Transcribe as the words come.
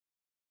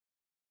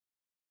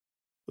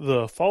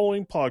The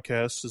following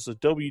podcast is a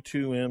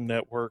W2M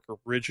Network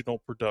original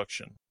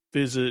production.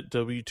 Visit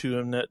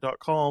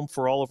W2Mnet.com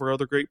for all of our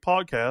other great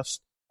podcasts,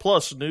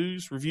 plus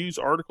news, reviews,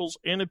 articles,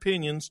 and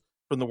opinions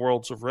from the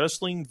worlds of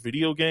wrestling,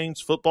 video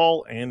games,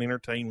 football, and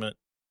entertainment.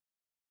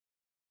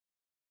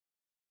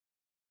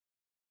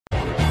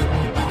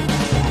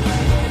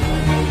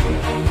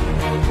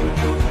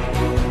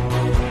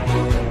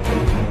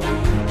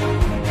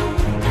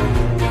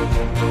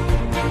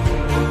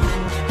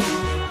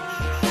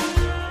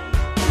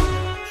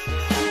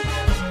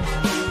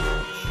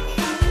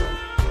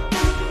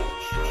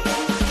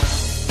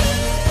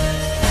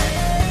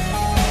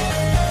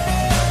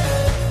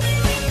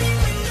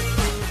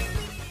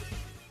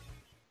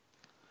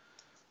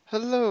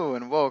 Hello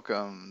and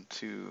welcome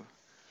to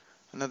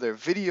another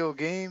Video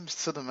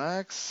Games to the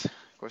Max. Of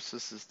course,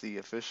 this is the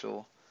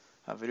official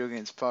video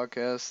games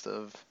podcast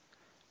of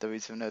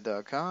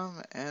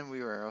W2Net.com, and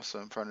we are also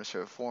in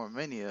partnership with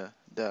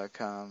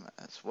ForumMania.com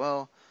as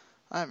well.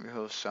 I'm your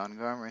host, Sean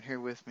Garmer, and here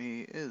with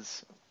me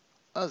is,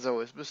 as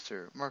always,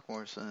 Mr. Marc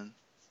Morrison.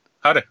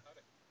 Howdy.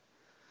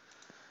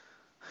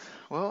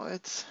 Well,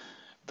 it's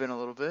been a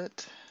little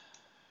bit.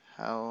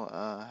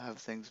 How have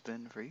things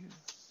been for you?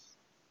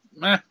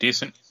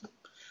 Decent.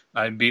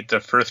 I beat the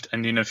first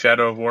ending of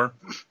Shadow of War.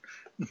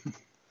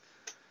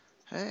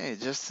 Hey,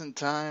 just in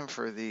time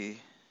for the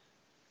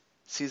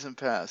Season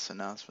Pass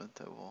announcement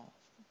that we'll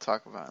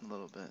talk about in a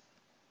little bit.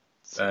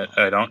 So.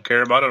 I don't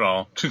care about at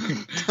all.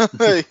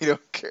 You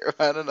don't care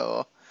about it at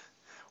all.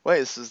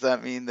 Wait, so does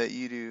that mean that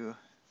you do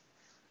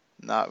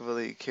not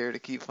really care to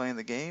keep playing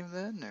the game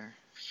then, or?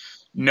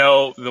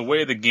 No, the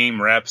way the game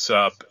wraps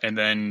up and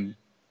then,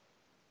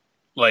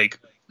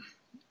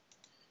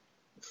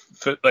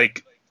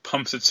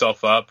 pumps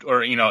itself up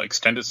or,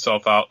 extends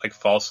itself out,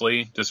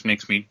 falsely, just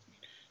makes me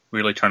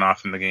really turn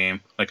off from the game.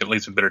 It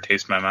leaves a bitter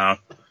taste in my mouth.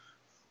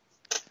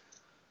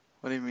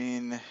 What do you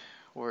mean,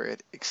 where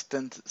it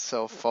extends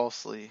itself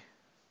falsely?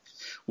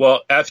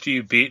 Well, after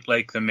you beat,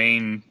 the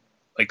main,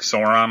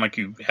 Sauron,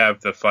 you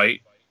have the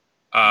fight,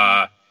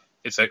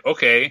 it's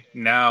okay,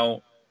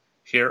 now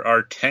here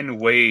are 10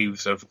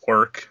 waves of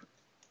orc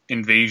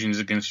invasions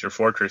against your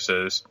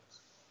fortresses.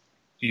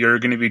 You're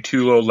going to be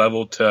too low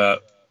level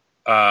to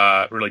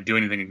really do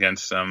anything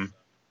against them.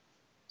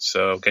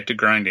 So get to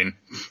grinding.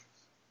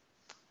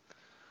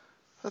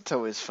 That's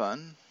always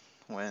fun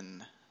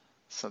when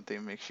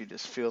something makes you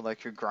just feel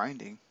like you're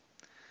grinding.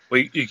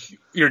 Well,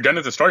 you're done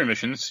with the story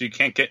missions, so you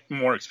can't get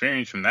more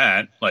experience from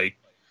that.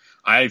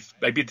 I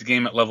beat the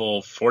game at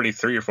level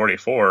 43 or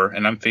 44,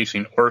 and I'm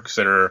facing orcs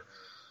that are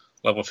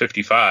level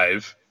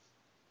 55.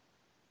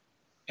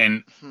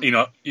 And,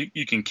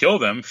 you can kill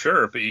them,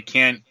 sure, but you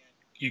can't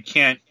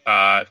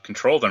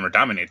control them or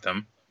dominate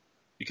them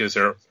because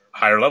they're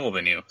higher level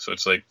than you. So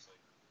it's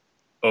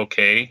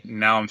okay,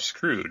 now I'm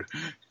screwed.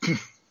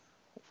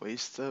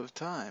 Waste of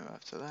time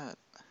after that.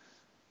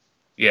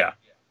 Yeah.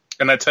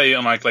 And I tell you,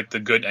 I'm like the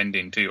good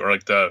ending too, or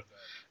the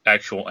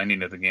actual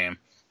ending of the game.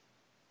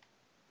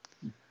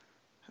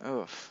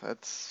 Oh,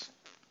 that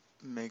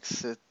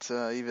makes it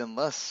even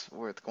less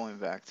worth going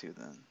back to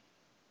then.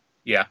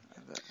 Yeah.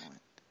 At that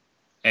point.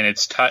 And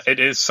it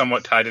is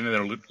somewhat tied into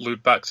their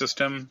loot box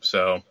system,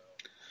 so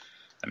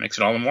that makes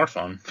it all the more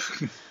fun.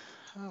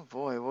 Oh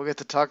boy, we'll get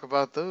to talk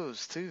about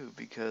those too,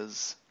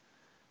 because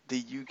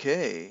the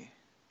UK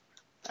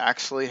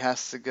actually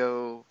has to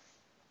go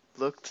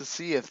look to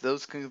see if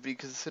those can be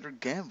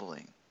considered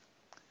gambling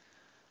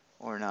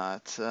or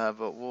not.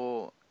 But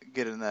we'll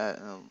get in that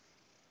in a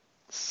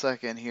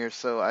second here.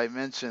 So I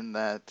mentioned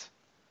that,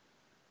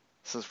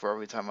 since we're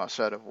already talking about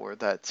Shadow of War,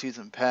 that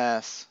Season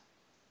Pass,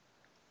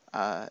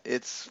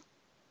 it's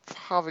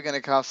probably going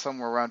to cost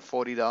somewhere around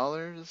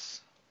 $40.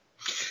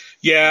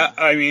 Yeah,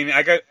 I mean,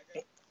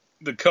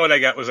 the code I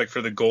got was for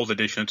the gold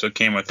edition, so it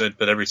came with it,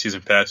 but every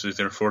Season Pass is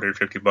there $40 or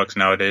 $50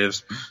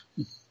 nowadays.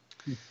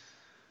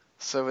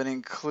 So it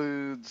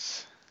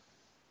includes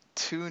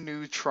 2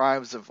 new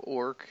tribes of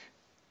orc,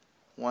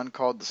 one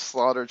called the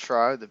Slaughter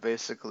Tribe, that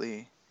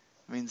basically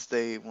means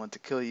they want to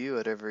kill you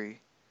at every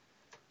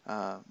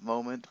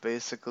moment,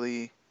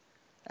 basically,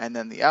 and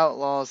then the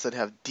Outlaws that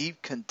have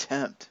deep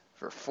contempt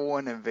for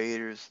foreign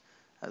invaders,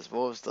 as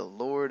well as the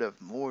Lord of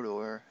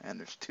Mordor, and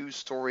there's 2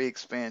 story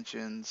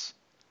expansions.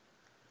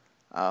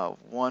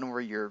 One where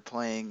you're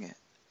playing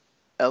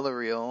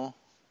Eluriel,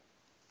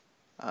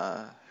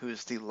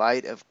 who's the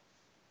Light of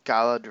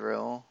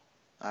Galadriel.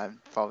 I'm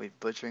probably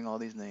butchering all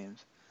these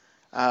names.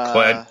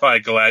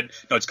 Galad.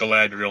 No, it's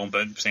Galadriel,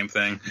 but same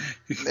thing.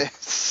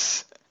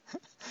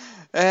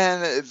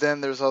 And then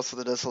there's also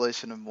the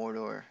Desolation of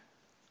Mordor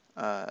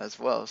as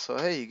well. So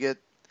hey, you get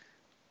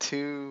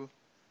 2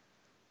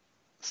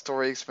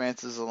 story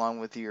expanses along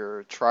with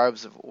your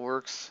tribes of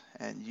orcs,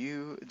 and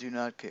you do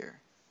not care.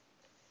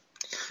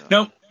 So.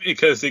 No,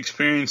 because the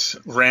experience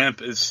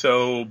ramp is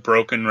so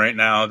broken right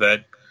now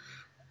that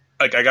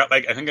I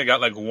think I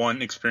got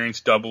 1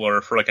 experience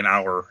doubler for an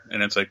hour,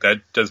 and it's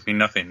that does me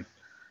nothing.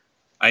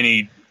 I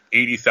need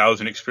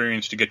 80,000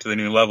 experience to get to the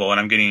new level, and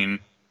I'm getting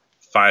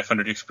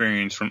 500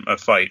 experience from a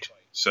fight.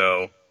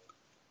 So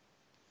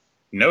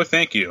No,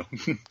 thank you.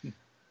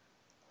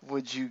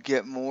 Would you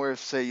get more if,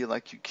 say, you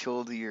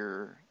killed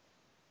your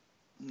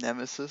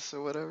nemesis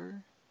or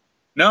whatever?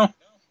 No.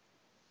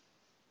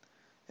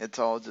 It's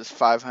all just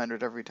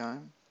 500 every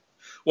time?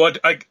 Well,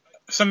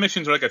 some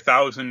missions are like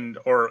 1,000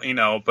 or,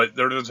 but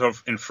they're so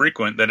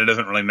infrequent that it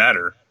doesn't really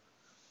matter.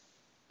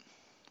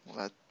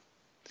 Well,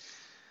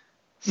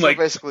 so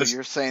basically this,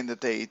 you're saying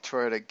that they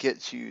try to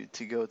get you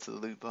to go to the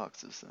loot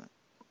boxes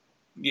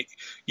then?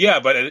 Yeah,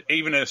 but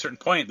even at a certain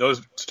point,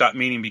 those stop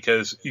meaning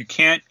because you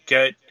can't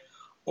get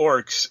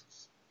orcs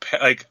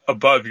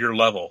above your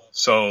level.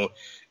 So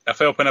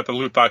if I open up a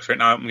loot box right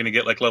now, I'm going to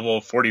get level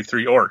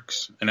 43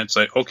 orcs. And it's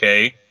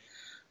okay,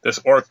 this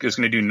orc is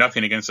going to do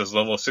nothing against this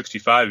level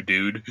 65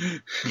 dude.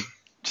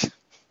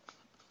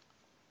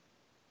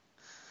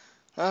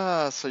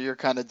 So you're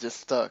kind of just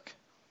stuck.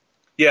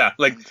 Yeah,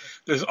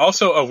 there's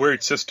also a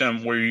weird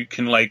system where you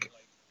can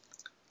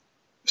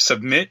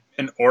submit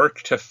an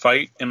orc to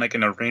fight in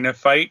an arena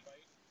fight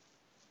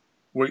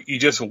where you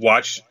just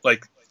watch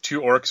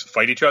two orcs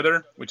fight each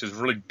other, which is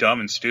really dumb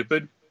and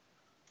stupid.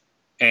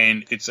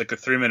 And it's a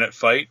 3-minute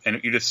fight,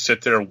 and you just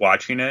sit there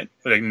watching it,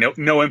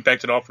 no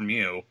impact at all from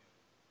you.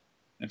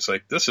 It's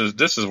this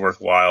is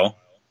worthwhile.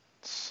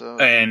 So,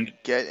 and you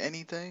get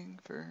anything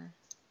for?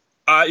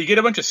 You get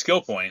a bunch of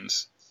skill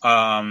points,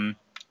 and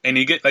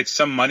you get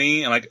some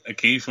money and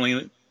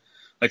occasionally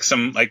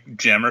some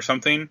gem or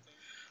something.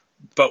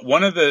 But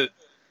one of the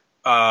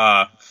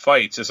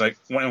fights is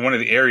one of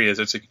the areas.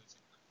 It's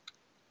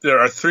there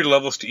are 3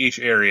 levels to each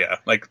area.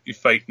 You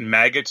fight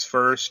maggots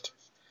first,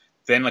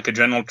 then a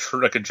general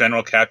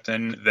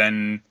captain,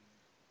 then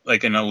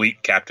an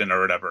elite captain or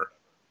whatever,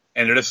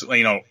 and they're just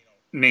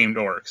named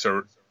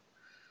orcs.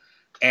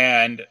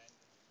 And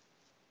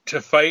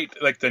to fight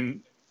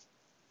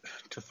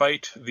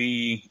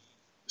the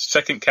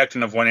second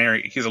captain of one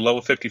area, he's a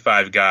level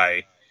 55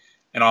 guy,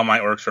 and all my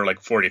orcs are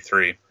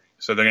 43,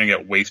 so they're gonna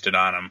get wasted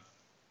on him.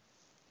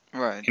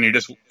 Right. And you're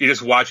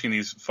just watching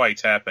these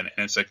fights happen,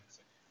 and it's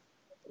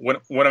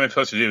what am I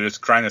supposed to do?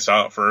 Just grind this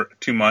out for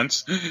 2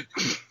 months?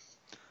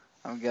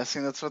 I'm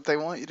guessing that's what they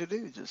want you to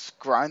do. Just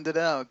grind it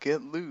out,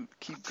 get loot,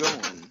 keep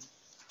going.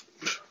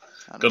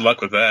 Good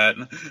luck with that.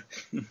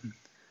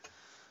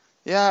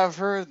 Yeah, I've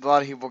heard a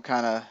lot of people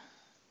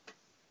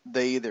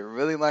they either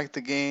really like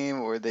the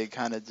game or they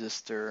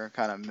just are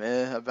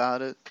meh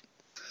about it.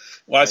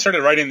 Well, I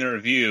started writing the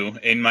review,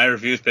 and my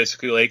review is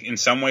basically in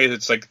some ways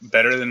it's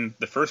better than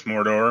the first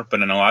Mordor,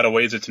 but in a lot of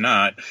ways it's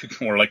not.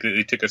 Or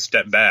they took a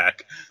step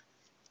back.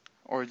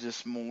 Or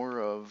just more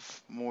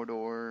of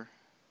Mordor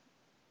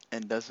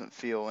and doesn't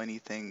feel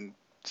anything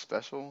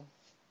special.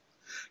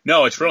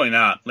 No, it's really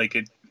not. I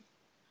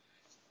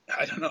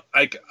don't know.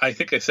 I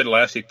think I said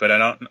last week, but I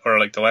don't,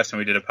 or the last time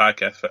we did a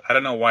podcast, but I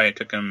don't know why it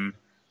took them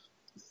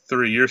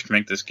 3 years to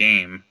make this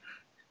game.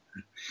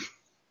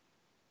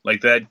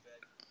 That.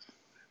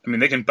 I mean,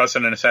 they can bust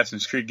out an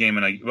Assassin's Creed game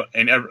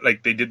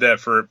they did that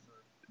for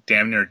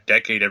damn near a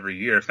decade every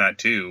year, if not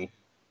 2.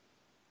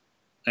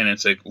 And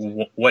it's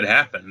what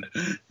happened?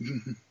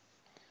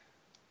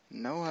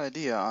 No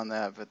idea on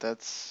that, but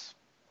that's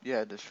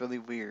just really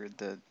weird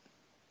that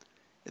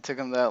it took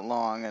them that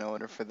long in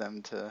order for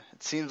them to.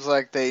 It seems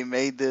like they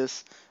made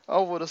this.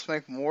 Oh, we'll just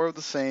make more of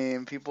the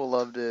same. People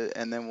loved it,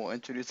 and then we'll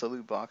introduce the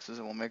loot boxes,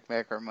 and we'll make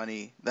back our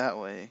money that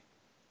way.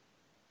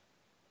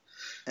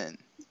 And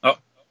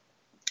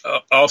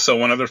also,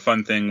 one other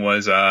fun thing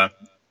was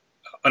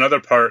another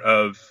part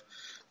of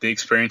the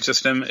experience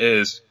system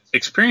is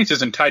experience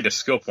isn't tied to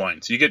skill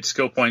points. You get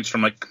skill points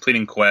from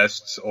completing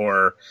quests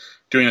or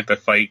doing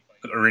the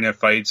arena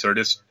fights or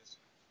just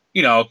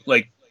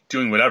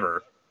doing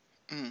whatever.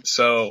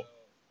 So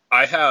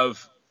I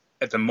have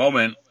at the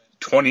moment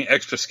 20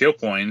 extra skill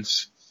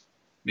points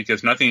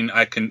because nothing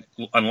I can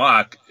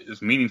unlock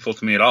is meaningful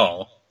to me at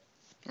all.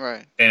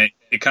 Right. And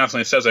it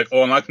constantly says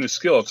unlocking the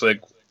skill. It's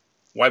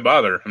why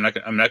bother? I'm not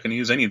going to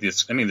use any of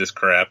this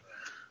crap.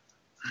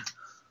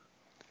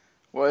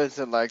 What is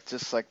it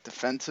Just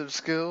defensive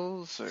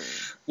skills, or?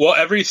 Well,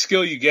 every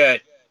skill you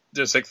get,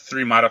 there's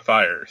 3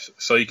 modifiers.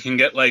 So you can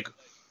get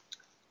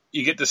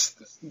you get this.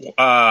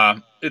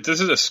 This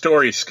is a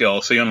story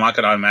skill, so you unlock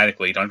it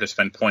automatically. You don't have to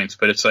spend points,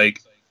 but it's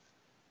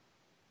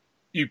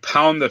you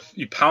pound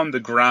the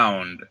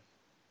ground,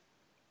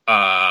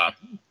 and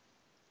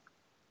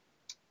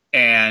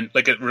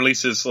it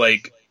releases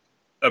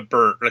a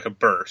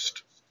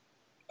burst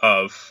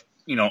of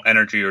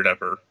energy or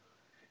whatever.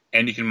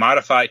 And you can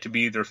modify it to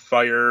be either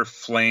fire,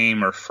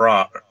 flame, or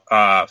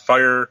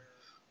fire,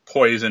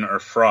 poison, or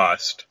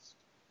frost.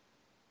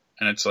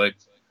 And it's I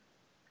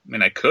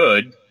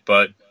could,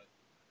 but it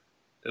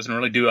doesn't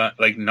really do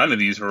none of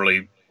these are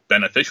really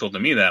beneficial to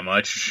me that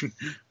much.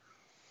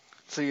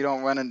 So you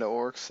don't run into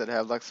orcs that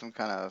have some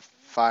kind of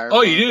fire?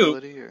 Oh, you do.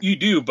 Or? You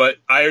do, but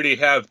I already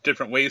have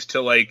different ways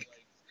to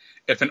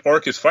if an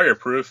orc is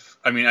fireproof.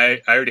 I mean,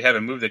 I already have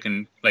a move that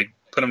can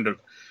put them to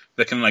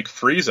that can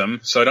freeze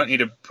them, so I don't need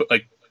to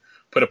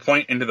put a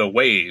point into the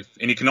wave,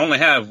 and you can only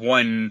have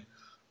 1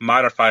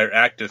 modifier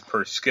active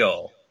per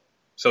skill.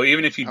 So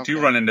even if you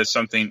do run into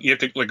something, you have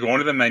to go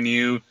into the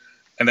menu,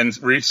 and then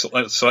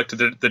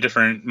selected the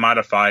different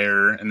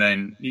modifier, and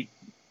then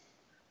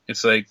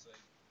it's like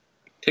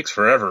takes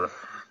forever.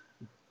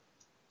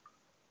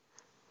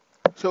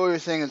 So what you're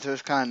saying is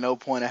there's kind of no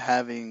point of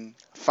having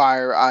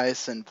fire,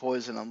 ice, and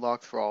poison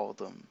unlocked for all of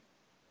them,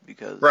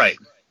 because Right.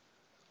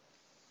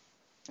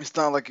 it's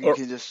not like you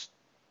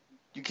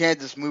can't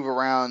just move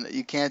around.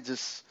 You can't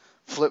just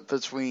flip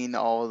between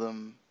all of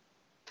them.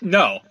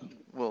 No.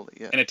 Well,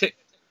 yeah. And it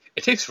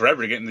takes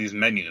forever to get in these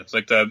menus.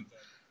 Like the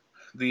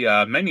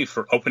menu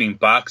for opening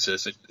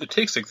boxes, it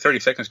takes like 30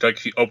 seconds to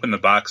actually open the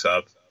box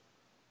up,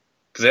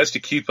 because it has to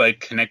keep like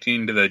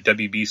connecting to the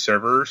WB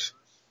servers.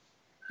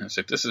 And it's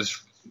like, this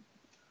is.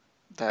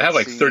 I have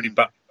like 30.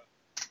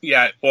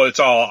 Yeah, well, it's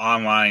all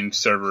online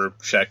server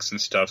checks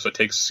and stuff, so it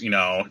takes,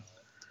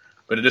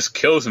 but it just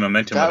kills the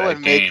momentum of that game. That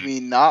would make me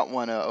not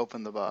want to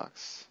open the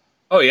box.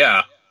 Oh,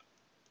 yeah.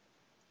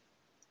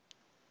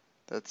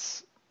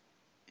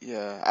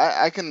 Yeah,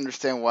 I can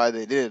understand why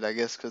they did it, I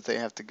guess, because they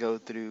have to go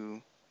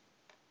through,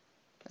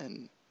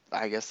 and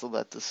I guess they'll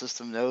let the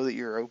system know that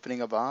you're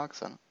opening a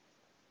box.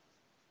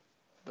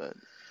 But,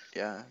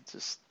 yeah,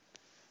 just,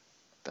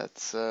 that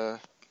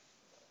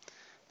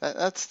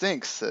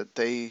stinks that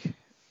they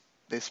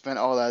spent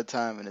all that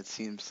time, and it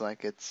seems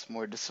like it's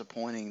more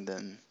disappointing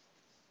than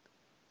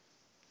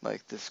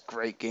like this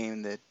great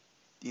game that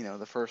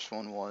the first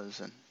one was,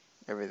 and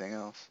everything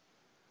else.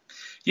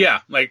 Yeah,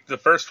 like the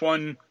first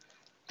one,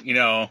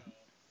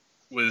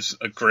 was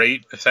a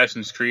great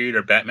Assassin's Creed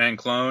or Batman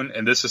clone,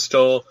 and this is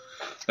still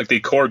like the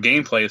core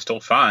gameplay is still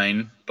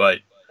fine, but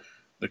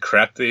the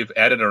crap they've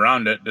added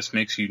around it just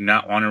makes you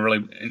not want to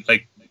really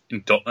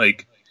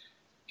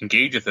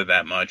engage with it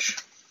that much.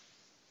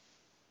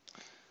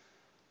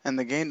 And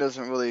the game does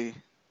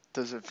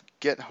it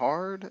get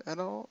hard at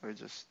all, or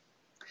just?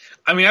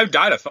 I mean, I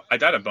died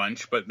a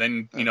bunch, but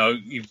then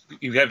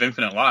you have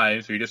infinite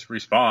lives, or you just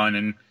respawn,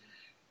 and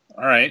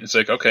all right, it's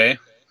like, okay,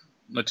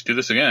 let's do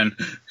this again.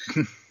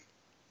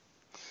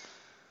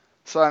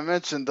 So I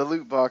mentioned the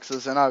loot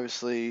boxes, and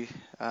obviously,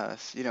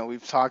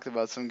 we've talked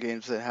about some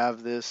games that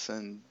have this,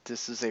 and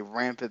this is a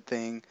rampant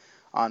thing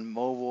on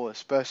mobile,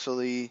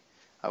 especially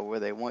where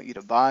they want you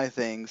to buy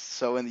things.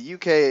 So in the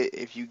UK,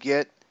 if you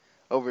get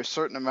over a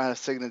certain amount of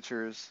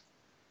signatures,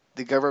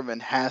 the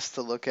government has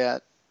to look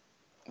at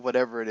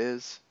whatever it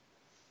is.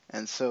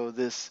 And so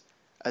this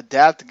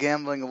adapt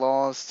gambling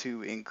laws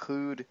to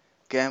include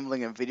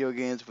gambling in video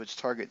games which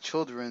target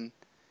children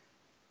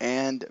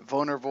and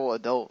vulnerable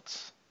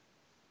adults.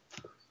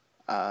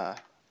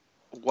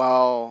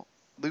 While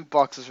loot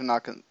boxes are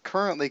not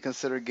currently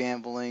considered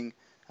gambling,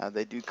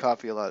 they do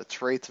copy a lot of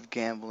traits of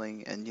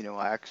gambling, and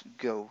actually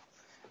go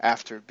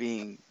after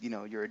being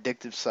your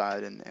addictive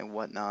side and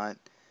whatnot.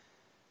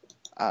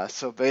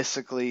 So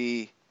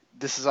basically,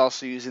 this is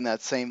also using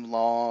that same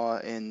law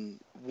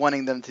and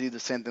wanting them to do the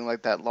same thing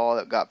like that law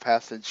that got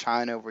passed in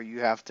China, where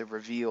you have to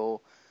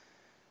reveal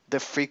the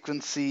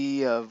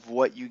frequency of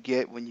what you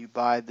get when you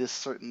buy this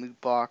certain loot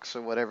box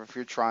or whatever, if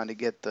you're trying to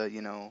get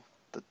the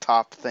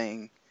top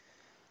thing,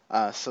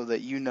 so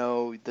that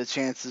the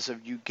chances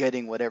of you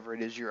getting whatever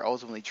it is you're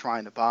ultimately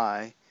trying to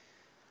buy.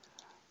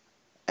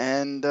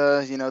 And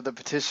the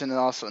petition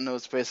also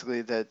notes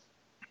basically that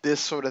this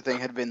sort of thing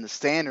had been the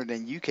standard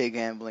in UK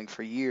gambling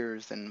for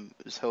years, and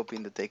is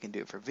hoping that they can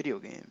do it for video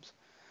games.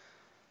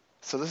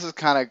 So this has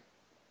kind of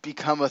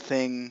become a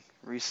thing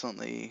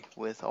recently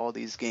with all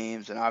these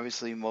games, and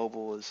obviously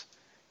mobile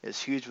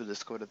is huge with this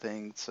sort of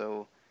thing.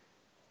 So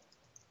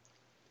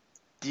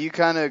do you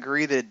kind of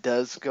agree that it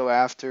does go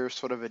after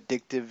sort of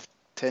addictive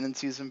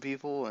tendencies in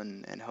people,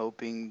 and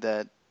hoping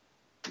that,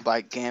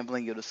 like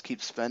gambling, you'll just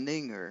keep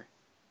spending? Or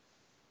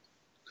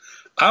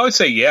I would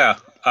say, yeah.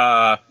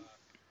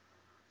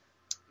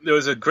 There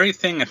was a great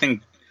thing, I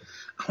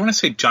want to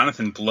say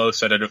Jonathan Blow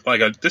said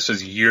it, this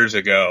was years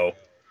ago,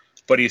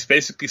 but he's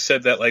basically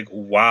said that, like,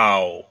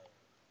 WoW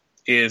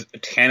is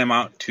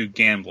tantamount to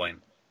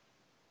gambling.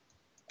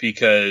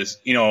 Because,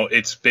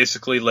 it's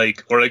basically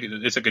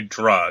it's like a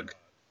drug.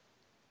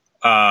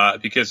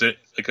 Because it,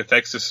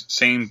 affects the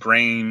same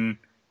brain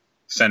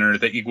center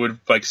that you would,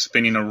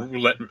 spinning a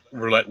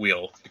roulette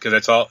wheel. Because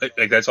that's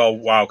all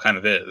WoW kind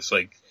of is.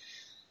 Like,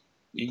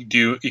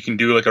 you can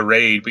do, a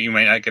raid, but you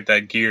might not get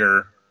that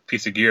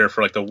piece of gear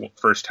for the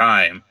first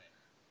time,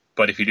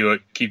 but if you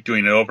keep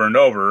doing it over and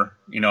over,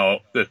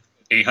 the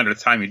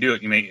 800th time you do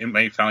it, it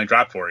may finally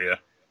drop for you.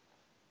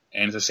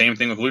 And it's the same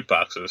thing with loot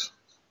boxes.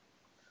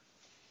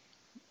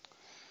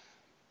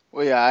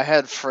 Well, yeah, I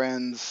had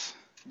friends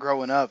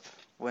growing up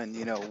when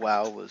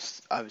WoW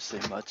was obviously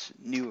much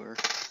newer.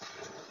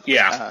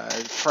 Yeah.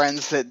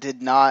 Friends that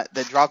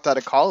dropped out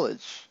of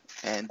college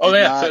and so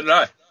did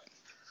I.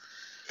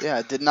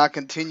 Yeah, did not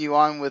continue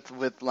on with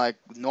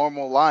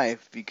normal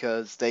life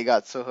because they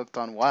got so hooked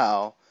on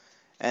WoW,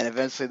 and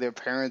eventually their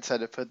parents had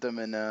to put them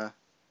in some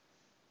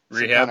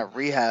kind of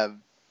rehab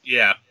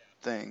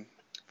thing.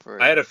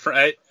 I had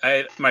I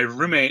had my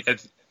roommate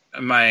at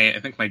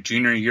my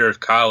junior year of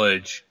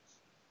college.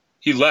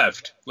 He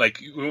left.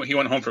 He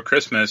went home for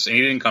Christmas and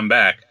he didn't come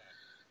back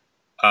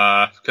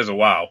because of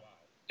WoW.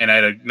 And I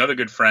had another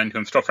good friend who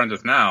I'm still friends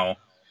with now.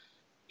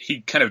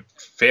 He kind of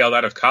failed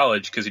out of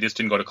college because he just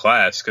didn't go to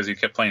class because he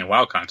kept playing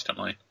WoW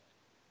constantly.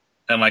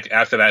 And like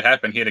after that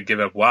happened, he had to give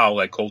up WoW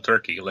like cold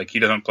turkey. Like he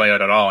doesn't play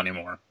it at all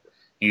anymore.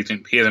 He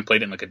hasn't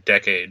played it in like a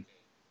decade.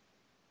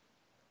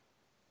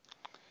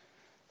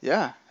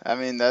 Yeah, I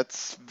mean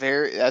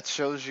that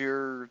shows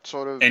your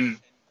sort of. And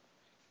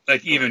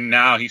like even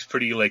now, he's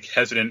pretty like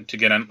hesitant to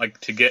get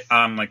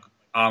on like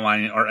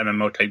online or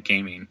MMO type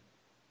gaming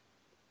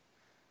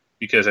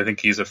because I think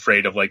he's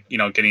afraid of like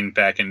getting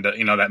back into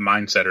that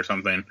mindset or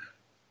something,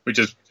 which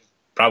is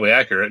probably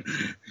accurate.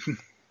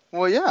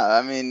 Well, yeah,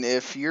 I mean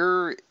if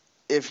you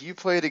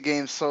played a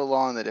game so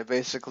long that it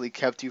basically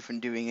kept you from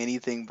doing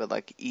anything but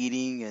like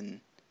eating and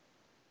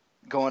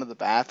going to the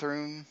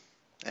bathroom,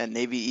 and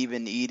maybe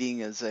even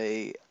eating as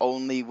a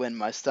only when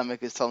my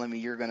stomach is telling me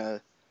you're gonna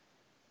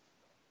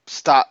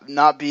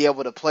not be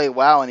able to play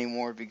WoW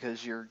anymore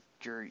because you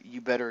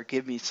better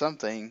give me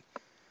something.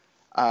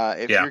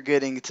 If Yeah. you're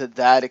getting to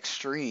that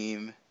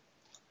extreme,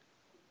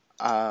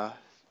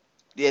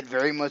 it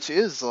very much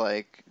is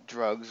like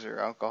drugs or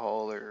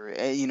alcohol or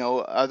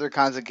other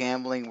kinds of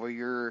gambling where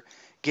you're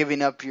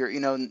giving up you're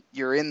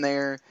in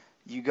there.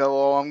 You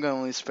go, oh, I'm going to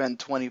only spend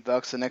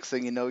 $20. The next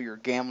thing you know, you're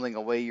gambling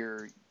away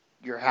your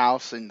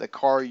house and the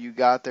car you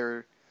got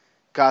there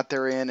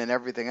in and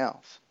everything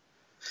else.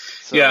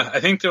 So, yeah, I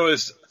think there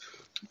was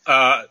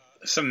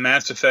some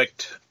Mass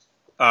Effect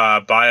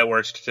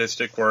BioWare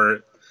statistic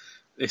where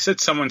they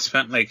said someone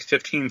spent like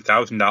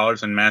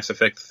 $15,000 in Mass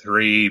Effect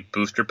 3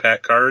 booster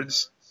pack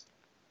cards.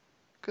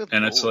 good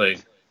and Lord. It's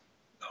like,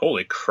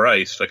 holy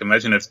Christ! Like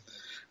imagine if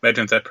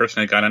that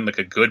person had gotten like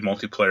a good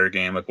multiplayer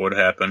game, like what would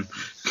happen?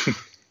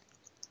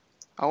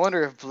 I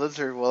wonder if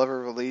Blizzard will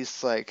ever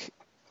release like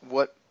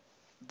what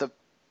the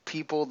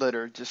people that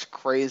are just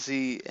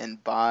crazy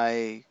and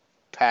buy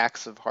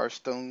packs of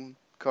Hearthstone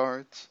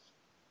cards.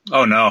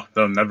 Oh no,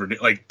 they'll never do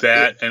like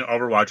that. And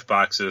Overwatch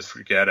boxes,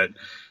 forget it.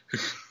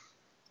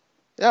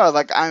 Yeah,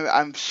 like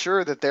I'm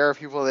sure that there are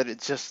people that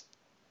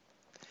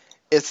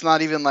it's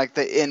not even like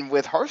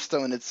with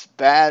Hearthstone it's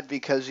bad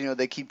because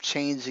they keep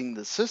changing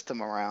the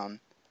system around,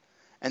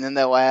 and then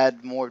they'll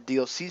add more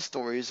DLC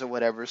stories or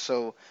whatever.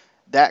 So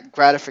that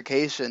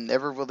gratification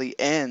never really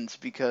ends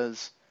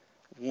because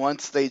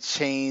once they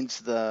change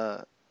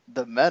the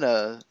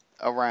meta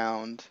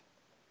around,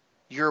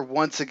 you're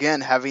once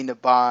again having to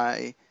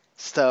buy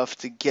stuff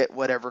to get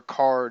whatever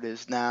card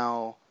is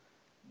now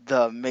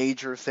the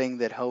major thing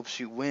that helps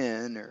you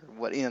win, or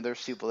what.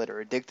 There's people that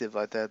are addictive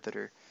like that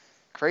are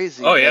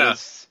crazy. Oh But yeah,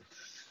 it's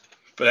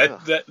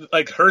but that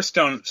like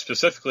Hearthstone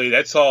specifically,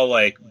 that's all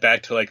like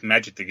back to like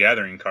Magic the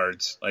Gathering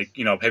cards, like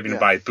having to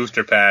buy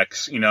booster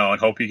packs, and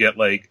hope you get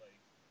like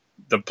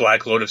the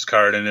Black Lotus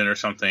card in it or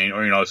something,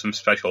 or some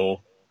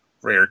special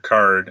rare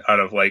card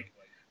out of like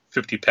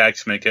 50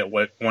 packs, make it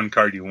what one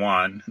card you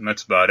want, and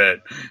that's about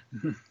it.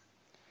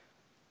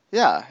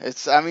 yeah.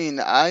 I mean,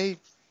 I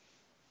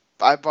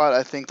bought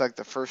I think like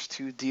the first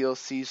 2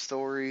 DLC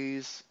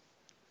stories,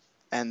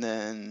 and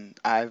then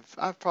I've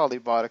probably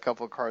bought a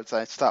couple of cards.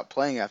 I stopped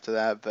playing after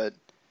that, but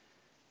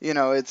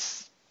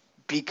it's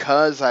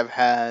because I've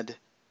had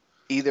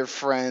either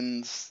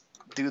friends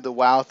do the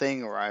WoW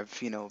thing, or I've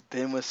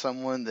been with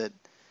someone that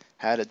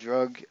had a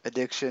drug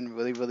addiction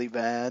really really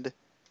bad,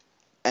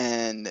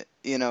 and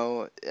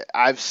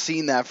I've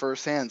seen that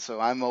firsthand.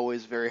 So I'm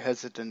always very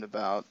hesitant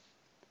about.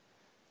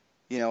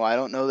 I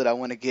don't know that I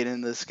want to get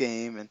in this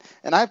game,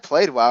 and I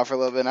played WoW for a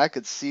little bit, and I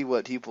could see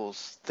what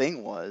people's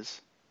thing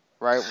was,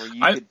 right? Where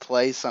you could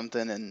play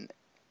something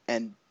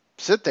and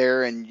sit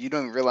there and you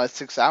don't even realize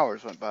 6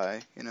 hours went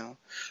by.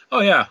 Oh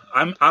yeah,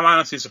 I'm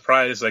honestly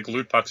surprised like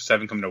loot boxes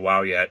haven't come to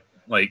WoW yet.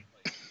 Like,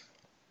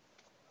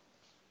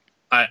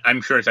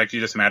 I'm sure it's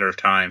actually just a matter of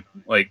time.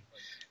 Like,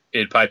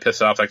 it'd probably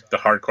piss off like the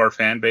hardcore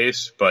fan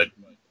base, but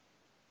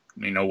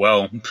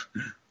well,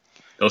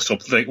 they'll still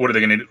play. What are they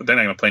going to do? They're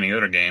not going to play any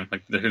other game.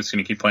 Like, they're just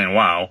going to keep playing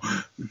WoW.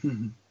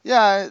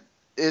 Yeah,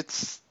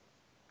 it's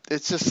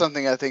just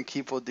something I think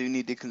people do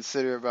need to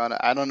consider about it.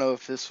 I don't know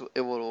if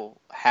it will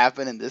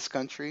happen in this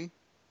country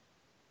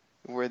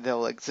where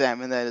they'll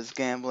examine that as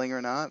gambling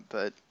or not,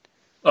 but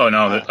oh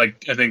no, I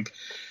think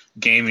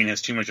gaming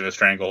has too much of a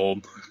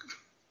stranglehold.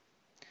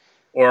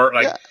 Or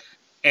like,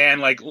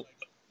 and like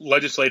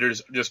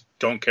legislators just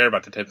don't care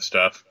about that type of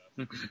stuff.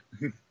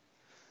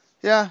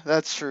 Yeah,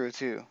 that's true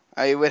too.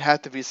 It would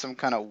have to be some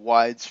kind of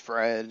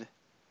widespread,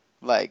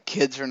 like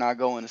kids are not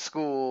going to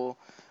school,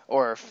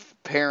 or if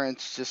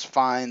parents just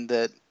find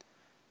that,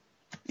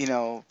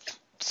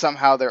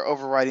 somehow they're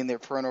overriding their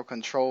parental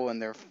control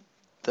and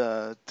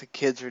the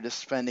kids are just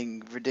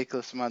spending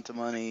ridiculous amounts of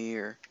money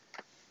or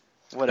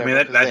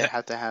whatever because they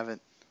have to have it.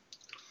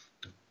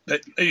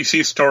 You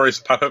see stories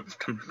pop up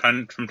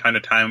from time to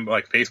time,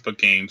 like Facebook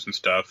games and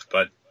stuff,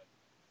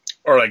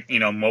 or like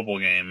mobile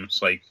games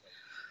like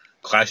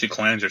Clash of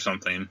Clans or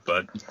something.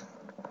 But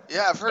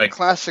yeah, I've heard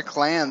Clash of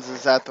Clans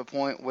is at the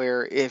point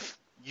where if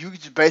you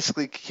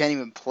basically can't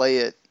even play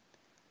it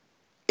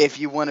if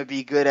you want to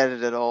be good at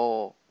it at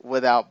all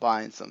without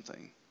buying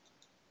something.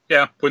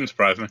 Yeah, wouldn't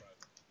surprise me.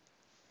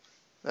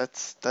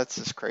 That's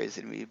just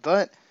crazy to me.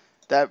 But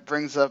that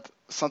brings up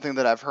something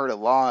that I've heard a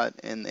lot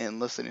in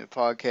listening to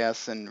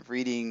podcasts and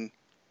reading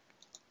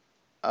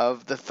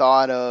of the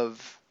thought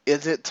of,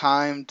 is it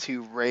time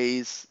to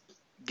raise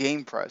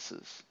game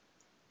prices?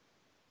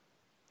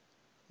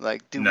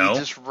 Like, do we No.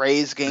 just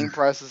raise game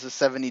prices to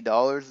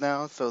 $70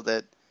 now so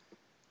that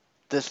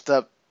this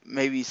stuff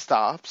maybe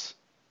stops?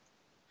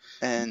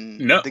 And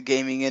No. the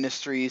gaming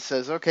industry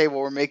says, okay, well,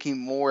 we're making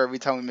more every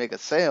time we make a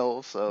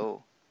sale,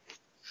 so...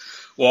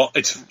 Well,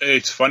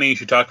 it's funny you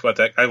should talk about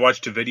that. I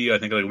watched a video, I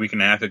think like a week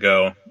and a half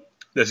ago.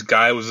 This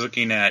guy was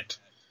looking at,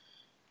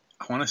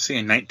 I want to say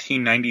a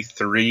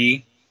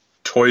 1993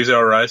 Toys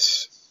R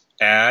Us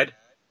ad,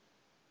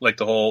 like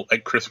the whole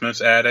like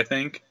Christmas ad, I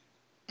think.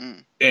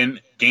 Mm.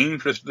 And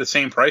games were the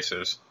same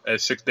prices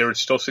as they were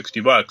still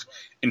 $60.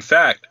 In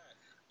fact,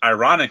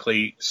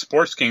 ironically,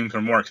 sports games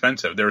were more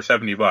expensive. They were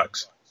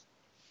 $70.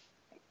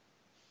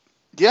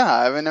 Yeah,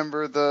 I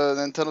remember the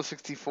Nintendo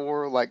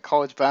 64 like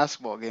college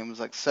basketball game was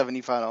like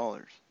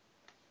 $75.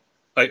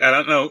 Like I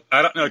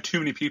don't know too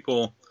many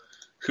people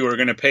who are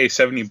going to pay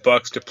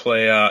 $70 to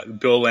play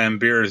Bill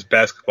Lambert's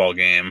basketball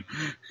game.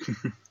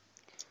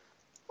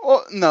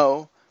 Well,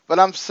 no, but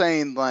I'm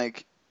saying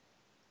like,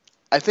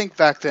 I think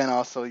back then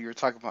also you were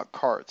talking about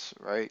carts,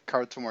 right?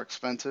 Carts were more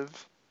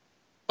expensive.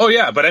 Oh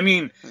yeah, but I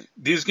mean,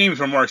 these games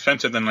were more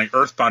expensive than like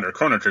Earthbound or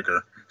Chrono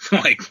Trigger.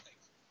 Like,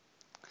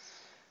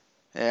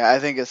 Yeah, I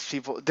think it's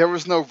people. There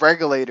was no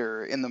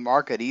regulator in the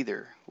market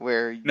either,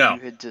 where no.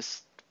 you had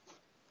just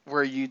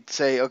where you'd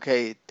say,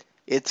 okay,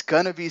 it's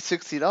gonna be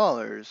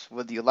 $60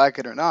 whether you like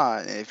it or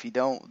not. And if you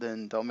don't,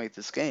 then don't make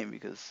this game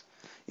because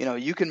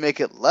you can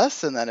make it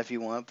less than that if you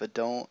want, but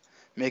don't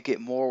make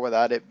it more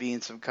without it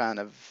being some kind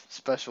of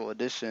special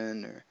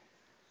edition or.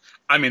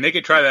 I mean, they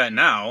could try that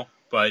now,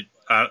 but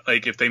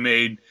like if they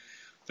made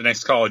the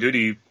next Call of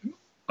Duty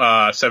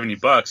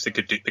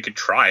 $70, they could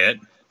try it.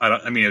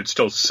 I mean, it'd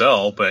still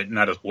sell, but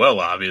not as well,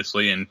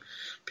 obviously, and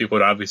people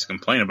would obviously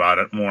complain about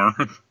it more.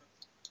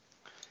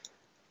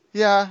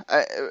 Yeah,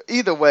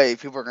 either way,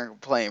 people are going to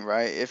complain,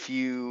 right? If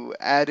you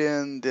add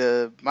in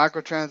the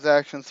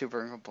microtransactions, people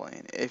are going to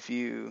complain. If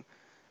you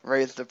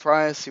raise the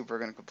price, people are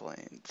going to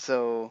complain.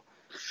 So,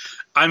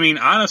 I mean,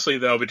 honestly,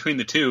 though, between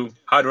the two,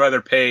 I'd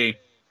rather pay.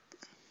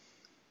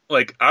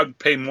 Like, I'd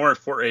pay more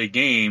for a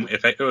game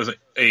if it was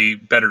a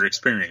better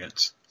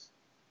experience,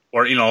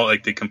 or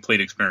like the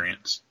complete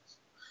experience,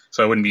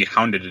 so I wouldn't be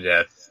hounded to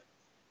death.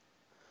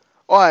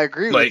 oh, I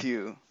agree with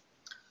you.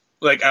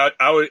 Like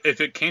I would, if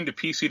it came to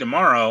PC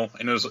tomorrow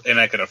and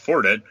I could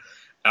afford it,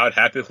 I would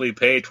happily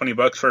pay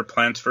 $20 for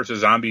Plants vs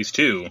Zombies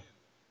 2.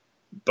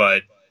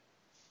 But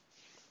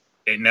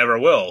it never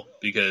will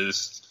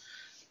because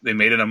they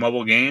made it a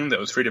mobile game that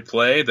was free to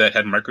play that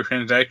had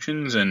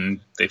microtransactions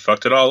and they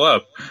fucked it all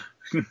up.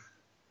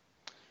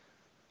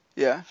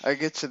 Yeah, I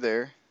get you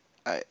there.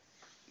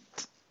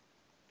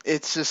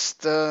 It's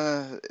just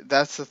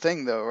that's the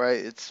thing, though, right?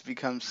 It's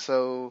become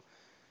so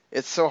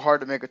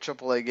hard to make a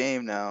AAA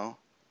game now.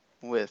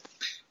 With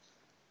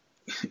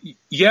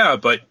yeah,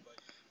 but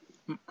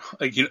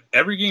like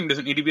every game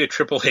doesn't need to be a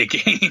AAA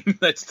game.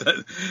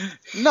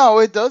 No,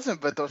 it doesn't.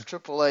 But those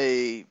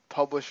AAA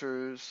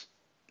publishers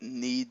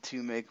need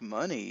to make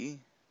money,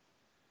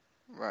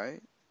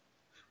 right?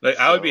 Like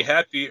I would be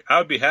happy. I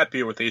would be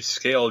happier with a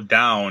scaled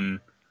down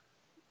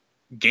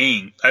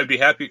game. I'd be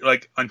happy.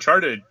 Like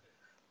Uncharted,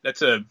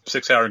 that's a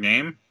 6-hour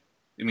game.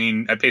 I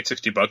mean, I paid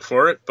 $60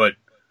 for it, but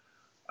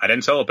I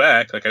didn't sell it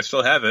back. Like I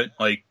still have it.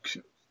 Like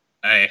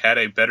I had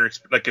a better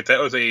like if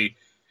that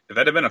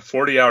had been a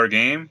 40-hour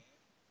game,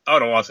 I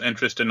would have lost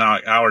interest in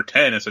hour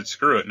 10 and said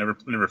screw it,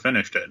 never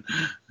finished it.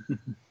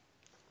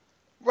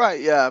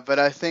 Right, yeah, but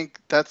I think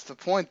that's the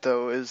point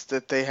though, is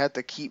that they had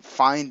to keep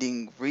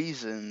finding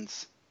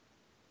reasons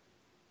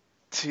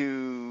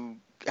to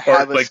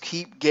have us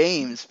keep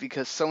games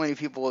because so many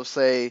people will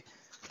say,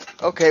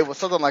 okay, well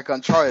something like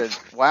Uncharted,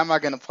 why am I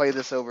going to play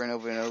this over and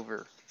over and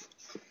over?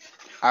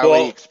 I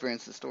already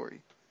experienced the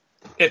story.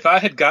 If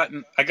I got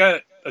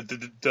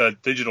the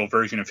digital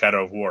version of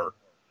Shadow of War.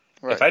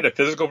 Right. If I had a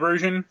physical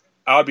version,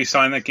 I would be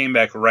signing that game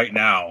back right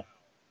now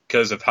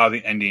because of how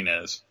the ending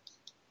is.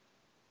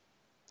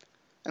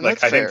 And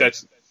like I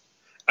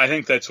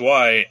think that's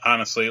why,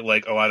 honestly,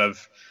 like a lot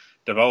of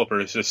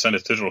developers just send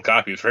us digital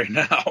copies right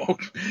now.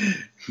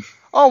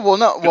 Oh well,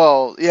 no,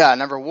 well, yeah.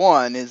 Number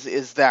one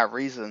is that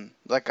reason.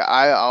 Like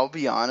I'll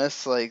be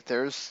honest. Like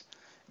there's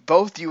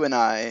both you and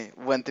I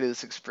went through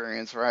this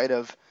experience, right?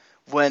 Of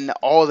when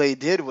all they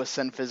did was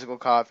send physical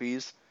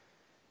copies.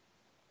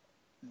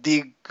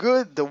 The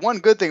one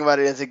good thing about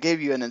it is it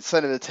gave you an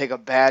incentive to take a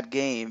bad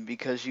game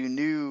because you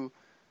knew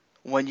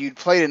when you'd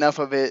played enough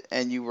of it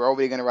and you were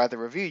already going to write the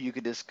review, you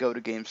could just go to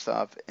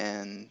GameStop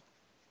and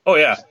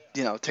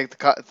take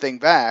the thing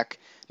back.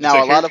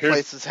 Now a lot of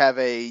places have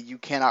a you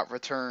cannot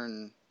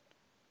return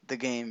the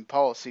game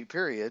policy,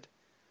 period.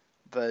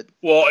 But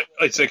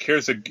it's like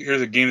here's a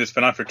game that's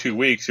been out for 2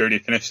 weeks. You already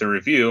finished the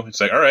review.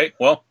 It's like, all right,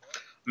 well,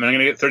 I'm going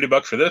to get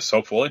 $30 for this,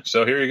 hopefully.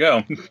 So here you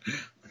go.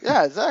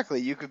 Yeah,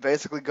 exactly. You could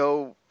basically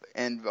go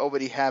and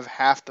already have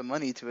half the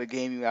money to a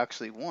game you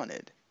actually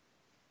wanted.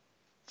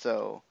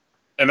 So,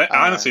 And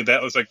honestly,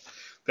 that was like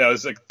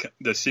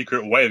the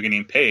secret way of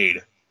getting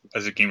paid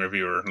as a game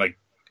reviewer. Like,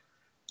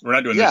 we're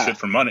not doing this shit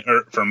for money,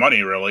 or for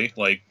money, really.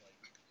 Like,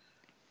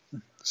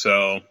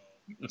 so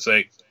it's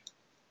like,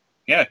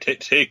 yeah,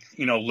 take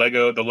the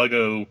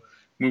Lego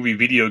movie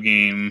video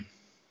game.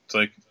 It's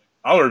like,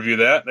 I'll review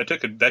that.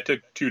 That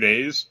took 2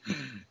 days.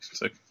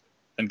 It's like,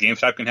 and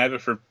GameStop can have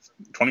it for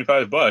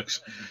 $25.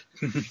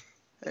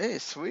 Hey,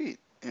 sweet.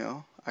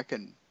 I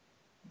can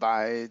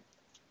buy.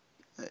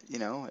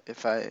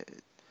 If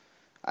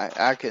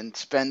I can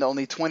spend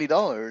only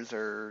 $20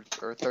 or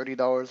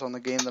 $30 on the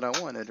game that I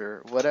wanted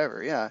or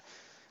whatever. Yeah,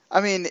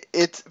 I mean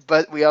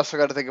but we also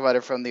got to think about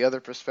it from the other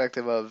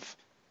perspective of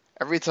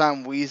every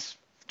time we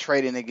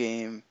trade in a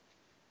game,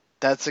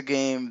 that's a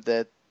game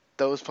that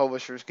those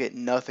publishers get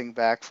nothing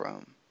back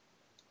from.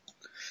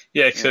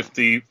 Yeah, except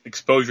the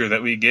exposure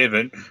that we gave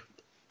it,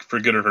 for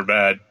good or for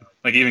bad.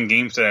 Like, even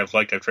games that I've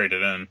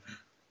traded in.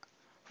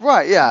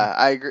 Right, yeah,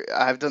 I agree.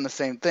 I've done the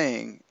same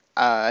thing.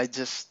 I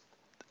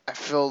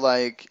feel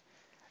like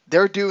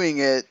they're doing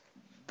it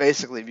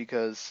basically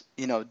because,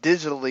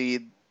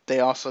 digitally they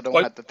also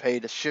don't have to pay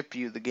to ship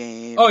you the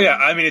game. Oh yeah,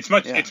 I mean it's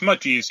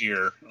much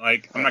easier.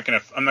 Like, I'm not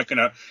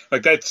gonna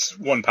like, that's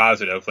one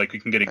positive. Like, we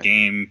can get a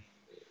game,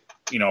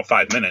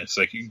 5 minutes.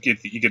 Like, you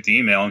get the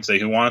email and say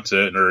who wants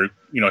it, or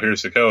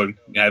here's the code,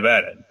 have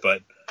at it.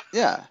 But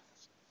yeah,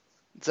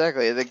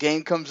 exactly. The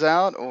game comes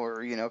out,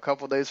 or a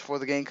couple days before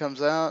the game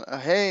comes out,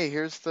 hey,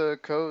 here's the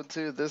code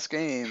to this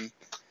game,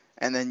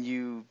 and then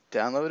you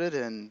download it,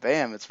 and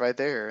bam, it's right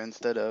there.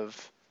 Instead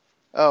of,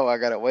 oh, I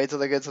gotta wait till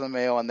they get to the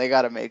mail, and they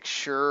gotta make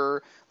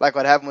sure, like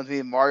what happened with me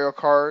in Mario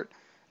Kart.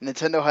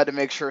 Nintendo had to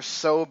make sure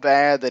so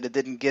bad that it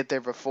didn't get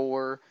there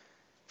before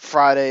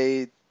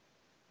Friday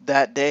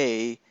that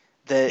day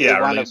that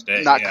it wound up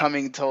not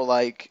coming till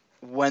like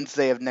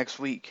Wednesday of next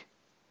week.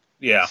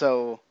 Yeah.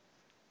 So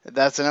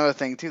that's another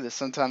thing too, that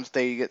sometimes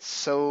they get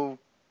so,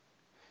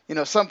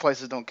 some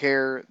places don't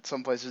care,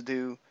 some places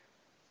do,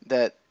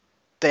 that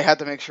they have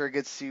to make sure it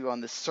gets to you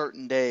on this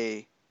certain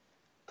day.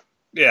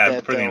 Yeah,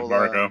 for the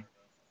embargo.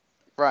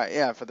 Right,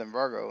 yeah, for the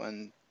embargo.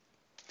 And,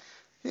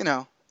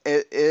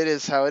 it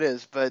is how it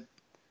is. But,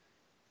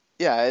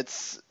 yeah,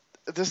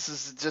 this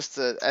is just,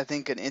 I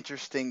think, an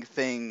interesting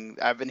thing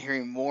I've been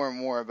hearing more and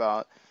more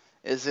about.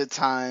 Is it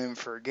time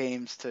for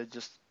games to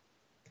just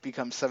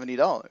become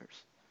 $70?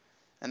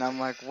 And I'm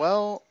like,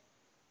 well,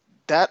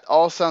 that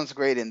all sounds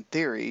great in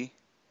theory,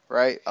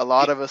 right? A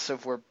lot of us,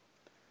 if we're...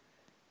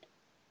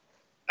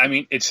 I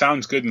mean, it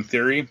sounds good in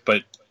theory,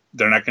 but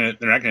they're not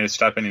gonna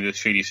stop any of this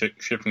shady shit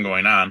from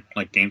going on.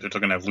 Like, games are still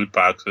gonna have loot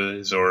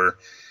boxes or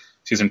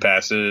season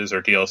passes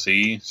or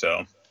DLC,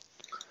 so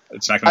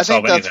it's not gonna solve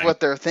anything. I think that's what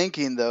they're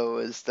thinking, though,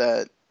 is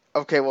that,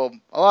 okay, well,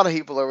 a lot of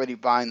people are already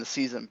buying the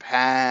season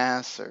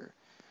pass,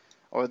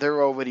 or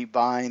they're already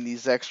buying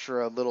these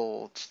extra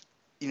little,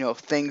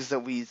 things that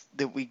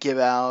we give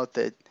out,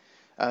 that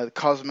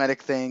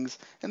cosmetic things,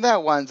 and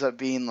that winds up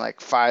being like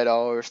 $5,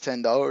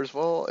 $10.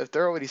 Well, if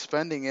they're already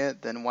spending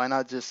it, then why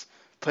not just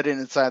put it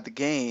inside the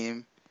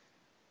game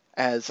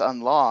as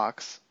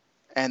unlocks,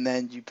 and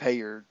then you pay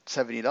your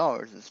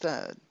 $70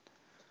 instead?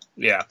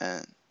 Yeah.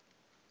 And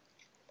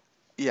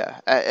yeah,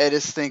 I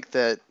just think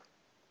that,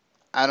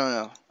 I don't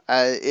know.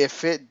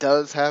 If it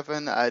does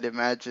happen, I'd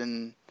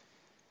imagine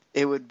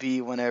it would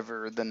be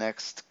whenever the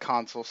next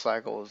console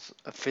cycle is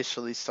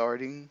officially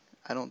starting.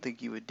 I don't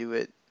think you would do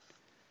it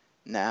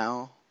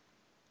now.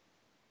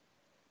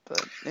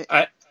 But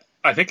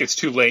I think it's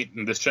too late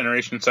in this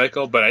generation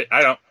cycle, but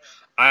I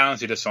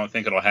honestly just don't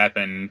think it'll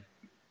happen.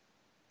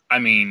 I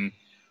mean,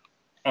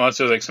 unless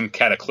there's like some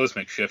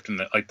cataclysmic shift in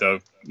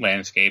the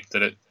landscape,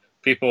 that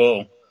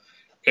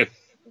if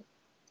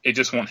it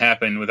just won't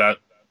happen without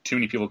too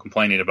many people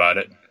complaining about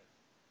it.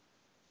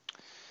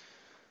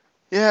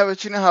 Yeah,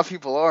 but you know how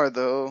people are,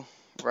 though,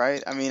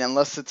 right? I mean,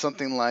 unless it's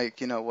something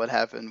like, what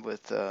happened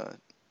with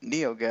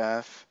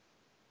NeoGAF,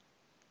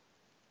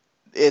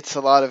 it's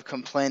a lot of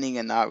complaining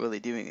and not really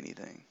doing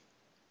anything.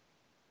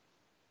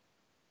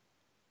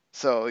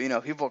 So,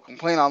 people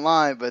complain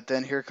online, but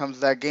then here comes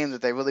that game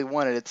that they really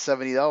wanted. It's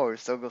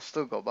 $70. They'll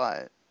still go buy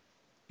it.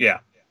 Yeah.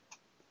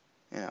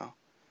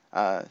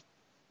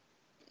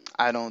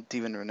 I don't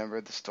even remember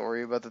the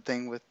story about the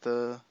thing with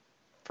the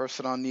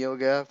person on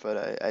NeoGAF,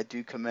 but I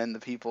do commend the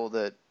people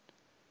that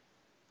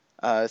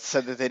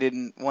said that they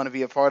didn't want to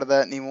be a part of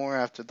that anymore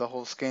after the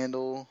whole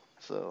scandal.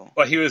 So.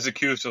 Well, he was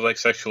accused of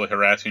sexually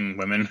harassing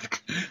women.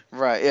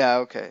 Right. Yeah.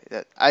 Okay.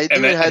 I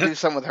knew it had to do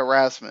something with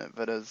harassment,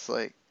 but it's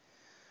like.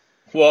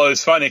 Well,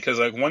 it's funny because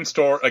one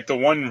story, the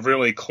one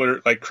really clear,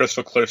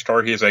 crystal clear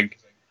story, he's like,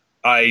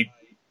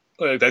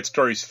 that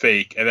story's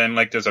fake, and then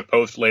there's a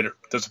post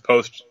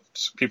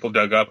people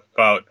dug up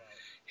about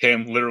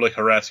him literally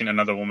harassing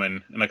another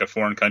woman in a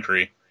foreign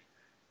country,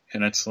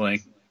 and it's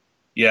like,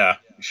 yeah,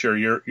 sure,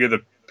 you're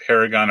the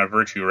paragon of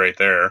virtue right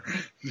there.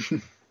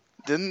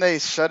 Didn't they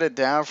shut it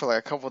down for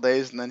a couple of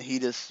days, and then he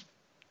just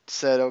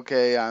said,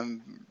 okay,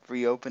 I'm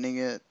reopening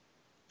it?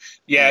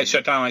 Yeah, it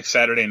shut down like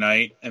Saturday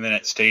night, and then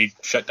it stayed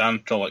shut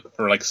down till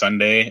for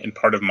Sunday and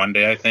part of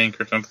Monday, I think,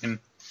 or something.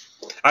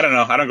 I don't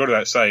know. I don't go to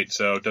that site,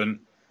 so it doesn't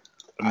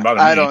bother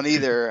me. I don't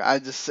either. I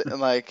just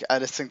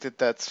think that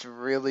that's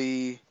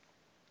really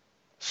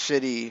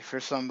shitty for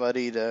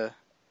somebody to.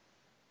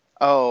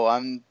 Oh,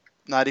 I'm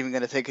not even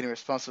going to take any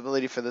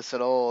responsibility for this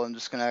at all. I'm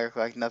just going to act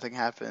like nothing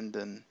happened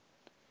and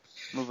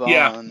move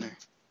Yeah. on.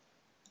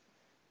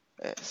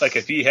 Like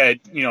if he had,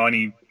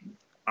 any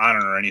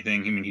honor or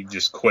anything, he'd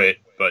just quit.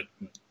 But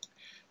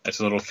that's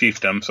a little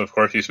fiefdom, so of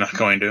course he's not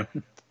going to.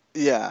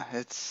 Yeah,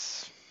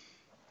 it's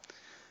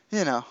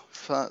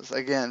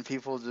again,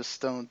 people just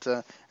don't.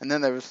 And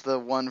then there was the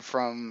one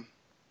from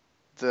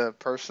the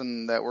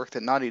person that worked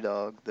at Naughty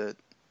Dog that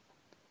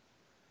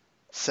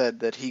said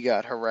that he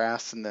got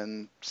harassed, and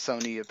then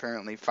Sony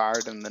apparently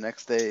fired him the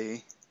next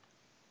day.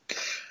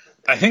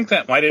 I think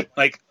that might have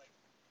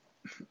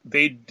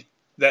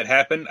that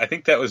happened. I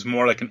think that was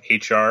more like an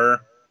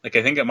HR. I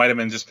think it might have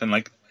been just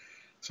been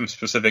some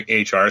specific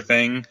HR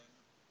thing.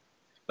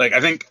 I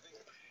think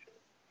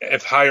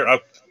if higher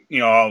ups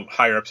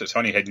at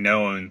Sony had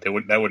known, that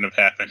wouldn't have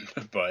happened.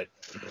 But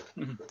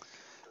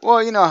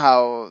well, you know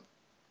how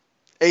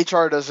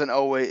HR doesn't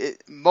always.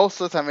 Most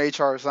of the time,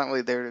 HR is not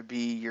really there to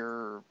be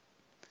your.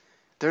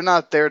 They're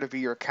not there to be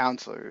your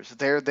counselors.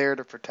 They're there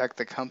to protect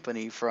the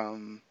company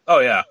from. Oh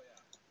yeah.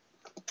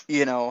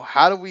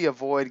 How do we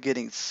avoid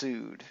getting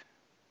sued?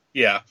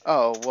 Yeah.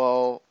 Oh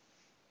well,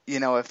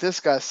 if this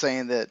guy's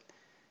saying that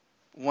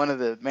one of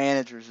the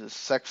managers is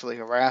sexually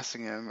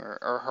harassing him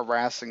or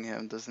harassing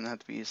him, doesn't have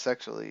to be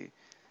sexually.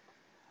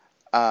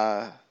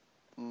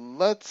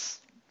 Let's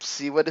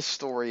see what his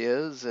story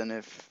is, and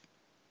if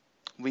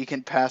we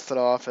can pass it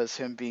off as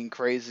him being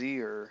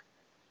crazy or,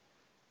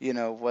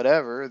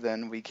 whatever,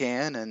 then we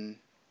can, and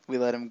we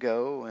let him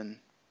go and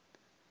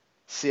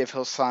see if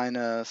he'll sign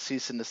a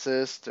cease and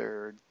desist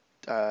or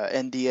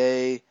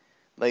NDA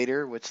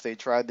later, which they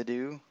tried to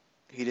do.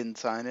 He didn't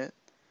sign it.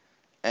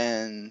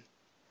 And,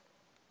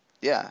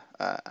 yeah,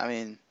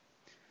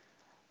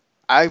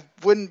 I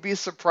wouldn't be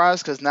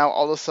surprised because now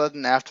all of a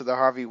sudden after the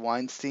Harvey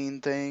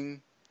Weinstein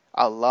thing,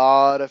 a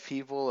lot of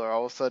people are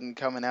all of a sudden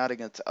coming out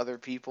against other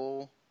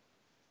people.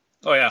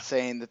 Oh, yeah.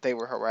 Saying that they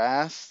were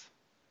harassed.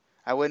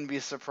 I wouldn't be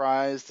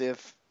surprised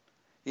if,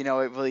 it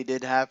really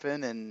did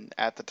happen, and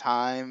at the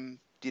time,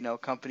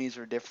 companies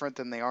were different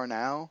than they are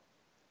now.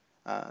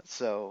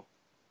 So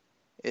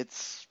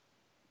it's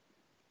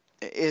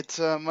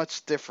a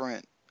much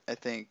different, I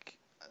think,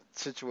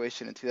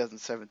 situation in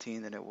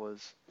 2017 than it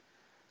was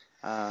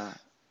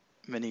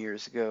many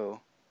years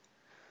ago.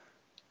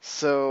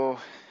 So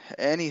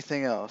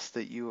anything else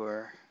that you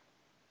are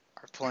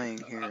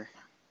playing here?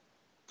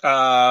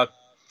 I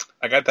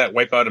got that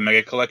Wipeout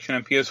Omega collection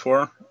on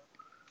PS4.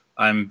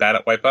 I'm bad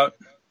at Wipeout,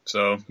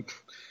 so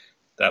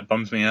that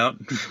bums me out.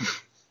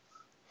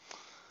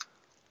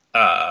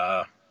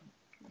 Not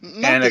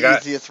the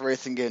easiest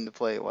racing game to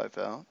play,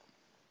 Wipeout.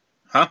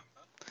 Huh?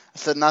 I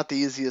said not the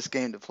easiest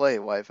game to play,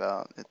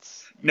 Wipeout.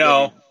 It's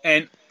no,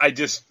 and I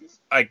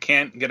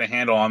can't get a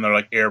handle on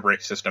their air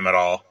brake system at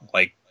all.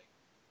 I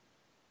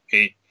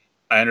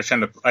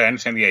understand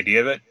the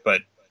idea of it,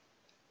 but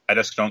I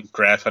just don't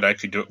grasp how to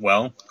actually do it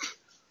well.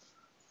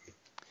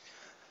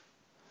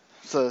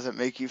 So does it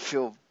make you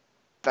feel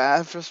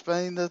bad for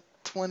spending the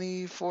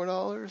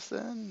 $24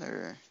 then,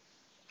 or?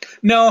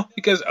 No,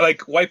 because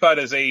Wipeout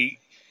is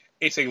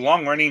it's a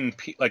long running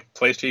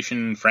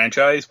PlayStation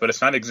franchise, but it's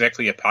not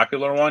exactly a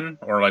popular one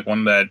or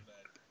one that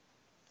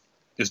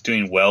is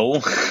doing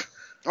well.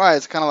 Right,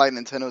 it's kind of like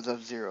Nintendo's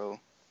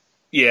F-Zero.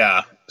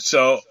 Yeah.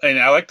 So, and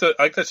I like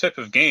that type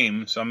of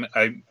game, so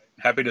I'm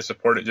happy to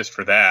support it just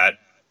for that,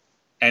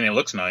 and it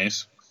looks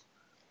nice.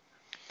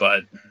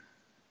 But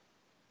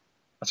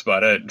that's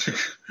about it.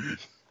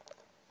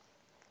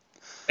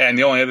 And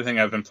the only other thing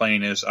I've been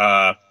playing is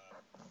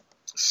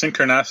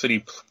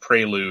Synchronicity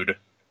Prelude.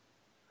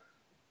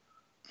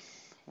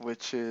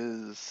 Which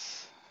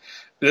is?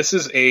 This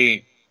is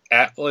a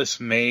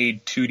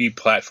Atlas-made 2D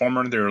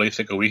platformer they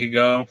released a week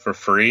ago for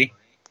free.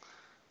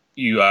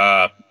 You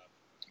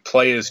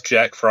play as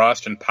Jack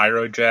Frost and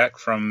Pyro Jack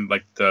from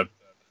the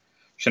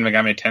Shin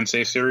Megami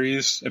Tensei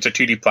series. It's a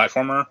 2D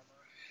platformer.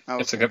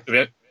 Okay.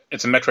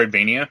 It's a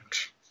Metroidvania.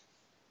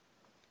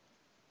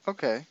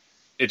 Okay.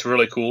 It's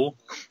really cool.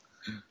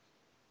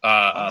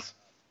 Awesome.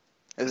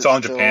 It's all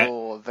in Japan.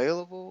 Still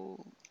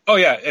available? Oh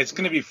yeah, it's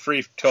going to be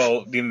free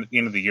till the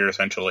end of the year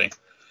essentially.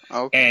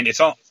 Okay. And it's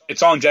all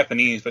in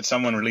Japanese, but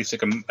someone released a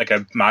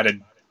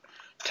modded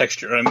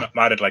texture,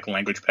 modded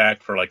language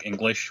pack for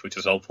English, which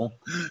is helpful.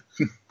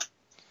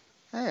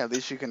 Hey, at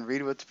least you can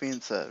read what's being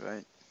said,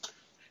 right?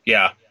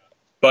 Yeah,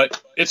 but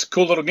it's a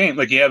cool little game.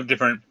 You have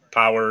different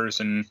powers,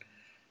 and you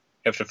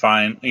have to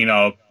find,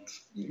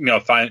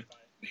 find.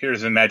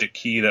 Here's a magic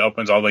key that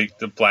opens all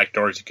the black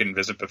doors you couldn't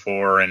visit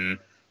before, and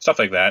stuff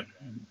like that.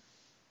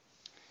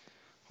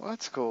 Well,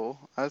 that's cool.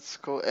 That's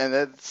cool, and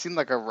that seemed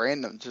like a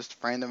random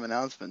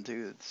announcement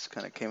too. It just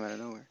kind of came out of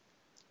nowhere.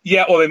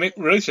 Yeah, well, they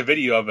released a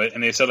video of it,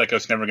 and they said it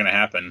was never going to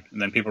happen,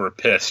 and then people were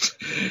pissed,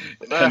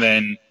 and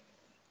then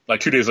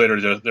like 2 days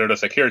later, they're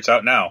just like, here, it's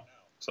out now.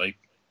 It's like,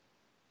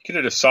 you could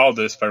have just solved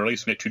this by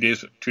releasing it 2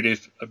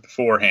 days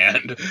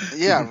beforehand.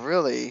 Yeah,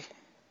 really,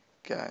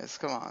 guys,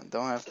 come on,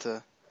 don't have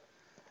to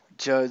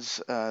judge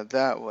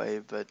that way.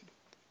 But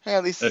hey,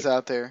 at least it's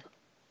out there.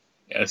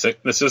 Yeah, it's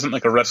like, this isn't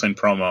like a wrestling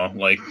promo.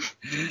 Like,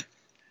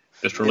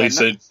 just Yeah,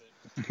 release it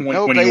when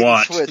no you bait and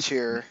want. switch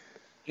here.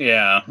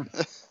 Yeah.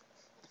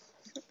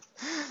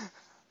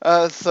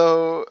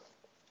 So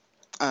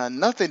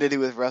nothing to do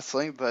with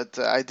wrestling, but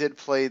I did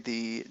play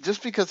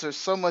just because there's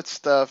so much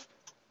stuff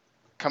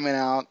coming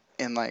out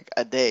in like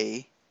a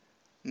day,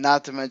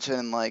 not to mention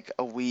in like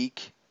a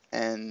week,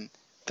 and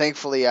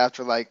thankfully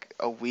after like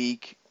a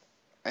week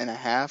and a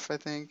half, I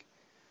think,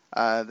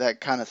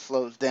 that kind of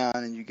slows down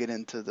and you get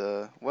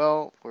into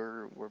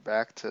we're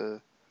back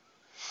to,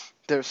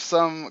 there's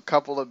some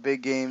couple of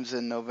big games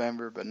in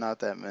November, but not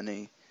that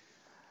many.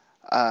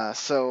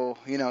 So,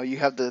 you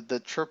have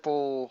the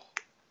triple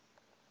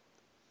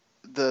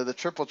the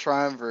triple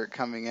triumvirate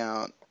coming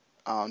out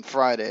on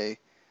Friday.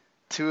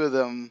 Two of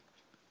them,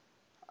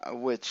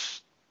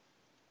 which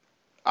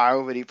I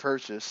already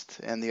purchased,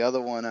 and the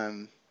other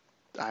one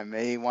I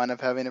may wind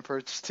up having to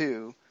purchase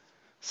too.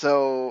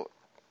 So,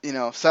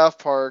 South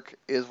Park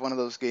is one of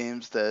those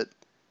games that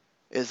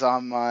is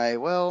on my,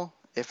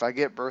 if I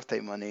get birthday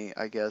money,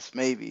 I guess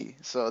maybe.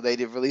 So they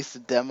did release a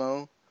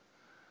demo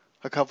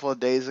a couple of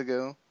days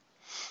ago,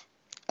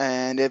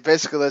 and it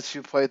basically lets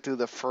you play through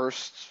the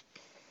first,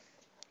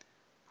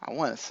 I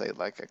want to say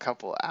like a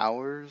couple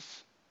hours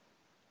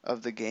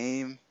of the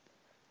game.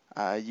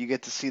 You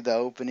get to see the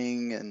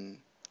opening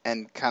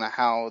and kind of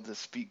how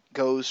the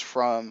goes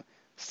from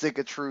Stick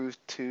of Truth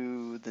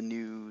to the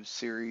new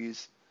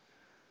series.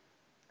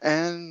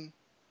 And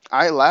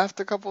I laughed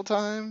a couple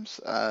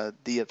times.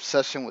 The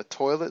obsession with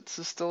toilets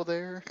is still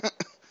there.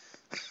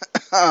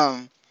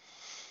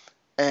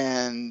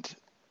 And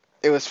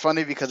it was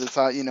funny because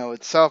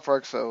it's South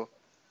Park, so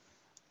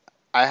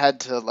I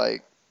had to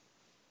like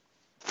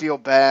feel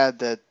bad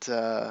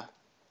that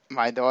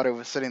my daughter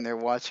was sitting there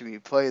watching me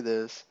play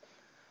this.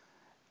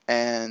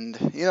 And,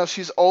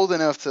 she's old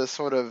enough to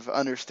sort of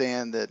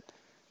understand that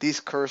these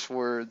curse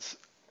words,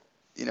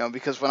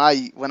 because when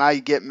I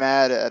get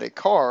mad at a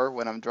car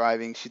when I'm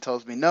driving, she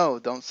tells me, no,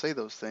 don't say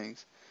those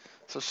things.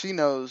 So she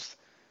knows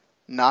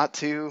not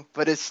to,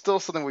 but it's still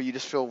something where you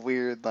just feel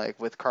weird, like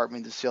with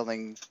Cartman just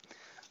yelling,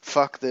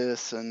 fuck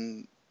this,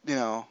 and,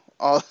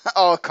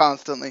 all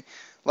constantly.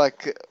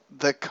 Like,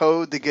 the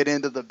code to get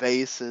into the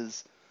base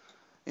is,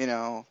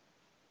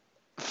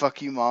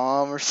 fuck you,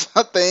 mom, or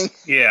something.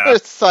 Yeah.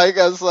 It's like,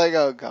 I was like,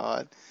 oh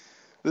god,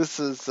 this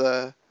is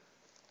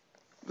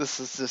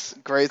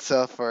just great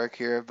South Park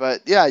here.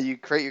 But yeah, you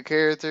create your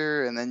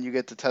character and then you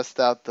get to test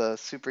out the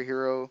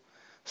superhero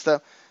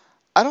stuff.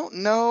 I don't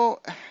know,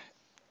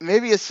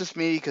 maybe it's just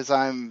me because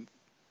I'm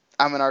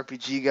an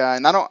RPG guy,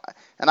 and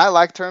I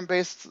like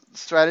turn-based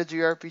strategy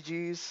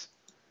RPGs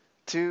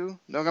too.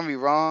 Don't get me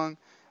wrong,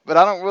 but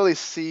I don't really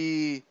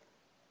see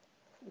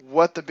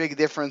what the big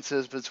difference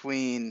is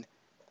between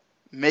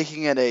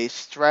making it a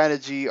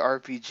strategy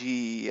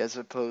RPG as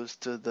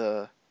opposed to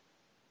the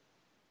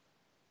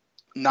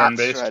not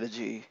Turn-based?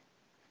 strategy.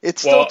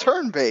 It's still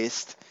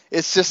turn-based.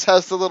 It just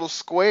has the little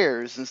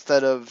squares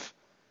instead of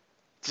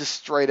just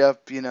straight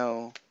up,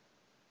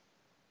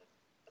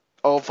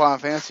 old Final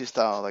Fantasy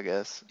style, I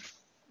guess.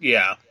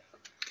 Yeah.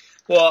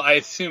 Well, I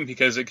assume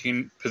because it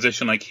can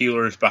position like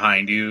healers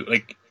behind you,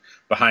 like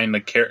behind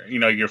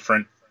your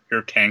front,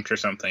 your tanks or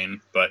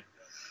something. But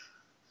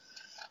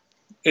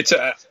it's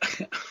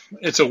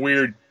a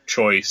weird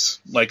choice.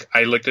 Like,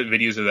 I looked at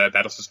videos of that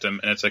battle system,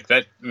 and it's like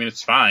that. I mean,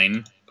 it's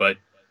fine, but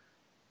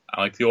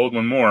I like the old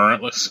one more.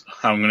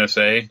 I'm gonna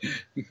say.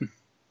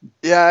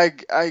 Yeah,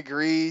 I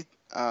agree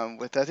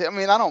with that. I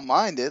mean, I don't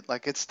mind it.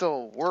 Like, it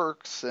still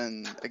works,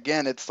 and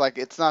again, it's like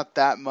it's not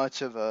that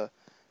much of a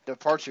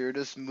departure. You're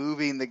just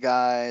moving the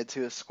guy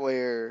to a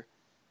square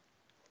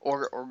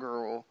or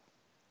girl,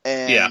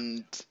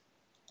 and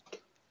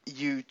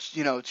you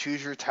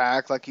choose your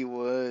attack like you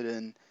would,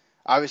 and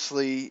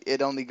obviously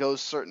it only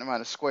goes a certain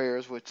amount of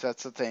squares, which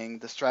that's the thing,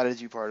 the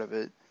strategy part of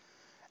it.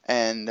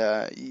 And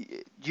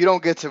you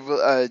don't get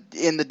to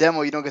in the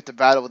demo, you don't get to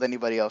battle with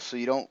anybody else, so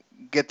you don't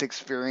get the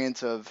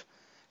experience of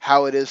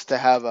how it is to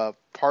have a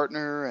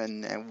partner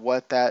and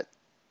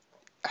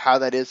how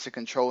that is to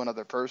control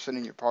another person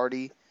in your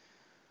party.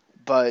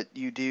 But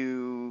you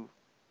do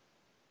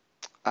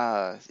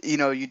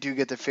you do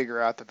get to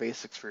figure out the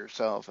basics for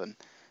yourself and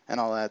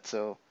all that,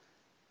 so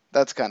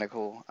that's kind of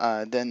cool.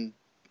 Then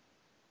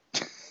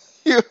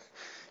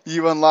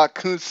you unlock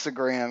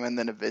Instagram, and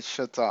then it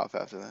shuts off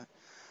after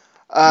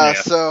that.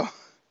 So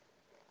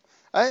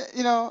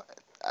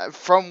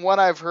from what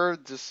I've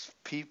heard, just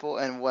people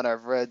and what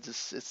I've read,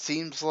 just it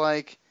seems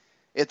like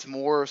it's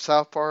more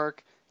South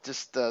Park.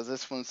 Just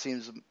this one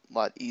seems a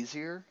lot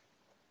easier.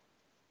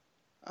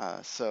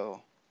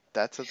 So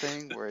that's a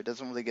thing where it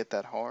doesn't really get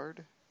that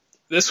hard.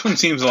 This one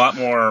seems a lot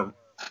more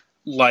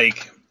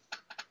like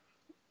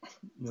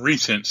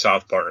recent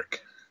South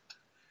Park,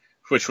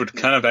 which would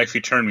kind of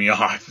actually turn me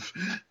off.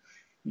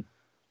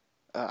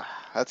 Uh,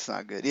 that's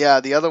not good. Yeah,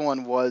 the other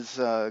one was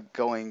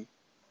going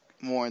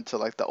more into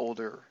like the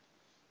older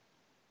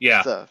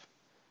Yeah, stuff.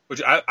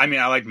 which I mean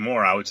I liked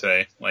more. I would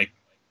say like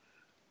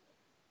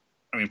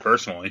I mean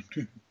personally.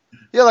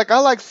 Yeah, like I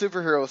like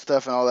superhero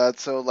stuff and all that.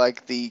 So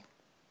like the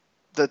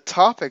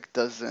topic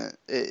doesn't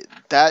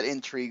that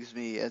intrigues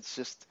me. It's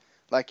just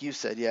like you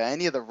said, yeah.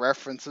 Any of the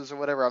references or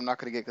whatever, I'm not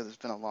gonna get because it's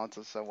been a long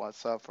time since I watched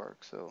South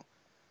Park. So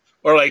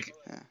Or like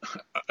yeah,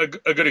 a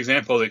good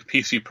example, like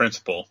PC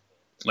Principle,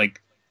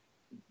 like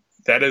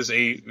that is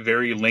a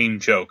very lame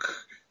joke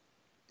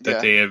that yeah,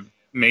 they have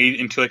made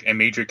into like a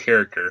major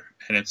character,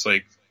 and it's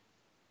like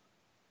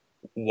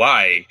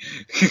why?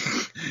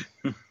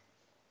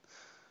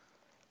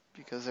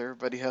 because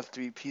everybody has to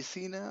be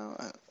PC now.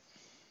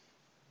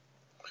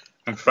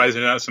 I'm surprised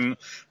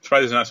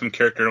there's not some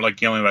character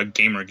like yelling about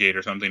Gamergate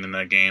or something in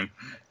that game.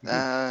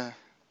 Uh,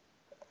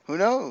 who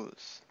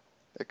knows?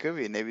 It could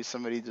be. Maybe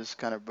somebody just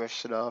kind of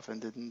brushed it off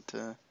and didn't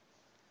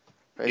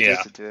pay Yeah,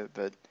 attention to it.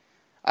 But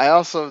I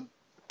also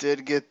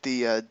did get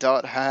the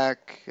Dot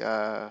Hack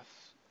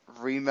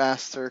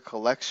remaster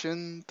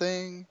collection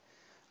thing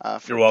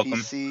you're for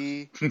welcome.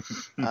 PC.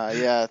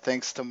 Yeah,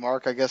 thanks to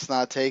Mark, I guess,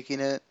 not taking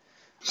it.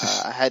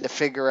 I had to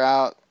figure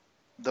out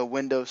the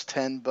Windows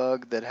 10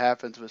 bug that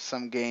happens with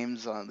some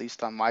games, at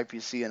least on my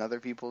PC and other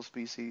people's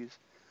PCs.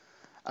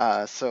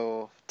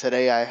 So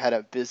today I had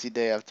a busy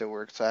day after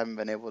work, so I haven't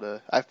been able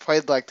to. I've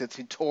played like the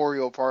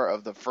tutorial part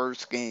of the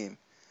first game,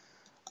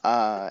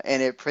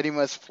 and it pretty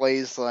much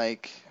plays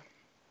like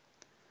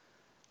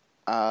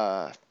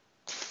uh,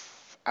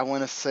 I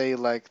want to say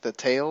like the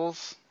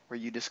Tails, where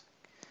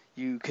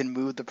you can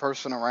move the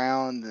person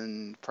around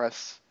and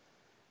press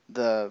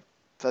the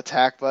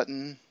attack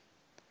button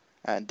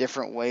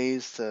different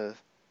ways to,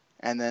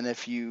 and then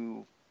if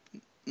you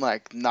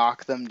like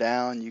knock them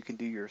down, you can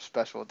do your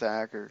special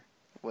attack or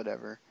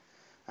whatever.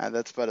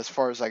 That's about as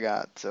far as I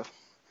got. So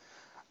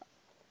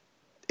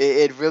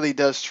it really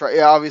does try.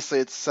 Yeah, obviously,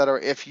 it's set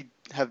up. If you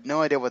have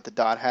no idea what the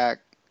Dot Hack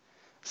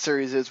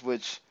series is,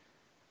 which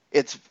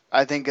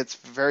I think it's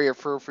very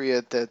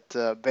appropriate that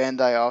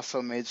Bandai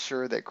also made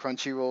sure that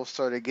Crunchyroll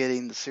started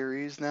getting the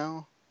series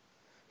now,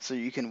 so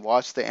you can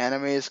watch the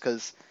animes.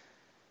 Because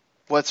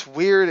what's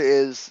weird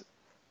is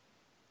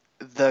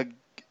the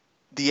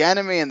the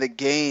anime and the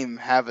game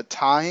have a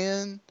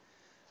tie-in,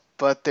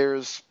 but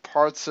there's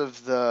parts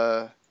of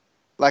the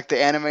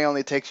anime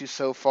only takes you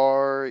so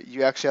far.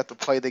 You actually have to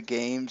play the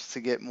games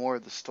to get more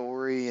of the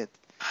story. It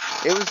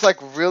was like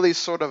really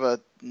sort of a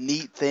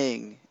neat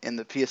thing in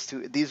the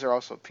PS2. These are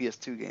also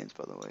PS2 games,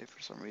 by the way.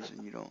 For some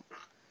reason, you don't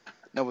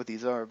know what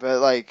these are, but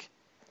like,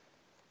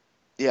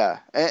 yeah,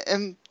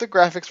 and the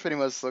graphics pretty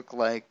much look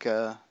like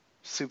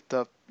souped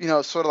up.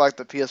 Sort of like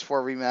the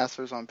PS4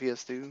 remasters on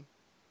PS2.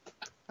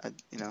 I,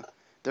 you know,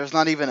 there's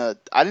not even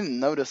I didn't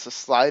notice a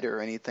slider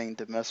or anything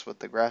to mess with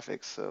the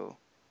graphics, so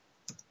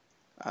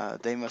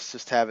they must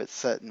just have it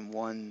set in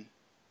one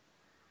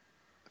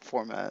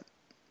format.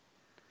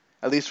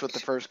 At least with the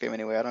first game,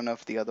 anyway. I don't know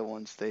if the other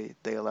ones they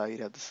allow you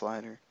to have the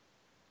slider,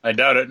 I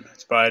doubt it.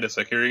 It's probably just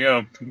like here you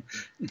go.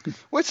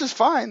 which is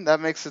fine. That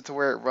makes it to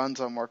where it runs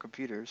on more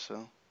computers,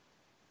 so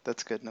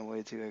that's good in a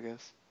way too, I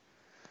guess.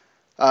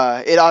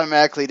 It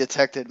automatically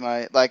detected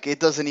it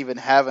doesn't even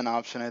have an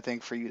option, I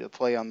think, for you to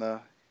play on the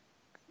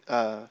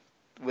uh,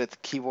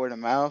 with keyboard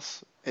and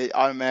mouse. It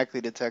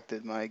automatically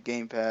detected my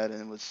gamepad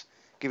and was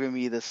giving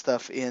me the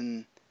stuff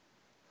in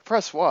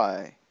press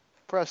Y,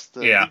 press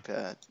the Yeah,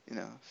 D-pad,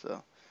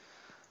 so.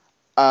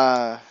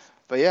 Uh,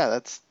 but yeah,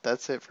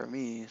 that's it for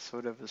me,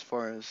 sort of as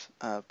far as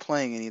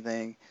playing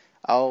anything.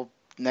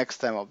 Next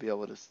time I'll be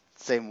able to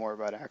say more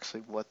about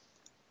actually what's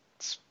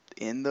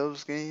in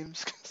those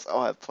games because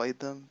I'll have played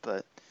them.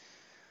 But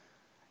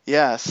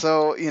yeah,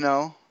 so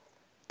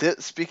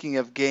speaking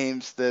of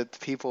games that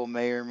people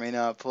may or may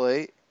not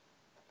play,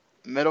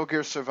 Metal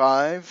Gear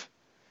Survive,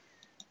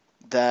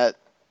 that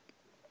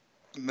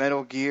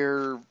Metal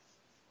Gear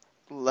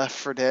Left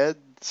 4 Dead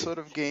sort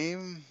of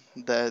game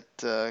that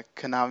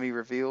Konami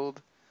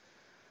revealed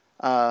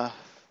uh,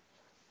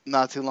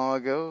 not too long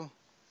ago,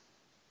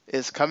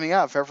 is coming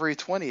out February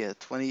 20th,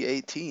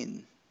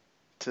 2018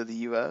 to the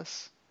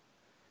US.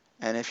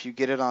 And if you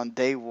get it on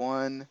day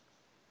one,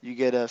 you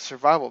get a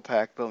survival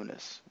pack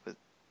bonus, which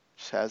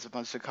has a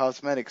bunch of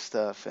cosmetic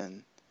stuff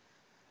and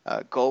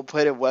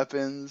gold-plated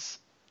weapons,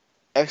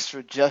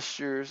 extra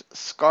gestures,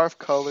 scarf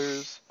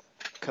colors,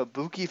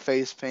 kabuki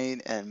face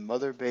paint, and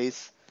Mother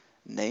Base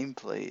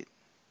nameplate.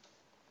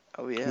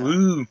 Oh yeah.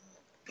 woo!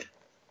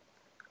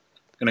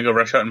 Gonna go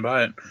rush out and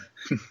buy it.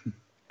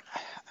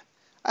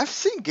 I've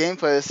seen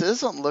gameplay. This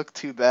doesn't look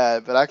too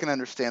bad, but I can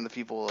understand the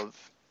people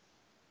of,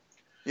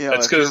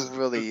 That's if you're because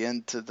really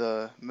into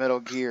the Metal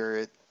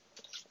Gear,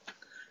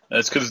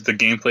 the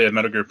gameplay of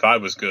Metal Gear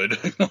 5 was good.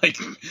 Like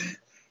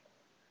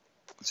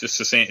it's just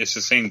the same. It's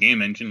the same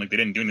game engine. Like they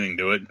didn't do anything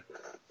to it.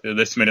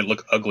 This made it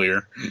look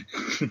uglier.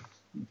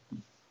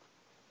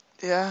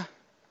 yeah,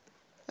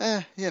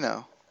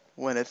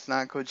 when it's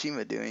not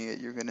Kojima doing it,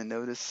 you're gonna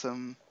notice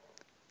some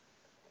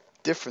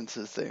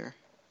differences there.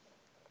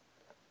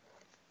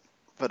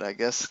 but I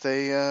guess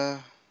they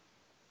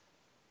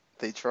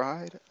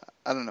tried.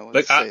 I don't know what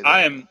to Like say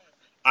there.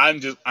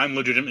 I'm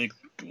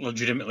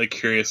legitimately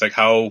curious, like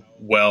how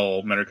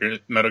well Metal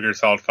Gear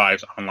Solid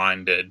 5's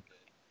online did.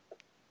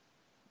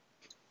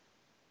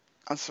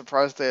 I'm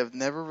surprised they have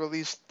never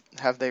released.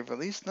 Have they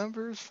released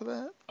numbers for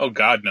that? Oh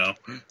God, no.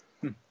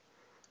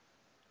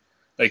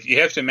 Like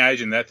you have to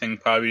imagine that thing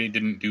probably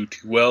didn't do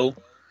too well,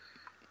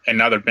 and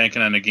now they're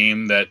banking on a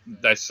game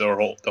that's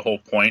the whole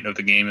point of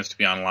the game is to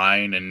be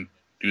online and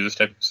do this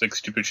type of like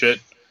stupid shit.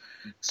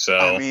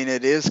 I So mean,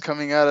 it is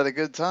coming out at a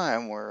good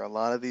time where a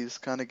lot of these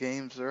kind of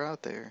games are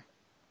out there.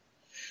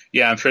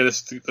 yeah, I'm sure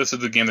this is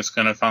the game that's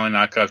gonna finally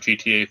knock off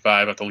GTA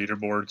 5 at the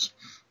leaderboards.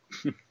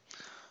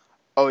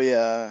 Oh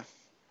yeah,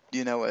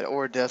 you know it,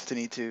 or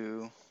Destiny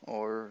 2,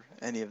 or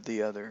any of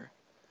the other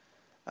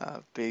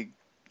big.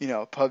 You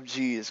know,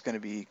 PUBG is going to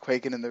be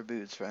quaking in their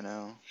boots right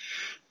now.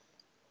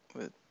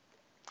 With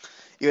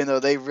even though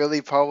they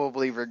really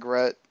probably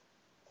regret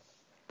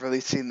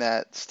releasing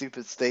that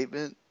stupid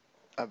statement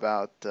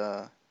about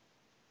the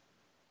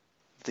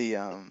oh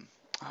damn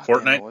it,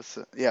 Fortnite. what's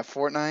it? Yeah,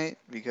 Fortnite,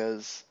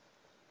 because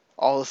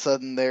all of a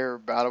sudden their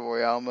battle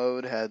royale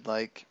mode had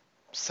like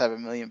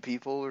 7 million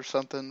people or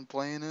something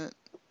playing it.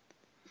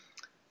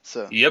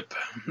 So Yep.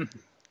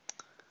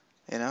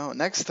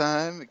 next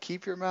time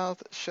keep your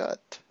mouth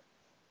shut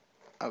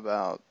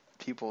about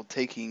people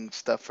taking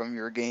stuff from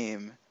your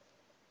game.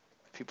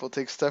 People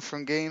take stuff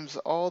from games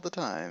all the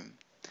time.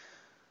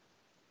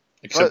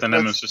 Except But the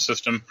let's Nemesis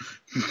system.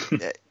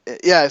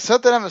 yeah,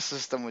 except that I'm a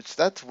system, which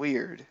that's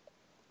weird.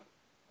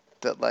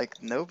 That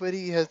like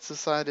nobody has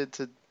decided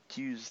to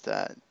use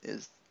that.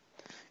 Is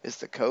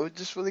the code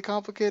just really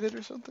complicated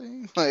or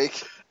something?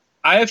 Like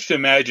I have to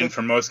imagine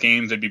for most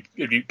games it'd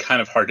be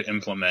kind of hard to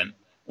implement.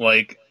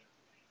 Like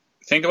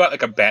think about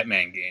like a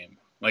Batman game.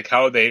 Like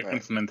how would they right.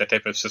 implement that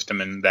type of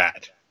system in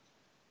that?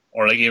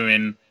 Or like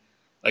even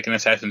like an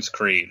Assassin's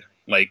Creed.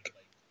 Like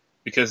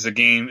because the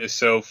game is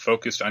so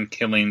focused on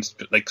killing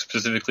like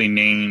specifically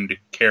named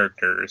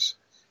characters,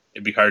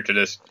 it'd be hard to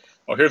just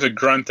here's a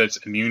grunt that's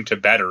immune to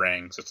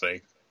batarangs. It's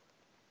like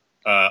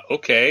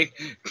okay.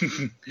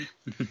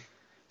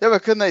 Yeah,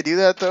 but couldn't they do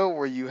that though,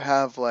 where you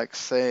have like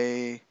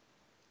say,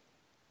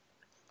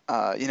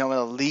 an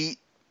elite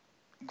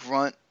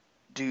grunt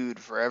dude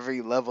for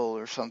every level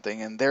or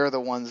something, and they're the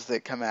ones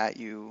that come at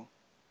you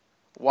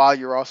while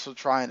you're also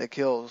trying to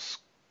kill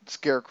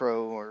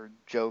Scarecrow or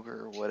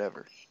Joker or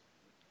whatever.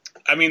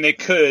 I mean they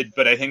could,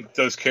 but I think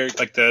those characters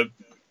like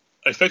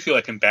especially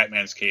like in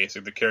Batman's case,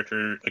 like the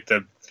character like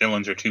the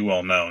villains are too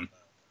well known.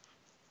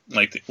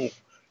 Like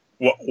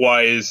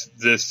why is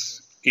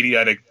this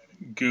idiotic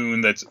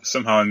goon that's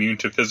somehow immune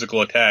to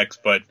physical attacks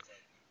but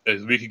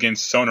is weak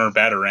against sonar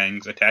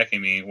batarangs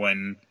attacking me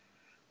when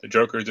the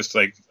Joker is just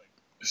like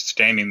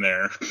standing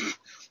there?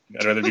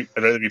 I'd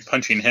rather be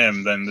punching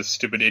him than this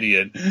stupid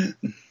idiot.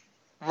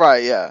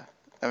 Right? Yeah.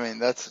 I mean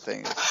that's the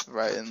thing,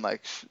 right? And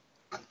like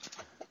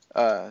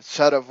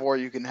Shadow of War,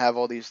 you can have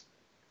all these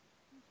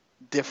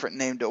different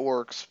named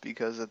orcs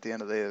because at the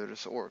end of the day they're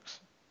just orcs,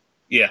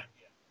 Yeah.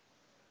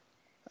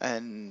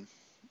 and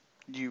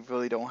you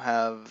really don't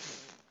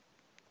have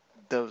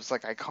those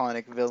like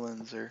iconic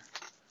villains or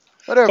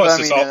whatever. But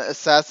Plus, I mean,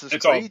 Assassin's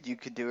it's all Creed, you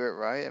could do it,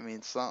 right? I mean,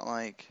 it's not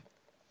like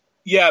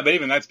yeah, but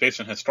even that's based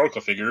on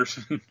historical figures,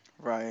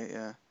 right,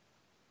 yeah,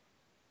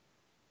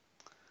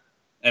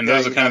 and yeah.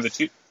 those are You'd kind of have the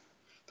two.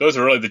 Those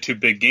are really the two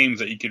big games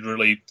that you could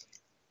really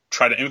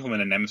try to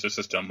implement a Nemesis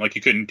system. Like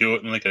you couldn't do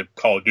it in like a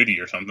Call of Duty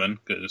or something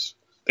because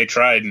they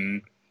tried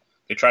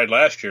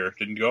last year. It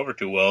didn't go over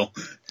too well.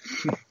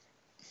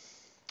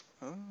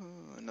 oh,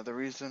 another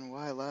reason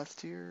why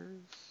last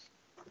year's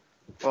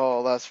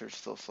last year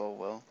still sold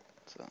well.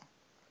 So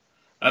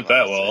what Not am I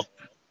that gonna say?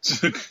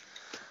 well.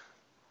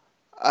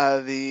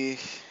 The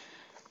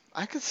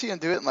I could see him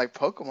do it in like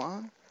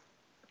Pokemon,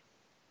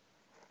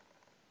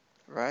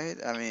 right?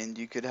 I mean,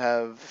 you could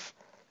have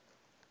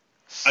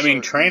I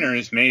mean, certain.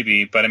 trainers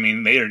maybe, but I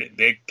mean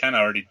they kind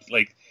of already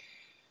like.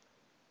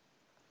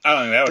 I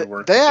don't think that would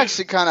work They because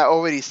actually kind of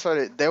already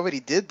started. They already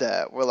did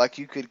that, where like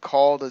you could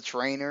call the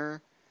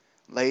trainer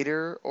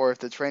later, or if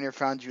the trainer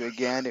found you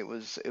again, it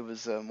was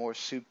a more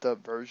souped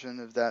up version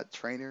of that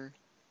trainer,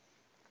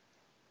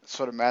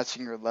 sort of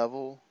matching your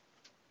level.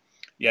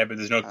 yeah, but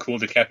there's no Uh, cool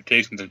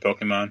decapitations in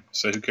Pokemon,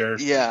 so who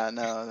cares? yeah,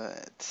 no,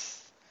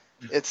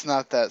 it's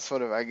not that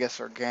sort of, I guess,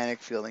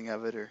 organic feeling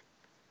of it, or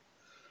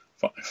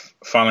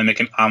Finally make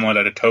an omelet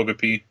out of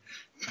Togepi.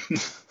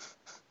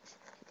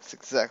 it's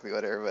exactly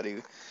what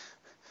everybody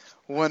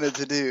wanted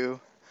to do.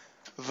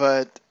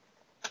 But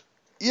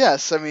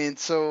yes, I mean,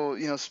 so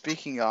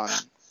speaking on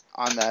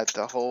that,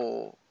 the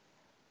whole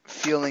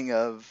feeling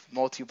of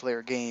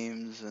multiplayer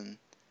games and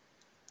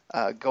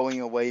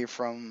going away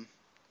from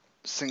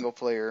single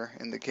player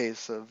in the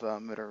case of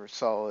Metal Gear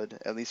Solid,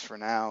 at least for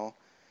now.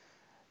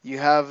 You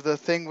have the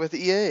thing with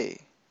EA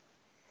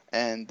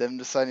and them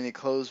deciding to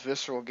close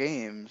Visceral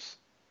Games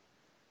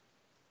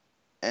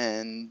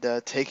and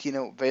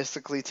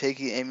basically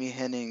taking Amy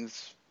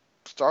Hennig's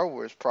Star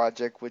Wars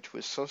project, which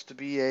was supposed to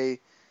be a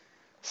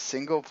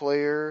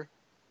single-player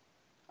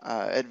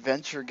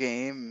adventure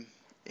game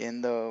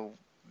in the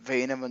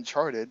vein of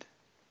Uncharted,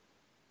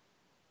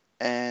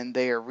 and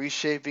they are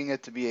reshaping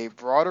it to be a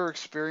broader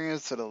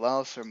experience that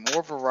allows for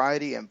more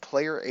variety and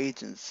player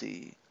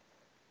agency,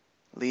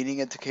 leaning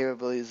into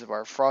capabilities of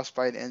our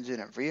Frostbite engine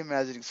and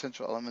reimagining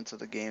central elements of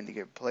the game to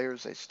give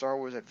players a Star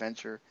Wars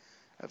adventure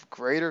of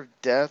greater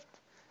depth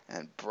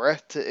and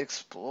breadth to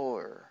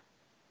explore.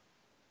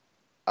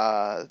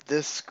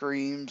 This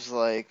screams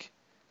like,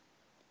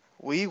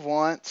 we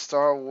want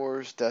Star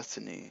Wars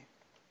Destiny.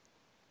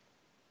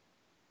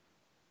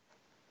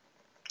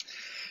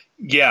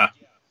 Yeah.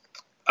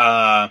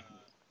 There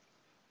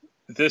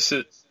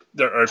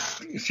are a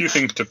few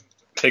things to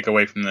take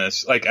away from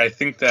this. Like, I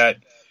think that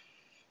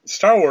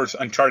Star Wars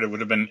Uncharted would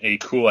have been a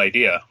cool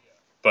idea,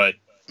 but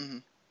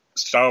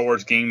Star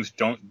Wars games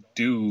don't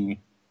do,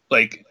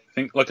 like,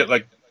 look at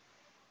like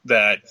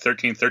that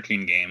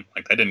 1313 game.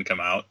 Like, that didn't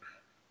come out.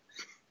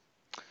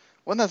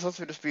 Wasn't that supposed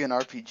to just be an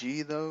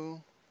RPG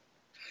though?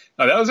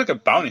 No, that was like a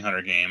bounty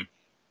hunter game.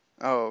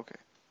 Oh, okay.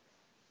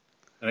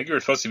 I think you were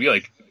supposed to be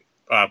like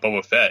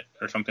Boba Fett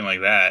or something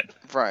like that.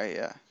 Right,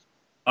 yeah.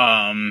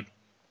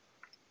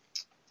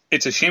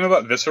 It's a shame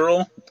about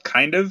Visceral,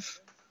 kind of.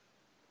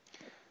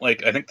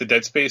 Like, I think the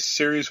Dead Space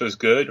series was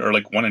good, or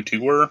like 1 and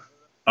 2 were.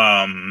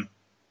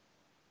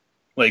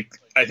 Like,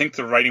 I think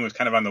the writing was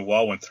kind of on the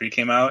wall when 3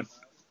 came out.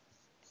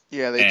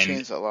 Yeah, they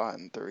changed a lot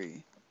in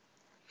 3.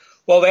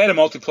 Well, they added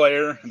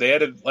multiplayer. They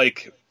added,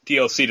 like,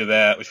 DLC to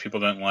that, which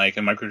people didn't like,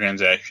 and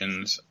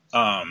microtransactions.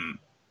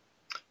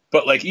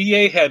 But, like,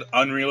 EA had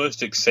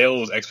unrealistic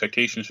sales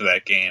expectations for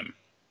that game.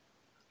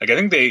 Like, I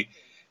think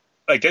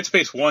Dead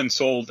Space 1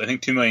 sold, I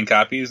think, 2 million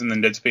copies, and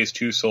then Dead Space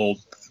 2 sold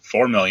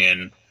 4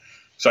 million.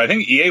 So I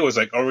think EA was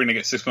like, oh, we're going to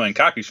get 6 million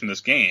copies from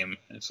this game.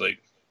 It's like,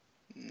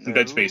 no.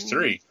 Dead Space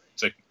 3.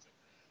 It's like,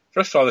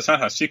 first of all, that's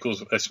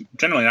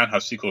generally not how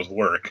sequels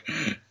work.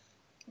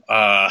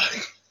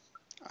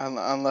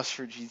 Unless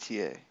for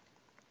GTA.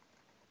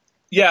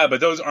 Yeah, but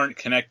those aren't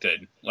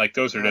connected. Like,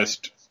 those are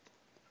just,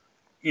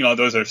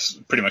 those are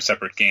pretty much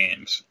separate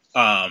games.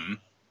 And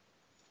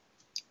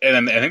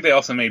then I think they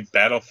also made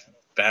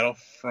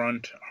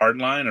Battlefront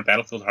Hardline or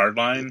Battlefield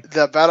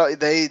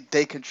Hardline.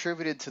 They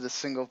contributed to the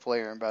single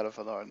player in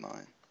Battlefield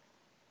Hardline.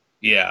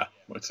 Yeah,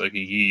 it's like a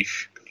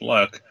yeesh. Good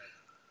luck.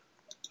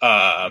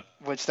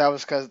 Which that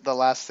was because the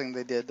last thing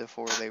they did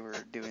before they were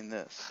doing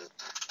this.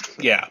 So.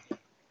 Yeah,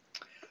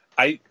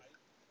 I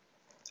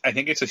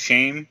think it's a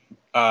shame.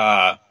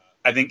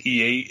 I think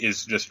EA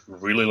is just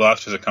really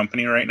lost as a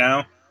company right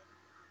now.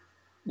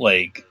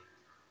 Like,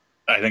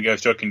 I think I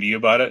was joking to you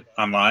about it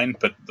online,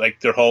 but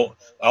like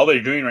all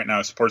they're doing right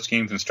now is sports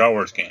games and Star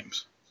Wars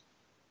games.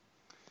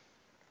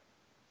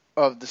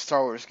 Of the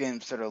Star Wars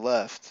games that are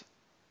left.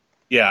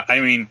 Yeah, I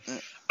mean,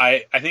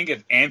 I think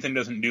if Anthem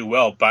doesn't do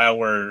well,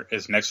 BioWare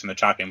is next in the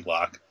chopping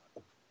block.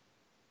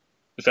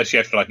 Especially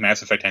after like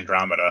Mass Effect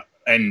Andromeda.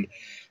 And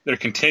their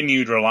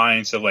continued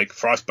reliance of like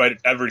Frostbite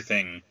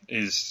everything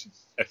is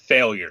a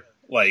failure.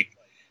 Like,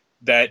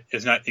 that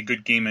is not a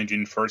good game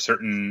engine for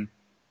certain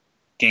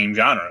game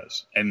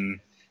genres, and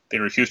they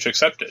refuse to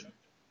accept it.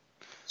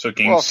 So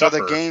games suffer.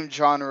 For the game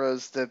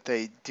genres that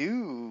they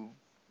do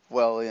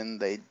well in,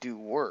 they do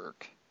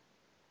work.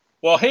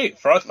 Well, hey,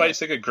 Frostbite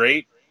is a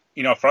great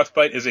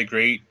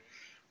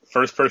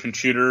first-person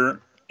shooter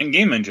and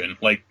game engine.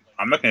 Like,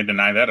 I'm not going to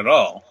deny that at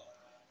all.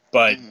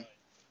 But,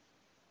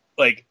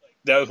 like,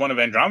 that was one of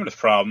Andromeda's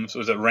problems,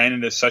 was it ran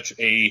into such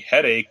a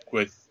headache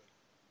with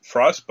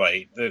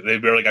Frostbite that they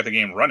barely got the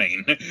game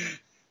running.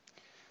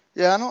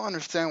 Yeah, I don't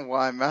understand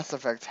why Mass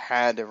Effect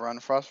had to run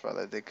Frostbite.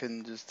 Like, they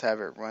couldn't just have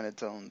it run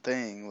its own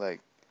thing.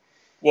 Like,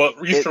 well,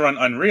 it used to run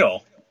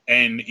Unreal,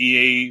 and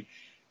EA,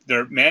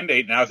 their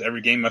mandate now is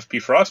every game must be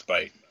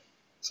Frostbite.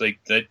 It's like,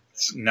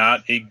 that's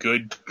not a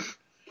good,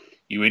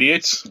 you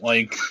idiots.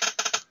 Like,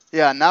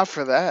 yeah, not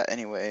for that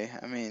anyway.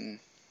 I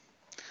mean,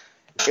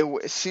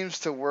 it seems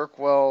to work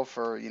well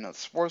for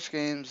sports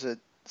games. It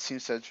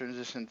seems to have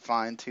transitioned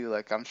fine too.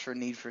 Like, I'm sure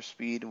Need for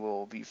Speed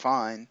will be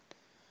fine.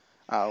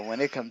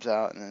 When it comes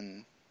out, and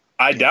then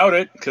I doubt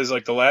it, because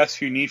like the last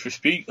few Need for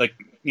Speed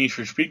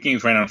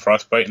games ran on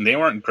Frostbite, and they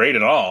weren't great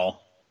at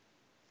all.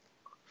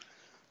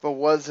 But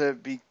was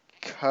it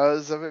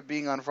because of it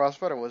being on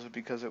Frostbite, or was it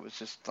because it was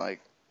just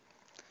like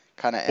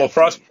kind of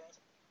empty?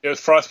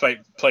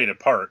 Frostbite played a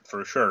part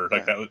for sure.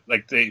 Like that,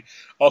 like they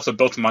also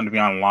built them on to be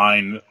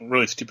online,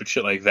 really stupid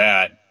shit like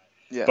that.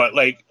 Yeah. But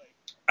like,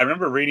 I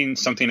remember reading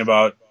something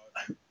about,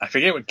 I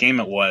forget what game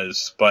it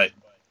was, but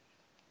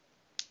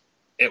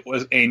it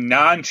was a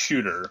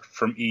non-shooter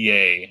from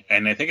EA,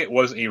 and I think it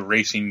was a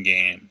racing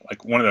game,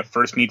 like one of the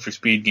first Need for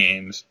Speed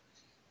games.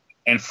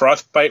 And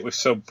Frostbite was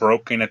so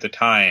broken at the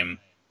time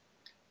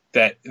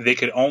that they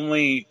could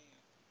only,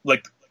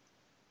 like,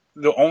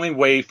 the only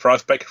way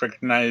Frostbite could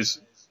recognize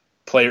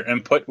player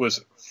input was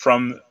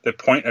from the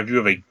point of view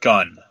of a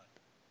gun.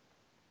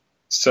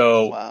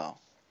 So,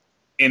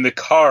 in the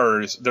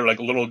cars, there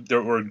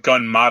were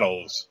gun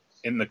models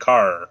in the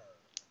car,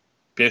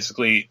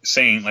 basically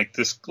saying like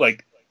this,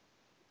 like,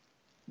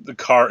 the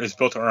car is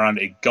built around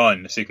a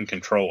gun so you can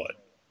control it.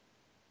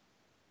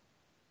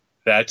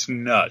 That's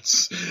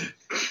nuts.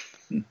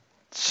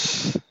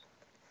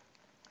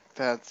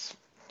 That's,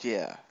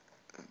 yeah.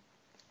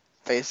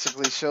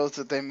 Basically shows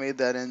that they made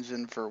that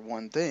engine for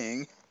one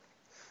thing.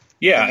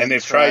 Yeah, and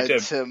they've tried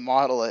to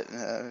model it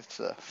and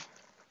stuff.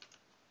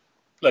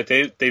 Like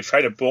they've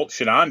tried to bolt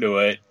shit onto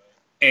it,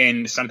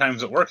 and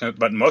sometimes it works,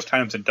 but most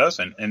times it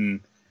doesn't.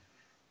 And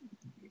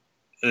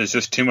there's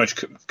just too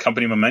much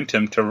company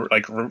momentum to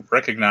like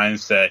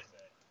recognize that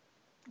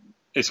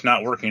it's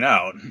not working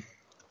out.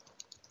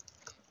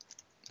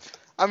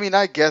 I mean,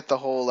 I get the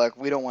whole, like,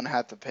 we don't want to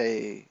have to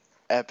pay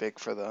Epic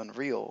for the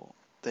Unreal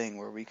thing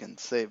where we can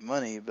save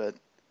money, but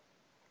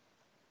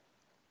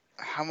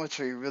how much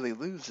are you really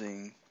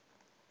losing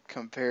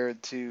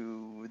compared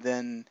to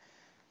then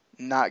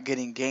not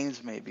getting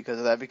games made because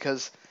of that?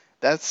 Because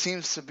that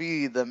seems to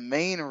be the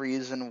main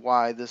reason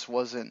why this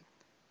wasn't,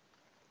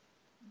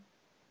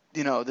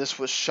 this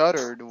was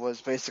shuttered,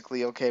 was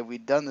basically, okay,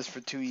 we'd done this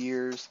for 2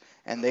 years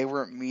and they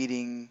weren't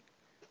meeting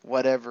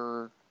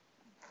whatever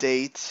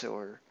dates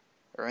or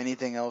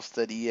anything else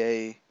that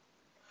EA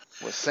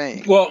was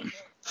saying. Well,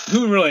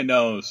 who really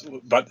knows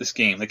about this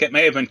game? Like, it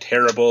may have been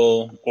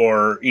terrible,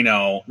 or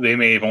they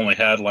may have only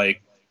had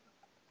like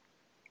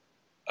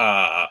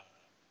 10%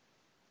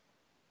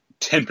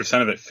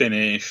 of it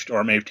finished,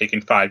 or may have taken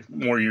 5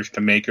 more years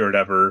to make or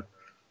whatever.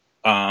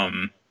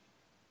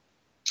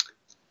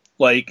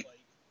 Like,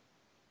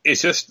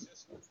 it's just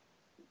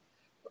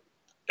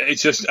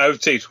I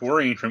would say it's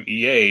worrying from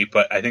EA,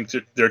 but I think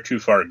they're too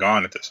far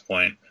gone at this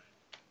point.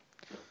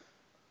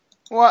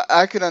 Well,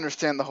 I could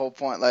understand the whole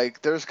point.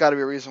 Like, there's got to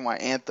be a reason why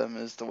Anthem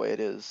is the way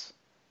it is,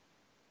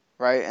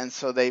 right? And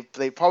so they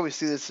probably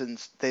see this, and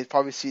they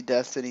probably see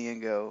Destiny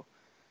and go,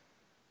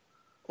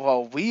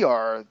 well, we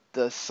are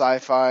the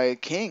sci-fi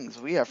kings.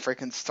 We have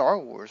freaking Star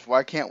Wars.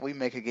 Why can't we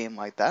make a game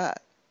like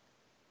that?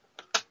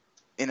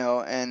 And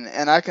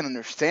I can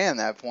understand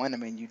that point. I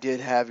mean, you did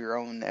have your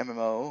own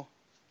MMO,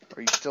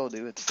 or you still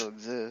do. It still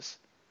exists.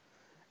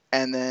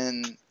 And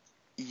then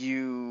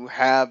you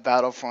have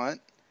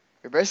Battlefront.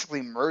 You're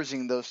basically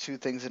merging those two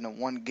things into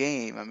one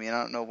game. I mean, I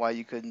don't know why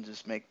you couldn't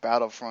just make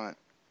Battlefront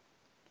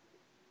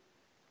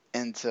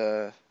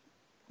into,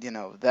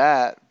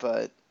 that,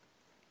 but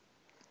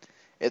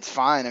it's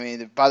fine. I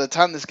mean, by the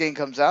time this game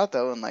comes out,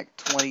 though, in like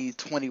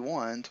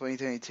 2021,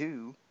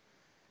 2022,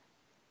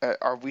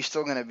 are we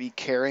still going to be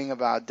caring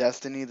about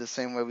Destiny the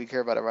same way we care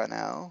about it right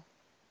now?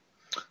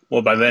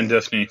 Well, by then,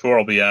 Destiny 4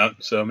 will be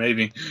out, so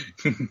maybe.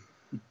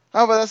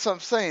 Oh, but that's what I'm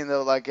saying,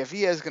 though. Like, if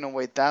EA is going to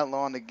wait that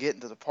long to get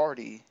into the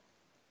party,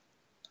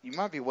 you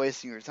might be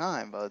wasting your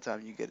time by the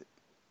time you get it.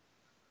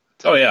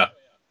 Oh, yeah.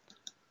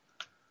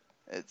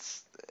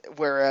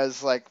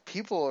 Whereas, like,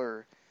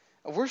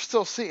 we're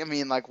still seeing, I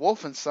mean, like,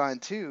 Wolfenstein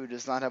 2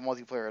 does not have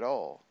multiplayer at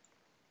all.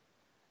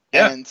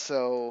 Yeah. And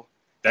so...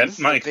 That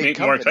might make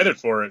me more excited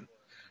for it.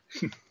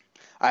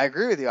 I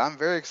agree with you. I'm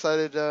very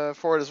excited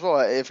for it as well.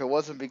 If it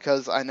wasn't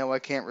because I know I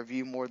can't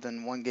review more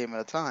than one game at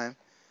a time,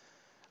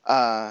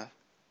 I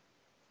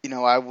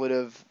would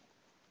have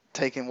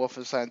taken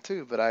Wolfenstein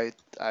 2, but I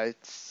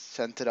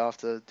sent it off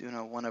to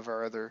one of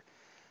our other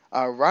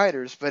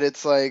writers. But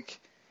it's like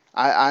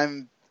I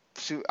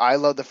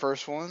love the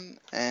first one,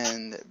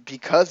 and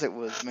because it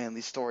was mainly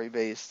story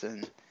based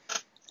and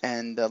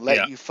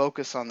let you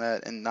focus on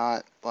that and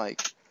not like,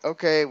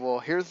 okay, well,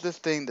 here's this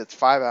thing that's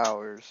 5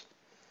 hours,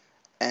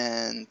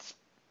 and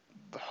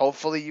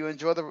hopefully you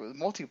enjoy the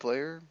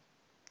multiplayer.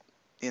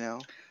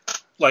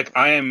 Like,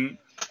 I'm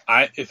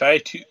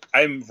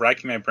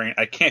racking my brain.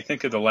 I can't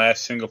think of the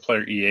last single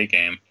player EA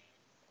game.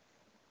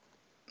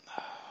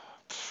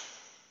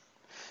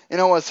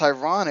 What's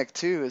ironic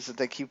too is that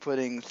they keep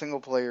putting single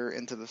player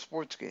into the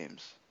sports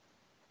games.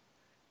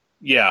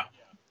 Yeah.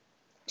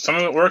 Some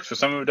of it works, but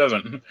some of it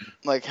doesn't.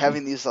 Like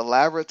having these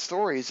elaborate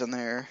stories in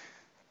there.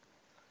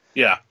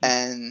 Yeah.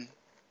 And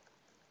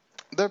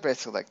they're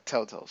basically like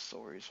Telltale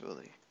stories,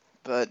 really.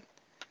 But,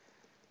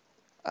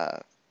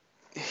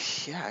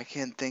 yeah, I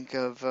can't think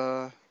of,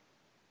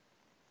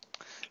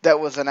 that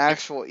was an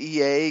actual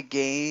EA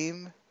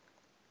game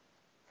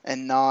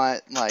and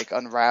not, like,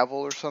 Unravel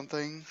or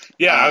something.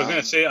 Yeah, I was going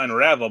to say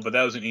Unravel, but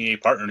that was an EA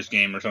Partners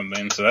game or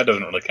something, so that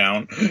doesn't really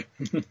count.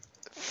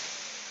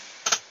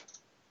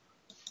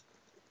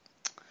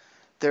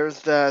 There's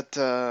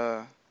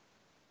that,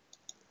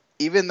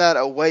 even that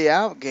A Way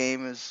Out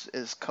game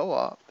is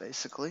co-op,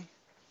 basically.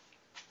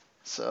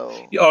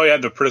 So. Oh, yeah,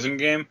 the prison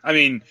game? I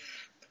mean,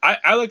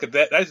 I look at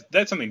that.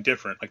 That's something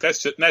different. Like,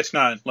 that's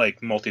not,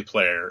 like,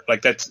 multiplayer.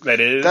 Like, that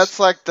is.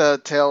 That's like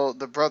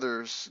the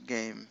Brothers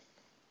game.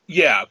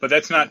 Yeah, but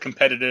that's not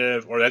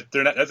competitive, or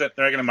they're not going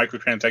to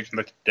microtransaction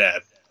that to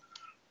death.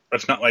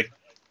 That's not like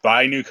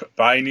buy new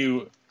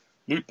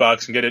loot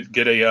box and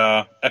get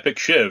a epic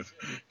shiv.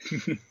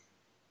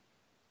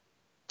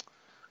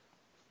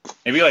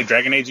 Maybe like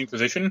Dragon Age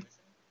Inquisition.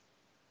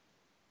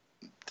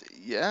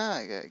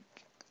 Yeah,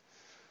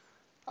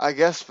 I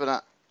guess,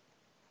 but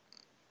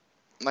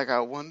I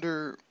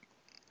wonder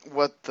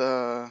what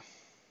the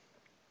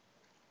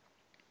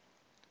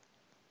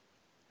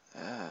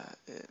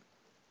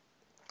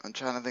I'm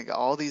trying to think.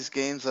 All these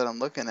games that I'm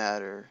looking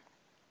at are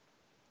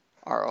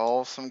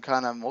all some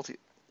kind of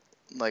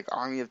like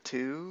Army of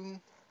Two.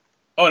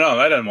 Oh no,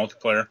 that had a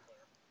multiplayer.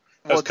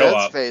 That was Dead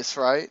co-op. Space,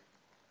 right?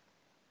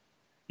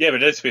 Yeah, but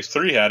Dead Space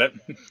 3 had it.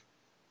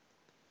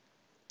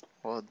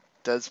 Well,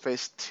 Dead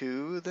Space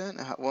 2 then?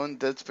 When did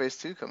Dead Space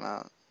 2 come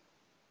out?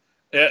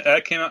 Yeah,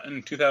 that came out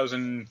in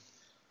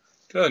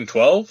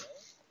 2012?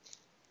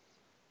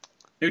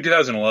 Maybe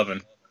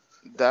 2011.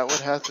 That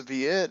would have to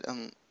be it.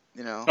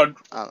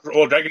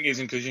 Well, Dragon Age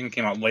Inquisition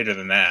came out later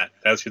than that.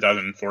 That was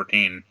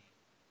 2014.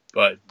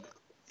 But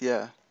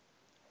yeah.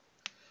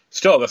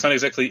 still, that's not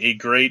exactly a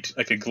great,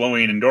 like a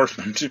glowing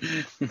endorsement.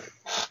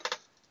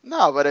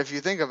 No, but if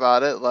you think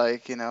about it,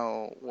 like,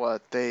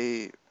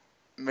 they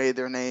made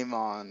their name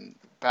on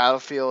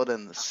Battlefield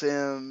and The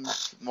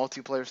Sims,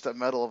 multiplayer stuff,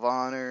 Medal of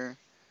Honor.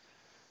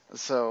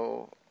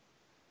 So,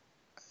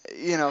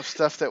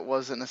 stuff that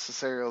wasn't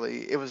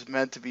necessarily, it was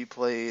meant to be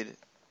played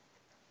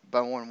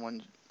by more than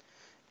one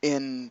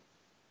in,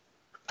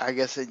 I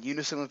guess, in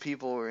unison with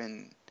people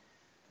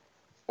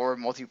or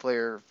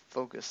multiplayer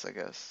focused, I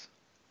guess.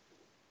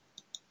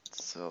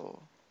 So,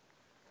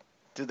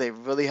 do they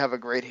really have a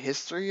great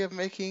history of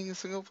making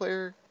single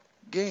player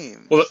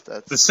games? Well,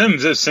 The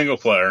Sims is single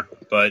player,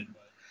 but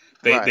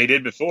they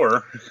did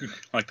before,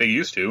 like they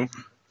used to.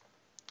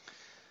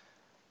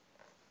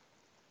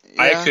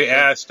 Yeah, I actually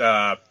asked,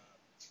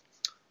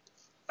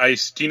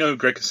 do you know who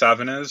Greg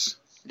Kasavin is?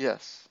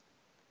 Yes.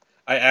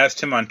 I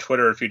asked him on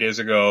Twitter a few days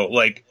ago,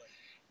 like,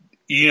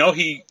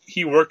 he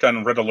worked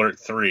on Red Alert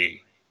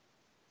 3.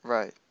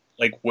 Right.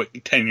 Like,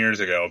 10 years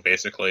ago,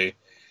 basically.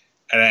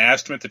 And I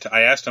asked him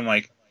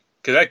like,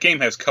 because that game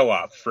has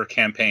co-op for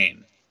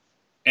campaign.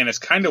 And it's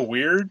kind of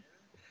weird,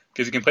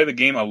 because you can play the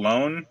game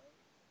alone,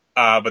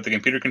 but the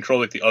computer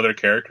controls, like, the other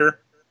character.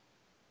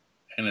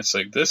 And it's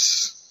like,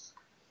 this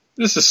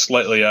is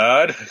slightly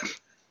odd.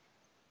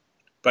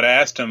 But I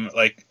asked him,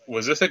 like,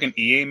 was this like an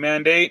EA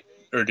mandate,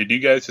 or did you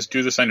guys just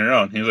do this on your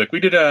own? He was like, we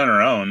did it on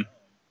our own.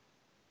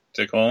 It's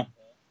like, well,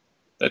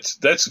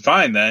 that's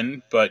fine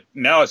then, but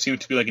now it seems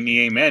to be like an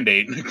EA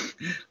mandate.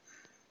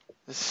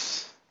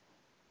 This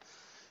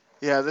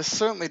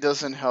certainly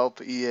doesn't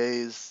help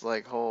EA's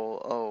like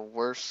whole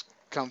worst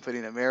company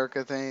in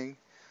America thing.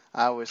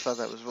 I always thought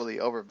that was really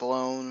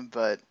overblown,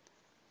 but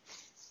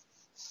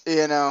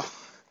it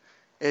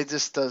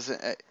just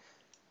doesn't.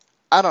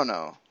 I don't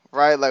know,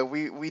 right? Like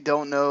we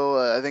don't know.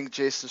 I think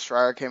Jason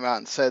Schreier came out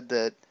and said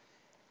that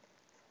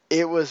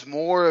it was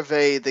more of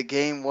the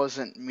game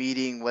wasn't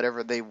meeting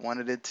whatever they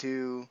wanted it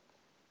to.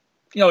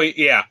 Oh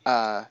yeah.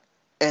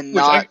 And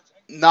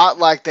not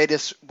like they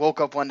just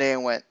woke up one day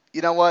and went,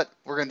 you know what?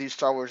 We're gonna do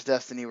Star Wars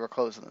Destiny. We're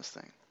closing this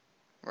thing,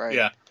 right?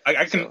 Yeah,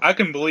 I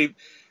can believe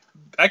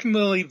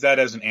that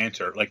as an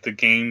answer. Like the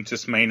game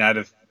just may not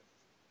have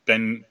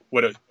been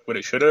what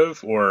it should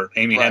have, or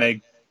Amy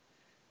Hennig,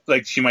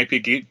 like she might be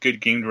a good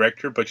game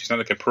director, but she's not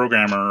like a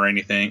programmer or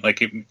anything. Like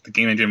the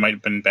game engine might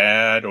have been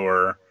bad,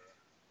 or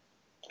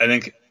I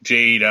think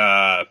Jade,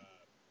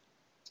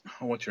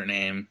 what's her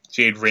name?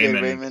 Jade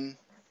Raymond.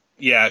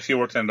 Yeah, she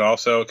worked on it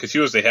also, because she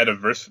was the head of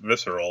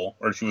Visceral,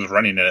 or she was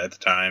running it at the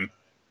time.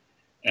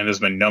 And there's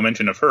been no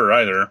mention of her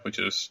either, which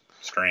is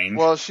strange.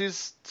 Well,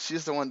 she's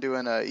the one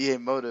doing EA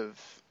Motive.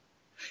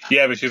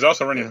 Yeah, but she's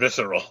also running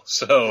Visceral,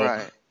 so...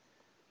 Right.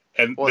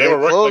 And they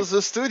closed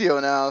the studio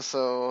now,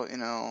 so,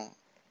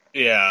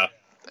 Yeah.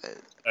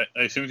 I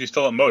assume she's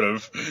still at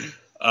Motive.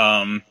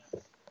 But...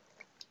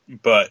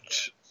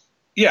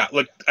 Yeah,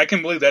 look, I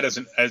can believe that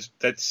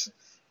that's,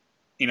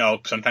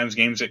 sometimes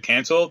games get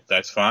canceled.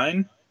 That's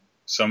fine.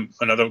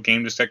 Another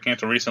game just got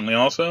canceled recently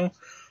also.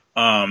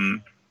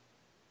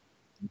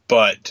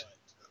 But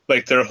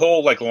like their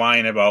whole like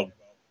line about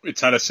we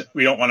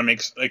don't want to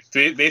make, like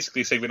they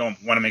basically say we don't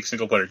want to make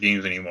single player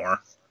games anymore.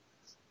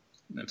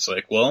 And it's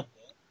like, well,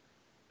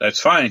 that's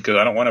fine because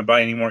I don't want to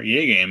buy any more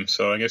EA games.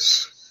 So I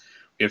guess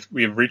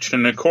we have reached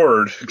an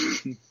accord.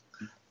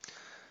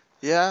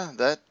 Yeah,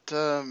 that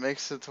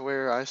makes it to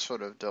where I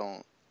sort of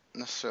don't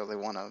necessarily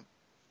want to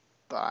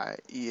buy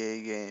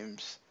EA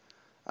games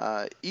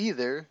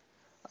either.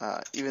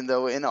 Even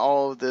though in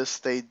all of this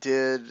they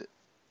did,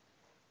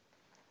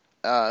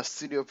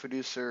 studio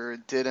producer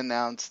did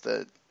announce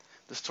that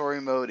the story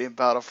mode in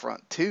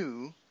Battlefront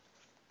 2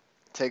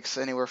 takes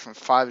anywhere from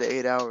 5 to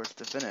 8 hours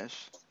to finish.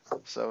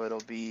 So it'll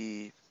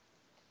be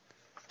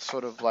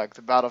sort of like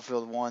the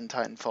Battlefield 1,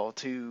 Titanfall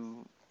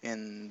 2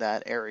 in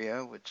that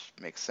area, which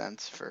makes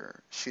sense for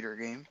a shooter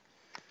game.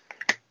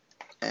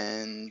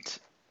 And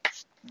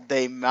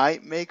they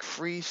might make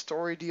free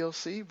story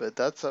DLC, but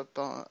that's up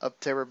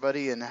to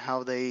everybody and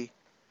how they,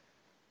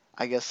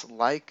 I guess,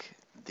 like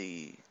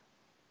the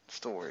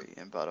story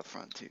in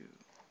Battlefront 2.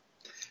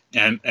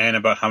 And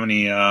about how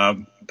many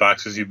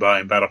boxes you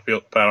buy in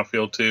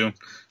Battlefield 2.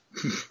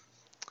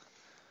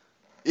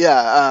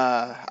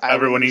 Yeah,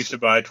 everyone needs to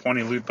buy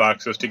 20 loot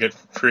boxes to get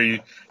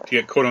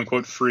quote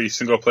unquote free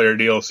single player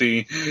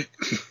DLC.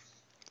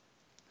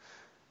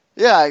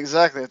 Yeah,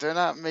 exactly. If they're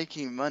not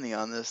making money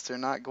on this, they're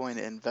not going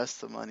to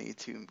invest the money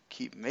to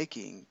keep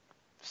making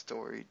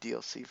story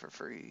DLC for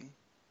free.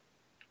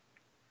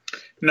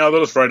 No,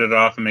 they'll just write it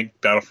off and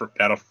make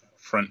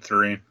Battlefront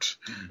 3.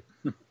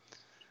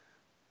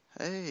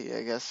 Hey,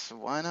 I guess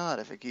why not?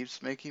 If it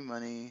keeps making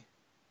money,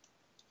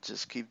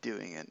 just keep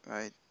doing it,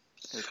 right?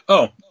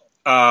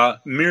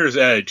 Mirror's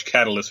Edge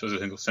Catalyst was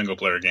a single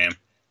player game.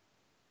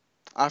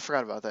 I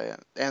forgot about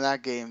that. And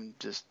that game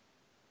just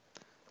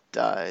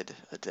died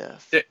a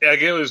death.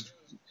 It was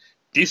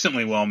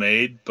decently well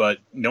made, but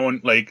no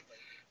one,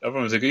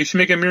 everyone was like, you should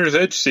make a Mirror's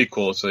Edge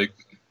sequel. It's like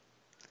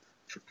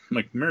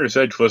Mirror's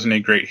Edge wasn't a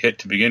great hit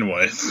to begin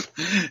with.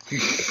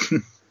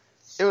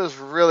 It was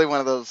really one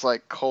of those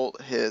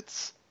cult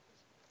hits.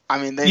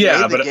 I mean, they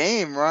made the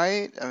game,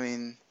 right? I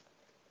mean,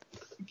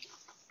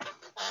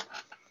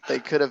 they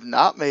could have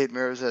not made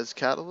Mirror's Edge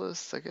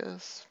Catalyst, I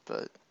guess,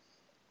 but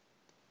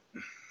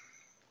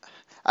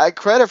I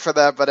credit for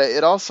that, but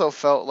it also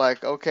felt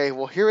like, okay,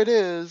 well, here it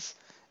is,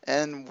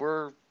 and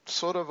we're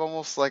sort of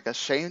almost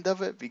ashamed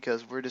of it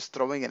because we're just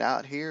throwing it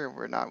out here and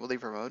we're not really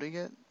promoting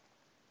it.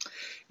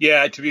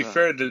 Yeah, to be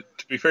fair to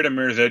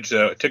Mirror's Edge,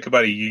 though, it took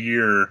about a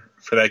year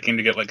for that game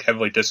to get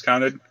heavily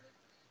discounted.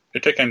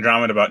 It took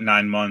Andromeda about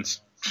 9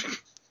 months.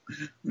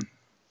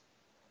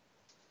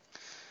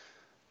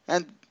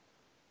 And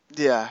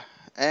yeah,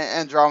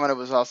 Andromeda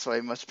was also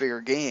a much bigger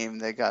game.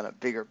 They got a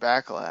bigger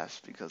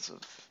backlash because of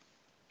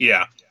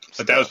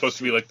but that was supposed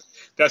to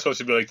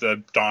be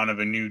the dawn of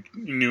a new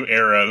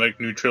era,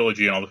 new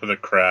trilogy and all this other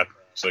crap.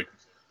 It's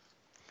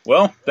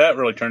well, that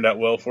really turned out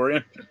well for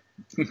you.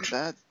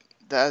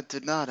 That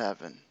did not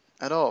happen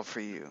at all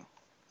for you,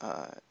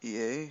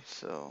 EA.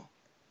 So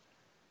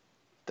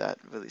that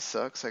really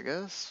sucks, I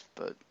guess.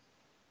 But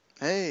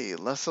hey,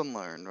 lesson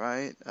learned,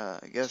 right?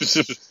 I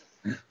guess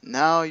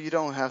now you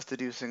don't have to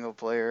do single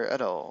player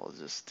at all.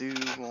 Just do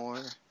more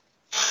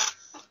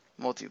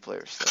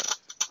multiplayer stuff.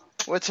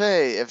 Which,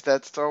 hey, if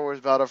that Star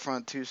Wars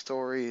Battlefront 2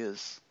 story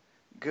is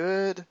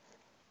good,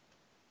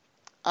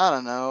 I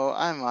don't know.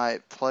 I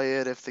might play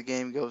it if the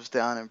game goes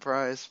down in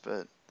price,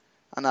 but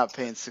I'm not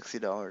paying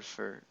 $60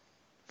 for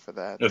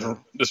that.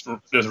 Just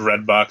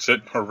Redbox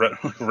it or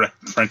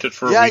rent it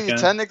for a weekend. Yeah,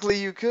 technically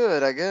you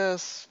could, I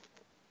guess.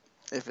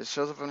 If it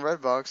shows up in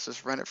Redbox,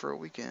 just rent it for a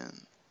weekend.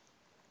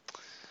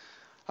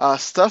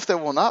 Stuff that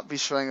will not be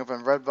showing up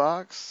in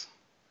Redbox.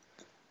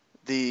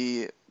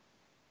 The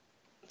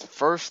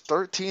first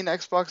 13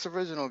 Xbox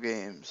original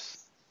games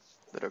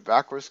that are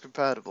backwards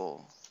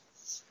compatible.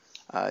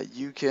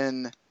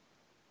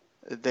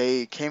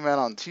 They came out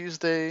on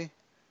Tuesday.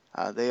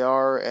 They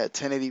are at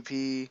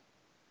 1080p,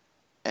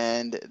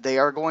 and they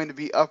are going to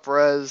be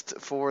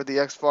up-resed for the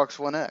Xbox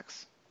One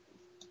X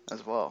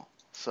as well.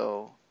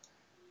 So,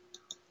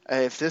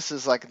 if this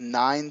is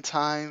 9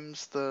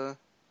 times the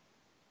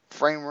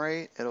frame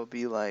rate, it'll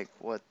be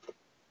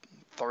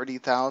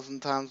 30,000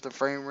 times the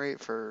frame rate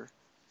for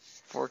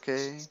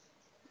 4K.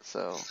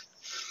 So,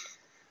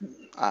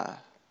 I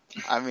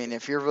mean,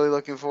 if you're really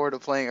looking forward to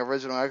playing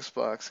original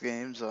Xbox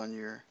games on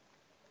your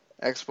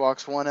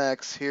Xbox One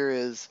X, here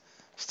is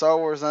Star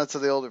Wars Knights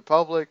of the Old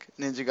Republic,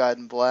 Ninja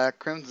Gaiden Black,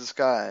 Crimson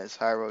Skies,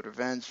 High Road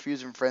Revenge,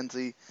 Fusion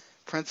Frenzy,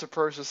 Prince of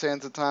Persia: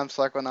 Sands of Time,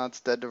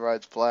 Psychonauts, Dead to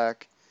Rights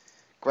Black,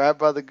 Grabbed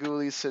by the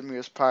Ghoulies, Sid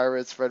Meier's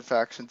Pirates, Red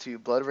Faction 2,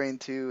 Blood Rain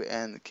 2,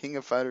 and King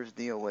of Fighters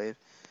Neo Wave.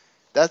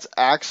 That's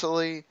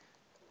actually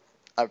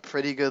a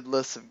pretty good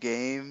list of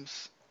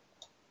games.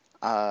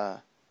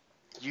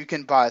 You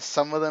can buy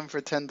some of them for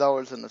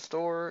 $10 in the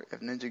store. If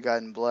Ninja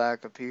Gaiden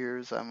Black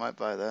appears, I might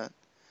buy that.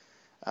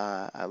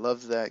 I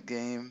loved that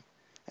game.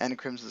 And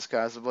Crimson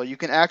Skies as well. You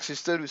can actually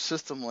still do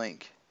System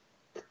Link.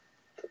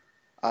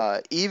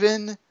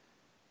 Even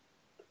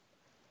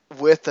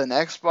with an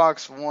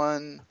Xbox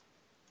One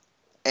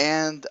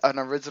and an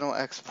original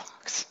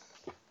Xbox.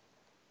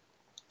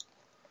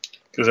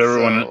 Because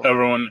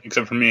everyone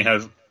except for me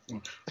has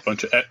a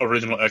bunch of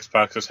original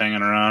Xboxes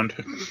hanging around.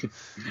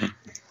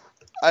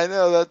 I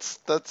know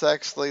that's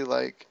actually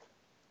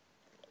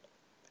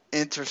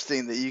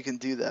interesting that you can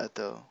do that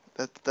though.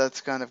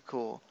 That's kind of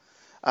cool.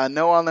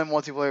 No online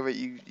multiplayer, but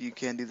you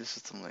can do the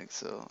System Link,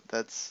 so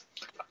that's.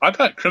 I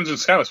thought Crimson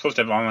Sky was supposed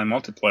to have online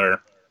multiplayer.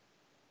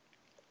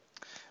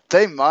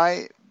 They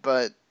might,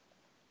 but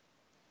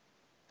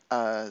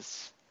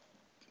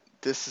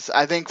this is,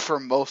 I think, for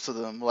most of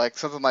them,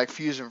 something like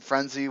Fusion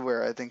Frenzy,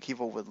 where I think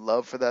people would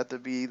love for that to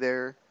be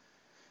there.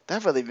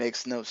 That really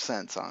makes no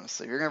sense,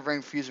 honestly. If you're gonna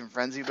bring Fusion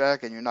Frenzy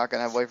back, and you're not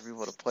gonna have a way for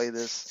people to play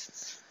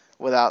this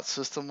without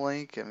System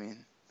Link, I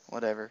mean,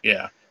 whatever.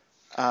 Yeah.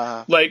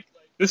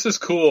 This is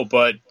cool,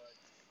 but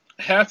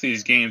half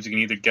these games you can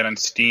either get on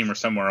Steam or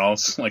somewhere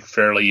else,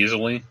 fairly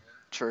easily.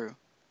 True.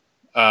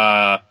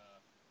 And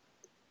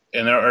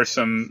there are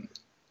some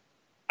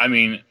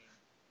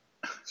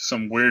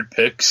weird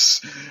picks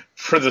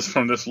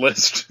from this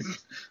list.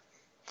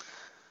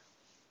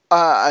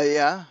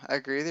 Yeah, I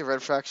agree. The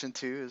Red Faction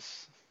 2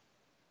 is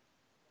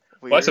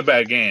weird. Well, that's a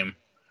bad game.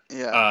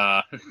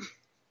 Yeah.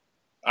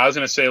 I was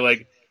gonna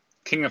say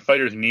King of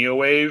Fighters Neo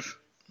Wave,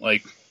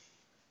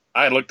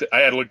 I had looked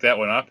that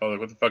one up. I was like,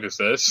 what the fuck is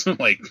this?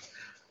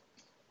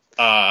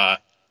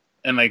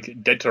 and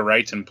like Dead to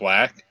Rights in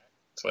black.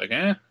 It's like,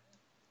 I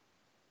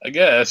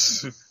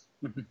guess.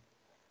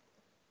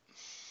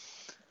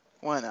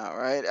 Why not,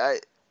 right?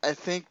 I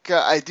think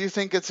I do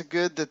think it's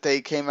good that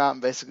they came out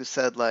and basically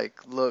said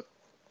like, look,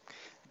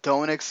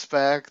 don't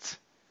expect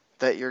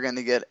that you're going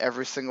to get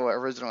every single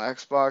original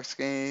Xbox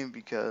game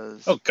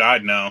because Oh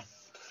God, no.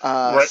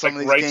 Right, some like of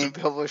these rights. game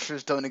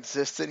publishers don't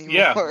exist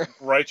Yeah, anymore.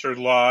 rights are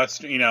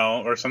lost,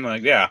 or something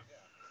like yeah.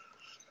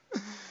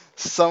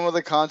 Some of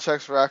the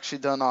contracts were actually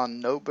done on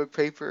notebook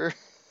paper.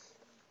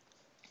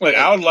 Like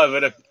I Like, would love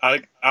it if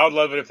I would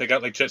love it if they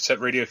got like Jet Set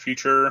Radio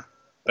Future.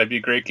 That'd be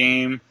a great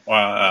game.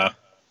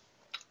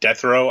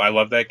 Death Row, I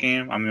love that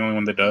game. I'm the only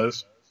one that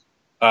does.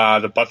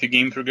 The Buffy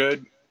games were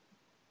good.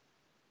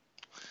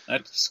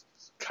 That's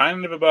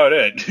kind of about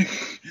it.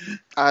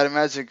 I'd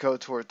imagine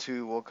KOTOR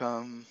 2 will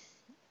come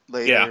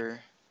Yeah, later.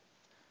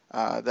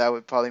 That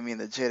would probably mean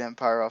that Jade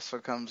Empire also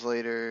comes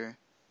later.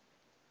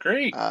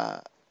 great.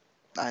 I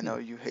know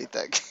you hate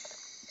that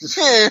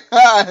game.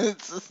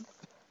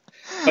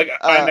 Like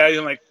I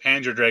imagine like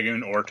Panzer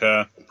Dragoon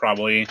Orta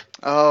probably,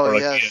 Oh or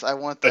like yes, I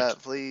want that,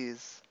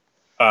 please.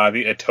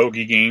 the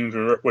Atogi games,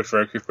 which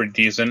were actually pretty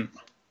decent.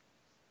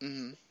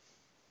 Hmm.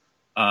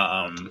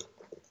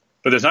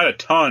 But there's not a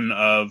ton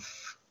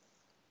of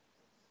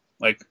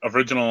like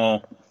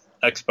original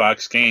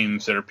Xbox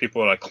games that are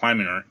people are like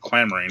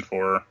clamoring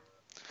for.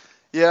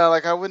 Yeah,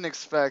 like I wouldn't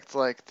expect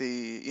like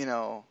the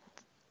NFL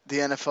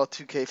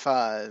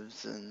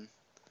 2K5s and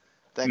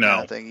that kind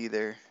No, of thing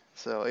either.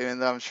 So even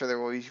though I'm sure there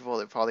will be people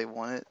that probably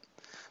want it,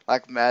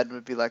 like Madden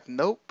would be like,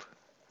 nope,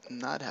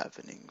 not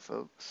happening,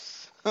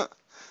 folks.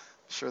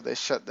 Sure, they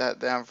shut that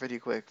down pretty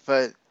quick,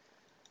 but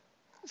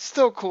it's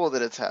still cool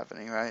that it's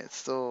happening, right? It's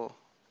still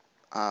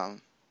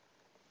um,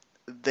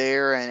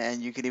 there,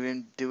 and you can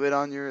even do it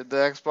on the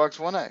Xbox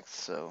One X.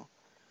 So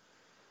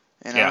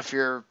yeah, if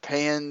you're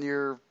paying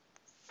your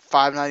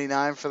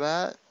 $5.99 for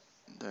that,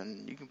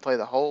 then you can play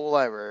the whole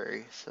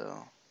library.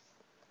 So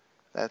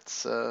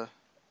that's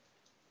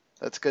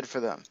good for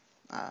them,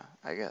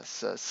 I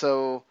guess.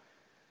 So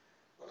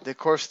of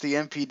course the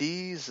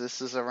MPDs.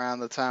 This is around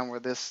the time where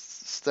this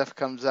stuff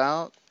comes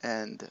out,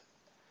 and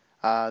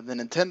the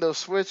Nintendo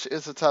Switch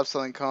is the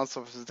top-selling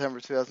console for September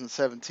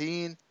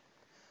 2017.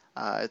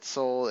 It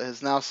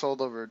has now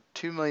sold over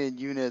 2 million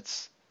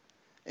units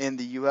in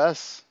the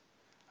U.S.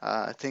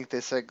 I think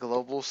they said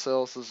global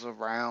sales is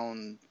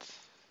around,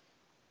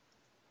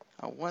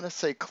 I want to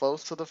say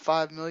close to the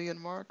 5 million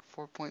mark,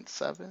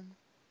 4.7.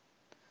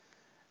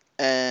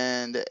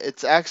 And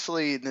it's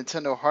actually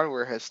Nintendo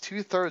hardware has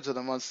 2/3 of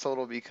the month's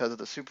total because of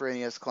the Super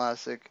NES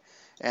Classic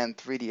and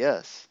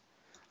 3DS.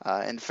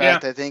 In yeah.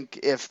 fact, I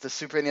think if the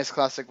Super NES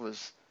Classic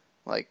was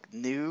like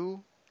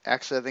new,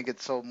 actually I think it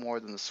sold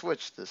more than the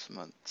Switch this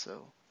month.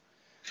 So,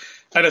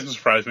 That doesn't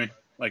surprise me.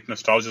 Like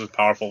nostalgia is a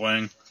powerful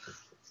thing.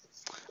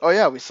 oh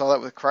yeah, we saw that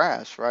with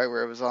Crash, right,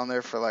 where it was on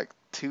there for like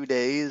 2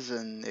 days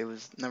and it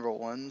was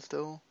 #1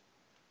 still.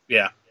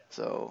 Yeah,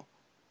 So,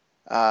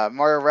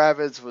 Mario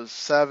Rabbids was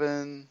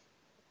 7,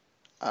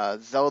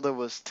 Zelda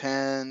was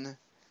 10,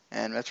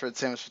 and Metroid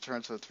Samus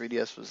Returns for the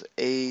 3DS was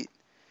 8.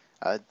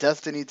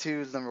 Destiny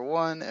 2 is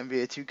 #1,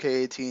 NBA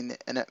 2K18,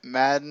 and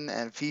Madden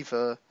and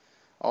FIFA,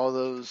 all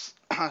those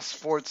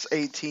sports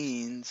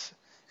 18s.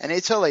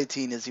 NHL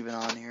 18 is even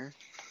on here.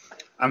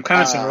 I'm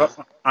kind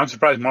of I'm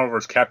surprised Marvel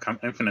vs.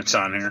 Capcom Infinite's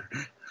on here.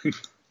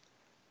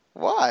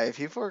 Why?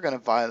 People are going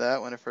to buy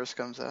that when it first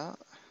comes out.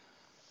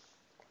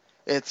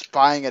 It's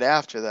buying it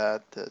after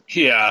that.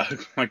 Yeah,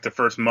 like the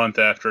first month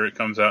after it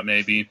comes out,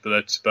 maybe, but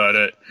that's about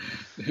it.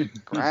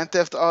 Grand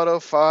Theft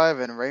Auto 5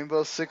 and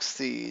Rainbow Six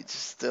Siege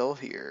still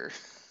here.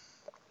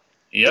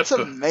 Yep. It's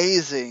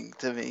amazing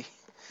to me.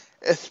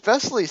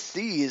 Especially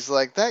Siege,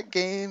 like that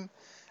game,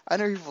 I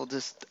know people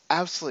just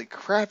absolutely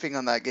crapping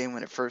on that game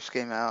when it first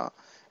came out,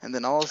 and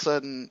then all of a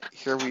sudden,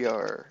 here we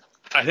are.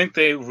 I think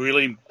they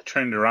really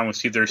turned it around with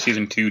their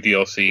Season 2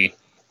 DLC.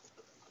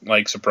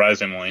 Like,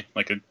 surprisingly.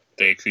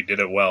 They actually did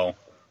it well.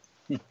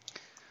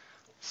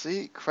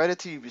 See, credit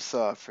to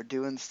Ubisoft for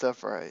doing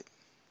stuff right.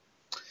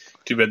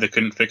 Too bad they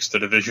couldn't fix The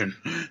Division.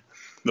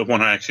 The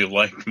one I actually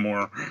liked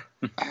more.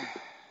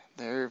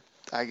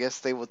 I guess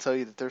they will tell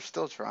you that they're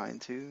still trying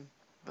to,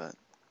 but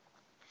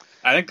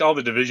I think all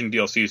the Division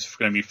DLC is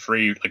going to be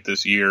free like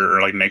this year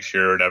or like next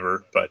year or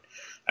whatever, but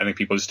I think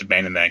people just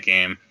abandoned that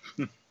game.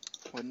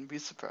 wouldn't be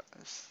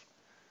surprised.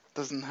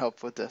 Doesn't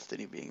help with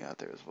Destiny being out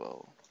there as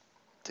well.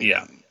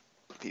 Yeah.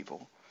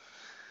 People.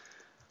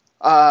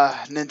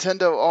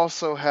 Nintendo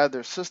also had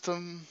their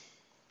system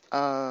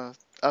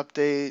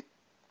update,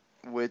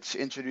 which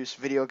introduced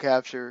video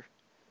capture.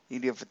 You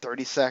can do it for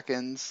 30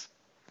 seconds,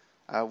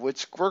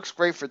 which works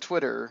great for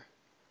Twitter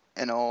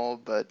and all,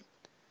 but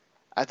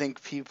I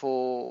think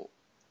people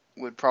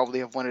would probably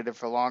have wanted it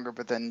for longer,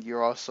 but then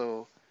you're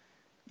also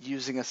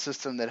using a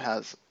system that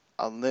has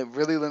a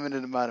really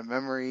limited amount of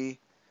memory,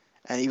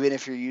 and even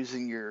if you're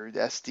using your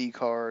SD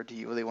card, do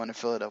you really want to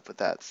fill it up with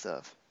that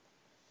stuff?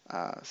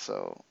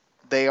 So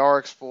they are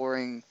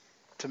exploring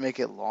to make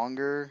it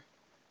longer.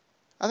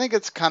 I think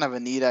it's kind of a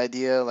neat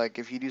idea. Like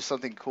if you do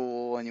something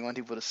cool and you want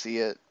people to see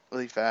it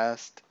really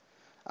fast,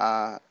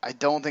 I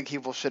don't think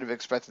people should have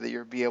expected that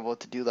you'd be able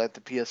to do like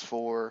the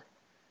PS4,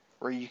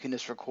 where you can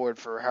just record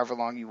for however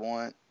long you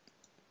want.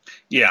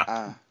 Yeah,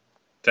 Uh,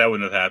 that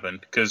wouldn't have happened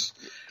because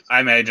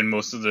I imagine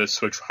most of the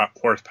Switch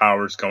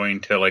horsepower is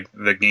going to like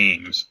the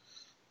games,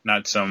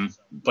 not some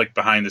like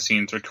behind the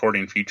scenes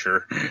recording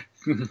feature.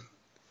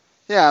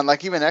 yeah, and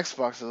like even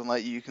Xbox doesn't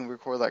let you. You can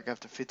record like up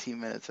to 15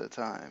 minutes at a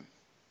time.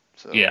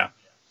 So Yeah,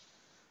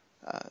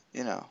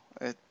 you know,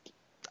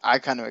 I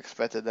kind of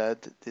expected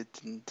that. It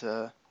didn't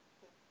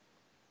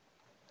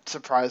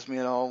surprise me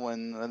at all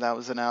when that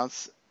was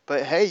announced.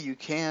 But hey, you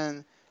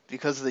can,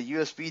 because of the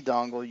USB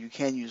dongle, you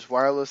can use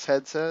wireless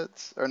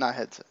headsets, or not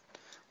headset,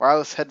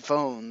 wireless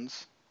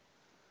headphones,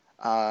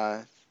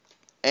 uh,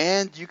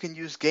 and you can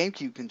use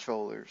GameCube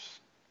controllers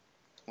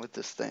with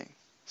this thing.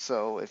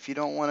 So if you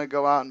don't want to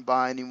go out and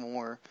buy any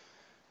more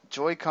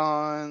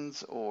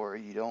Joy-Cons, or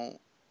you don't,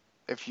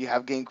 if you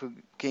have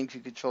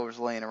GameCube controllers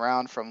laying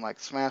around from like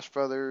Smash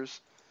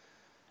Brothers,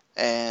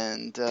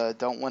 and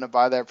don't want to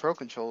buy that Pro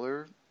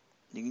controller,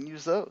 you can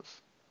use those.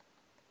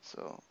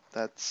 So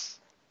that's,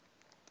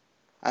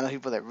 I know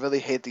people that really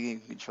hate the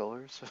game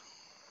controller, so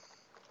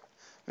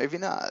maybe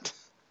not.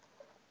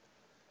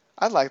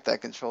 I like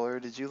that controller.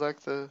 Did you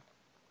like the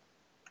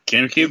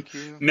GameCube.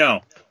 GameCube?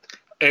 No,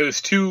 it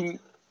was too.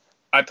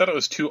 I thought it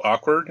was too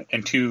awkward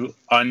and too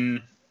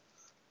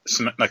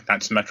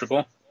not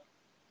symmetrical.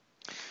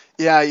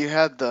 Yeah, you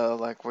had the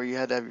like where you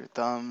had to have your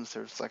thumbs.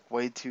 There's like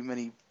way too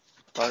many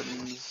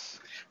buttons.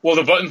 Well,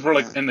 the buttons were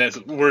like Yeah, in this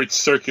weird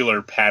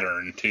circular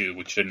pattern too,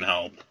 which didn't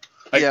help.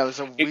 Like yeah, it was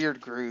a it,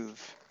 weird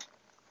groove.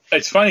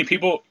 it's funny,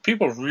 people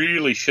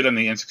really shit on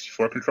the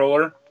N64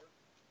 controller,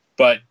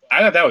 but I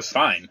thought that was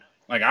fine.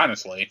 Like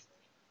honestly,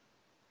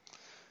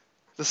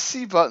 The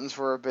C buttons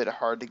were a bit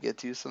hard to get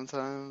to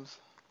sometimes.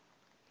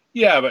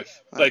 yeah, but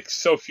Like, like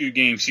so few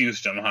games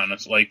used them,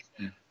 honestly.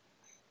 Like,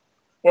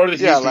 or they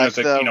yeah, used them like as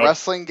like the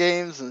wrestling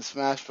games and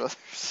Smash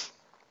Brothers.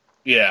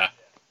 yeah,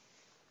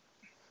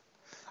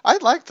 I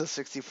like the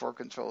 64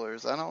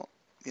 controllers. I don't,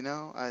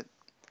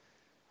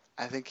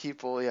 I think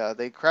people, yeah,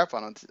 they crap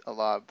on it a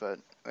lot, but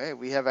hey,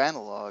 we have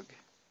analog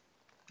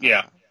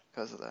yeah.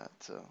 because of that.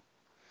 So,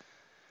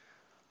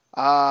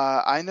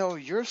 I know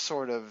you're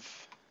sort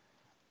of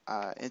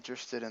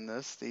interested in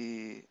this.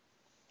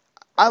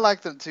 I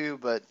like them too,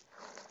 but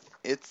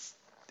it's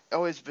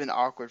always been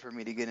awkward for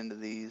me to get into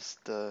these.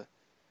 The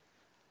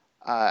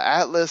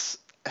Atlas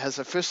has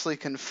officially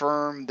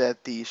confirmed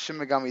that the Shin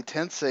Megami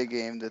Tensei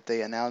game that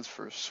they announced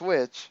for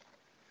Switch,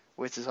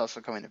 which is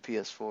also coming to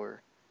PS4,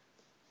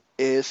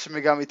 is Shin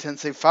Megami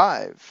Tensei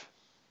 5.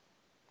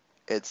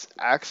 It's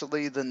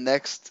actually the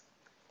next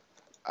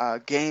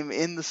game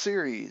in the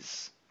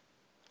series.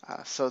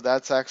 So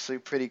that's actually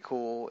pretty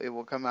cool. It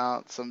will come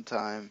out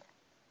sometime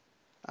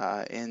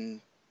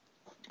in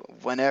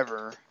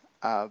whenever,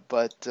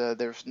 but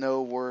there's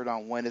no word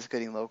on when it's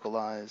getting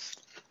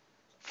localized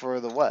for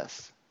the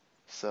West.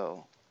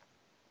 So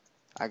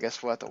I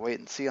guess we'll have to wait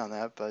and see on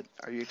that. But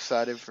are you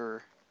excited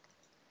for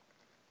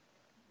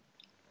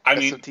I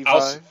mean,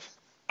 SMT5?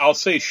 I'll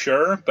say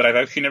sure, but I've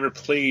actually never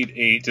played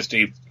a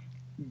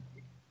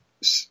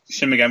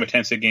Shin Megami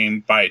Tensei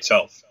game by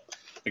itself.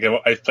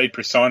 Like I've played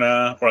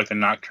Persona or like the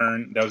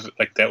Nocturne. That was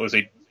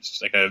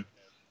that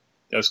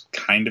was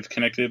kind of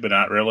connected, but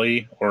not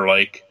really. Or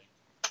like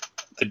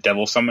the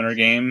Devil Summoner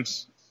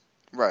games,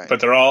 Right. but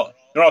they're all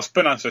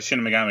spin-offs of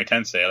Shin Megami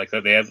Tensei. Like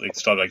they have like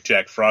stuff like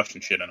Jack Frost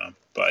and shit in them.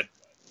 But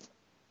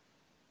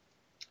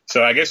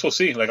so I guess we'll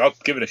see. Like I'll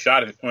give it a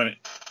shot when it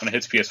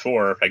hits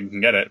PS4 if I can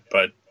get it.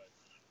 But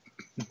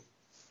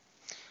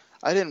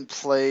I didn't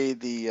play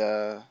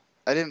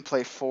I didn't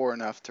play 4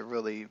 enough to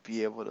really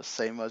be able to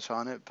say much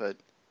on it, but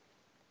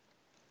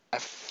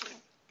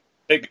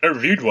it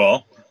reviewed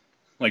well.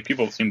 Like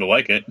people seem to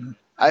like it.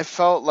 I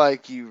felt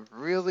like you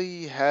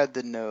really had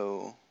to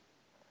know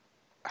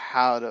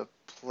how to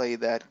play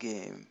that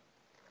game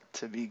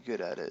to be good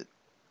at it,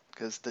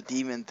 because the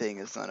demon thing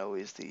is not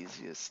always the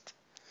easiest.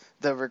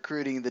 The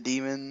recruiting the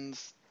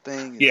demons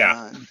thing is Yeah,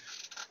 not.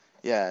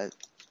 Yeah,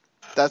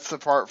 that's the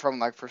part from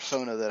like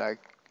Persona that I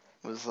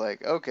was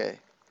like, okay,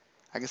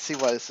 I can see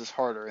why this is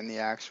harder in the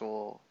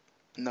actual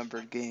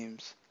numbered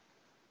games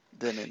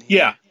than in here.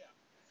 yeah,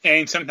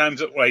 and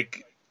sometimes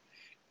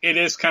it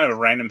is kind of a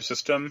random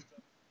system,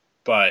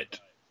 but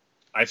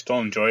I still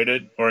enjoyed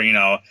it. Or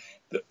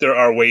there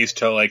are ways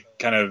to like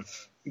kind of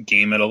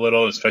game it a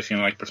little, especially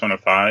in like Persona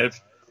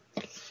 5.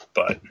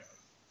 But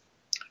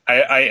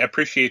I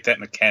appreciate that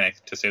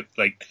mechanic to say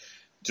like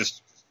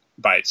just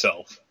by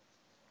itself.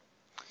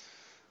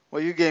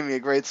 Well, you gave me a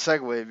great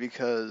segue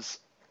because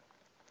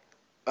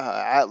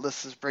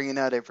Atlas is bringing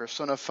out a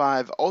Persona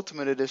 5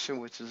 Ultimate Edition,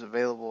 which is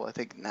available, I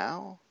think,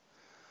 now.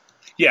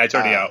 Yeah, it's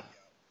already out.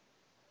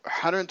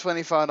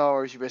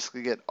 $125, you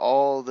basically get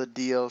all the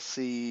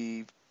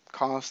DLC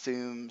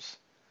costumes,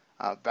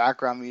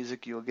 background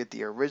music. You'll get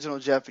the original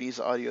Japanese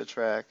audio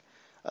track,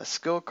 a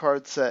skill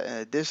card set, an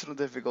additional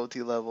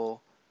difficulty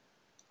level,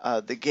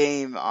 the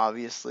game,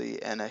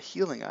 obviously, and a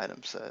healing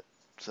item set.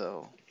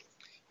 So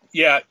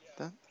Yeah.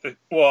 that,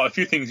 Well, a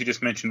few things you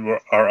just mentioned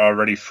are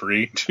already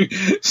free.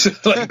 So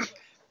like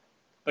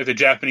the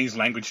Japanese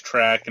language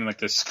track and like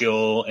the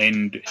skill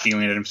and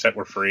healing item set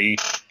were free.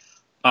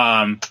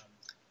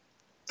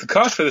 The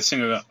cost for this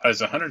thing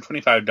is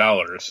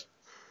 $125.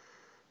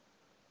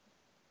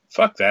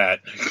 Fuck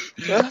that.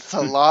 that's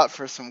a lot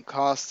for some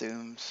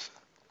costumes.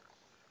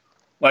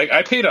 Like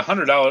I paid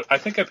 $100. I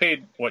think I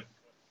paid what?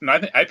 No,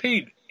 I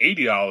paid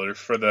 $80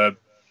 for the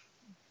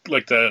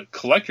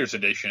collector's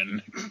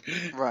edition,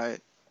 Right.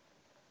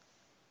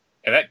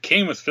 and that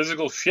came with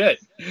physical shit.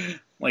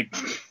 Like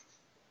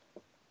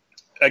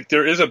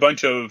there is a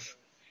bunch of,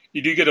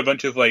 you do get a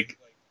bunch of like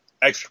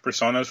extra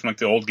personas from like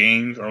the old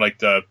games, or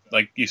like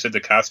you said,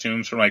 the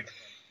costumes from like,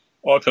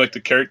 well, if you like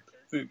the character,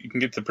 you can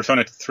get the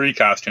Persona 3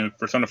 costumes,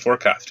 Persona 4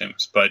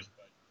 costumes, but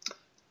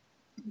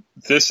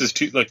this is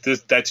too, like,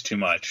 that's too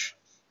much.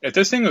 If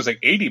this thing was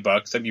like $80,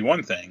 that'd be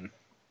one thing,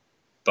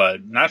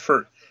 but not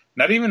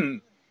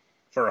even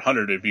for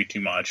 100, it'd be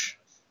too much.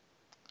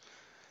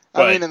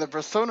 But, I mean, and the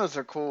personas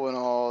are cool and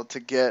all to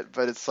get,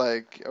 but it's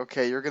like,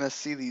 okay, you're gonna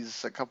see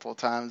these a couple of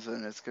times,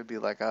 and it's gonna be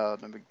like, oh,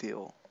 no big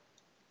deal.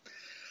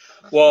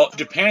 Well,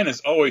 Japan has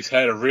always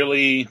had a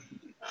really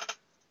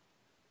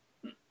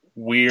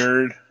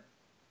weird,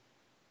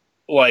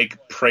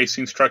 like,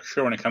 pricing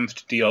structure when it comes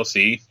to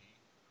DLC,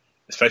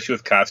 especially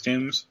with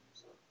costumes.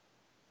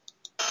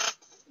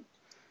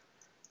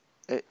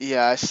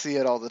 Yeah, I see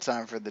it all the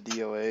time for the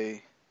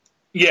DOA.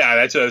 Yeah,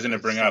 that's what I was going to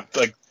bring up.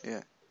 Like,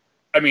 yeah.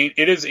 I mean,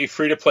 it is a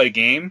free-to-play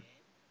game,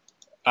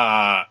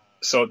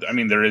 so I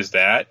mean, there is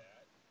that,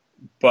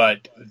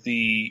 but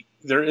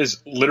there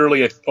is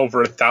literally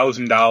over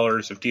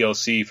 $1,000 of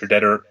DLC for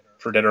Dead or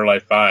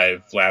Alive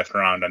 5 last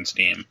round on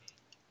Steam.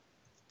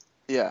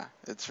 Yeah,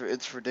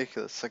 it's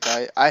ridiculous. Like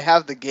I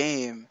have the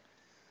game.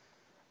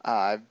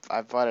 I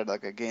bought it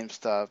like a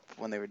GameStop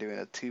when they were doing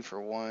a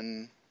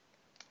 2-for-1,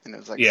 and it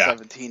was like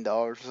 $17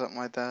 or something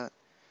like that.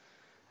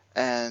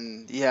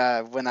 And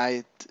yeah, when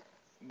I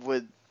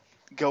would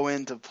go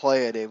in to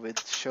play it, it would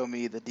show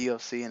me the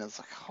DLC, and it's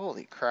like,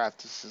 holy crap,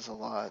 this is a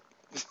lot.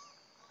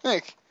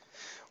 Like,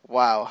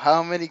 wow,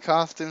 how many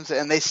costumes?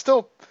 And they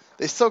still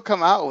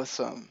come out with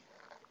some.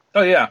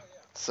 Oh yeah.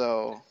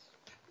 So,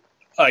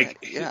 like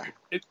yeah,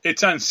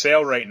 it's on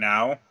sale right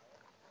now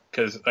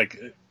because like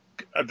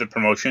the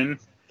promotion,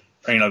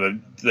 or, you know,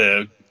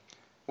 the.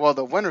 Well,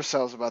 the winter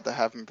sale's about to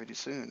happen pretty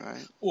soon,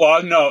 right?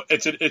 Well, no,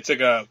 it's like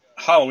a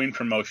Halloween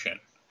promotion.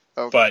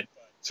 Okay. But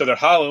so their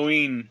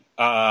Halloween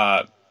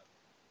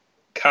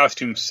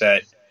costume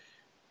set,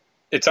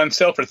 it's on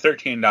sale for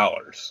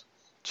 $13.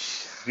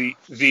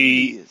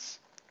 Jeez.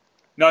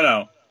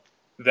 No,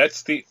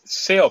 that's the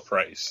sale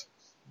price.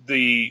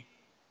 The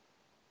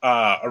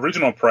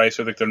original price,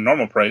 or like the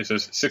normal price,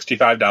 is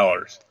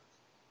 $65.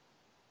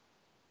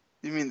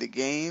 You mean the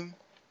game?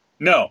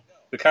 No,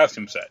 the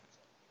costume set.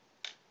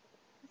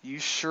 You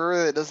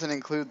sure it doesn't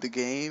include the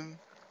game?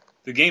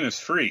 The game is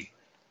free.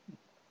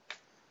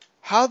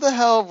 How the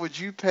hell would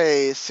you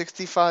pay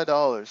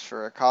 $65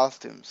 for a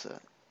costume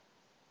set?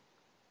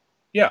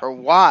 Yeah. Or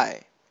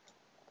why?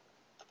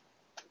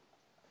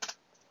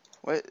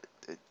 What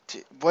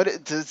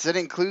does it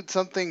include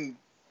something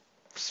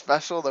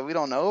special that we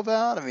don't know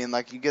about? I mean,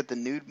 like, you get the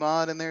nude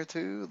mod in there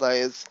too. Like,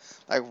 it's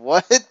like,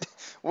 what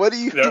are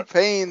you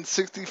paying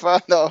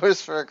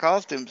 $65 for a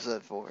costume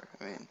set for?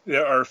 I mean,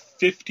 there are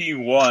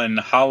 51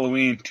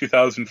 Halloween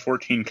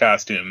 2014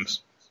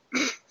 costumes.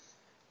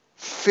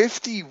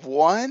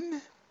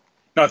 51?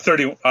 No,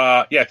 30.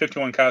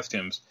 51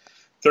 costumes.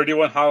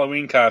 31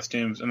 Halloween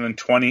costumes, and then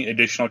 20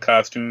 additional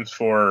costumes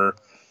for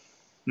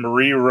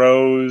Marie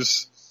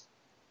Rose,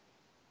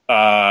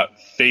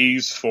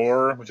 Phase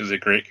 4, which is a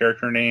great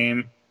character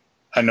name,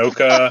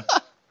 Hanoka,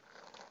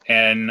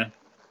 and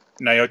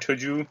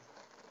Naotoju.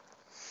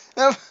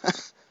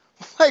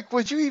 Like,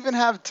 would you even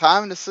have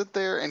time to sit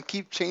there and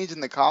keep changing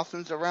the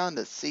costumes around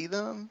to see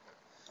them?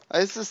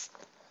 It's just,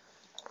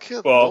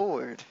 good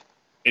lord.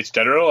 It's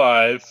Dead or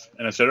Alive,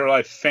 and it's Dead or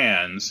Alive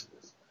fans,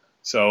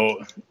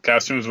 so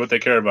costumes is what they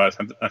care about.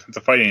 It's the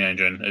fighting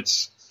engine.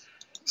 It's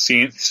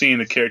seeing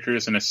the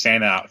characters in a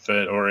Santa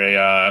outfit or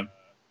a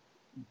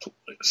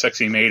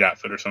sexy maid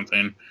outfit or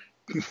something.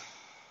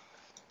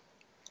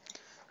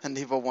 And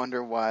people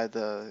wonder why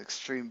the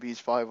Extreme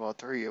Beach Volleyball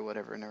 3 or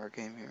whatever never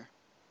came here.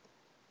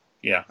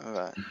 Yeah.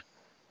 Alright.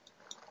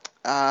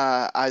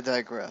 I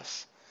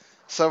digress.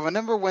 So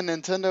remember when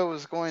Nintendo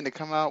was going to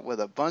come out with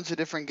a bunch of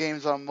different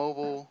games on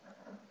mobile?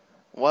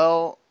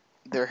 Well,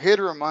 they're here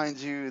to remind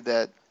you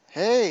that,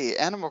 hey,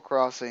 Animal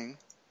Crossing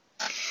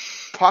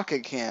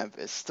Pocket Camp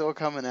is still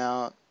coming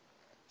out.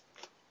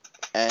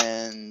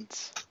 And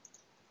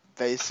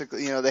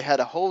basically, they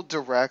had a whole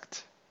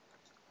direct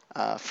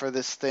for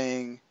this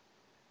thing.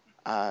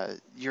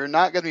 You're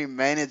not going to be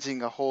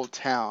managing a whole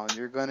town.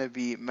 You're going to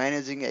be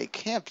managing a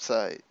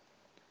campsite.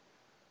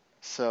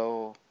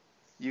 So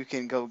you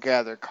can go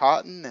gather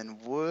cotton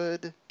and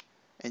wood,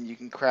 and you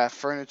can craft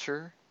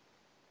furniture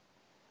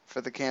for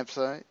the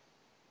campsite.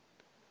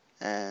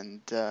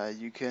 And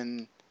you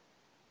can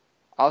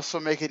also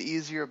make it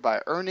easier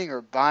by earning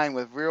or buying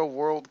with real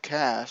world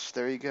cash.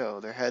 There you go.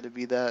 There had to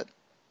be that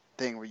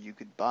thing where you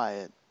could buy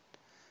it.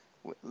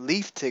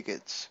 Leaf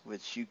tickets,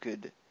 which you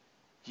could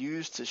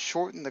use to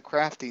shorten the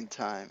crafting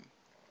time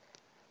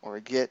or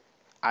get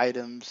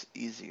items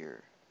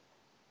easier.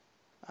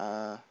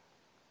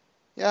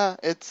 Yeah,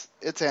 it's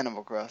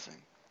Animal Crossing.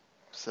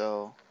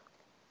 So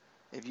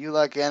if you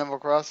like Animal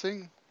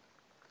Crossing,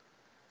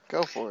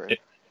 go for it.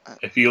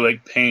 If you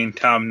like paying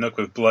Tom Nook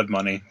with blood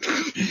money,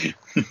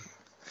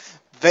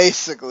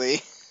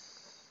 Basically,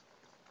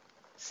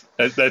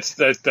 that's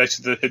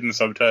the hidden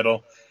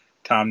subtitle.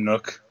 Tom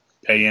Nook,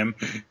 pay him.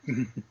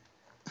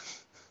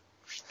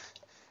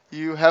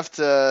 you have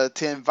to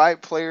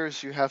invite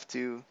players. You have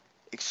to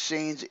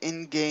exchange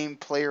in-game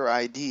player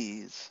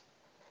IDs.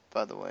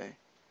 By the way,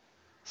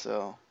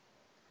 so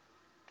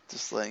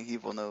just letting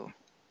people know.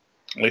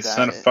 At least it's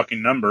not a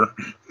fucking number.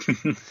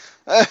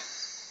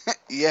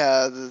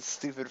 Yeah, the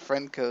stupid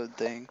friend code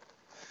thing.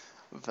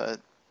 But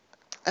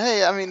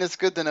hey, I mean, it's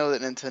good to know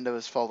that Nintendo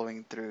is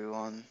following through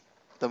on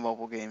the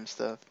mobile game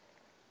stuff.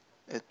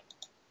 It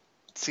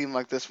seemed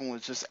like this one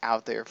was just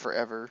out there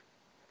forever.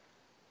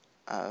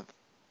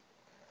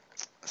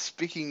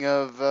 Speaking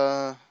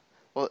of,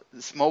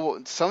 this mobile,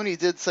 Sony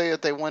did say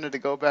that they wanted to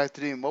go back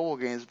to doing mobile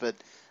games, but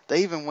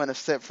they even went a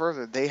step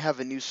further. They have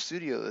a new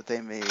studio that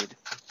they made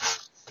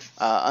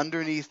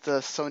underneath the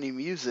Sony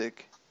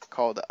Music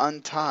called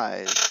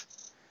Untied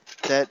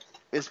that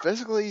is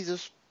basically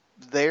just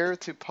there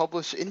to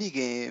publish indie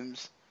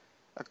games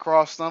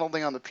across not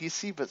only on the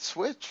PC but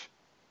Switch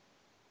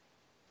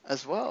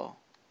as well.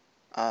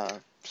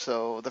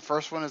 So the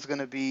first one is going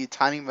to be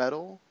Tiny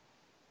Metal,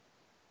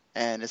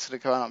 and it's going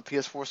to come out on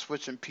PS4,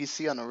 Switch, and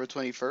PC on November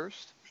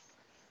 21st.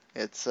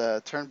 It's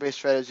a turn-based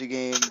strategy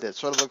game that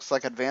sort of looks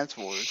like Advance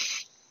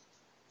Wars.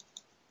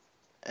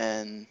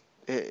 And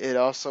it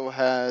also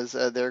has,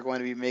 they're going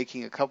to be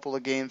making a couple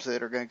of games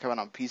that are going to come out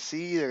on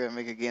PC. They're going to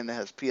make a game that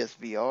has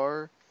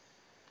PSVR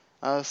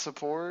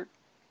support.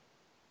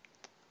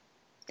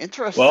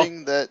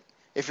 Interesting that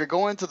if you're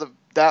going to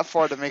that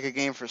far to make a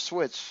game for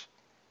Switch,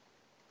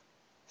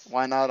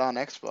 why not on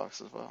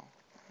Xbox as well?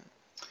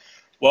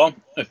 Well,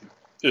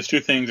 there's two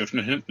things. If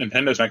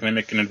Nintendo's not going to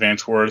make an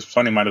Advance Wars,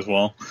 Sony might as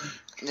well.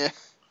 Yeah.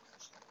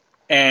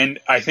 And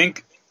I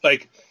think,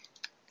 like,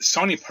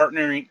 Sony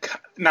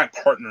not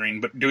partnering,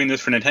 but doing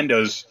this for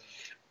Nintendo's,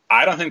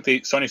 I don't think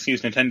Sony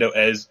sees Nintendo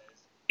as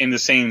in the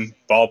same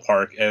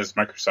ballpark as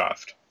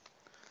Microsoft.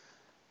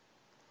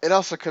 It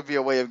also could be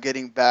a way of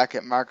getting back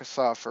at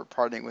Microsoft for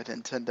partnering with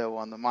Nintendo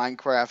on the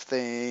Minecraft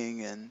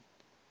thing and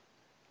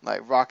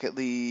like Rocket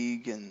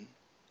League and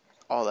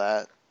all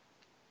that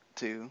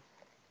too.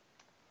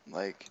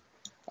 Like,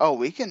 oh,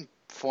 we can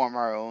form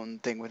our own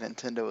thing with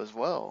Nintendo as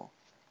well.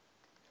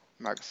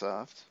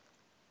 Microsoft.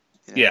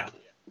 You know? Yeah.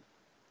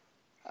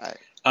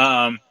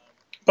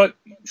 But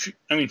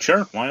I mean,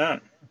 sure, why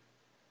not?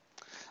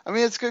 I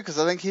mean, it's good because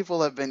I think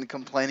people have been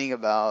complaining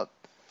about,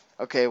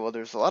 okay, well,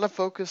 there's a lot of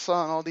focus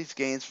on all these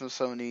games from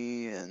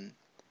Sony, and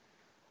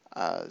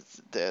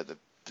the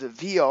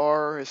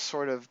VR is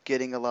sort of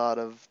getting a lot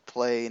of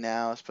play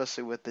now,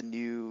 especially with the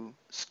new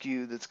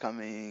SKU that's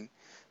coming.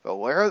 But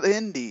where are the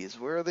indies?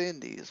 Where are the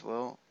indies?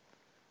 Well,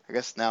 I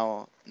guess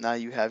now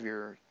you have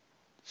your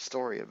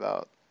story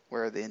about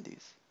where are the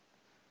indies,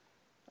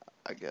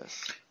 I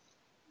guess.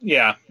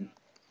 Yeah.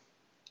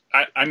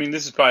 I mean,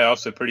 this is probably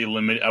also pretty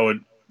limited.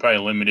 Probably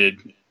a limited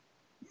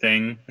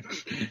thing.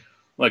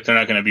 Like, they're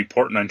not going to be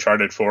porting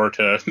Uncharted 4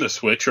 to the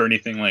Switch or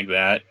anything like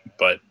that,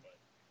 but...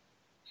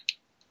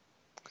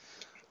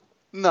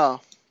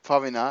 No,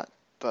 probably not,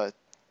 but...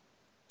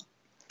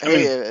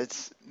 Hey,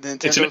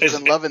 Nintendo's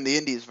been loving the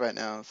indies right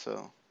now,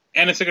 so...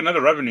 And it's like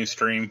another revenue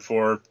stream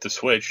for the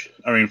Switch.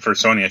 I mean, for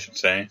Sony, I should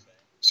say.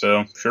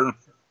 So, sure.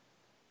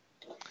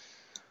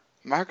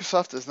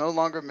 Microsoft is no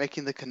longer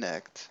making the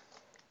Kinect.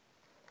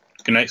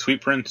 Good night, sweet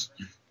prince.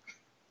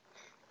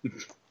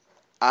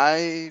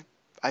 I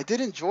did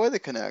enjoy the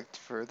Kinect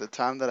for the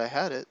time that I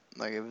had it.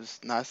 Like, it was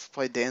nice to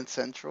play Dance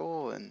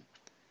Central, and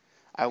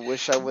I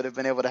wish I would have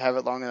been able to have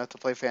it long enough to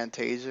play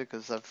Fantasia,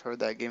 because I've heard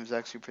that game's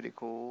actually pretty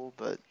cool,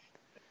 but...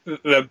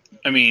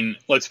 I mean,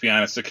 let's be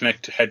honest, the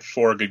Kinect had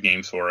 4 good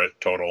games for it,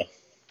 total.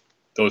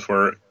 Those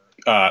were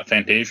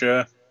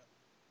Fantasia,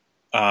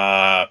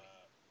 the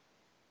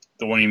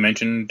one you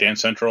mentioned, Dance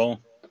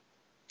Central.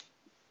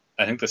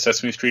 I think the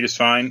Sesame Street is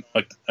fine.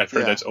 Like, I've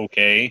heard that's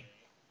okay.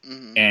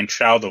 Mm-hmm. And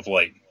Child of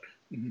Light.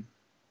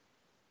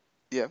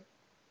 Yeah.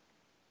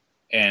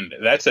 And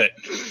that's it.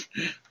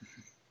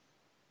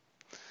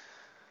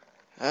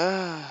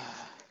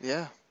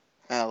 Yeah.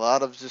 And a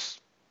lot of just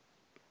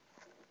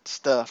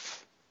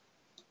stuff.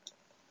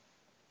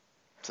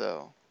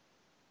 So,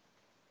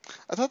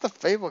 I thought the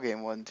Fable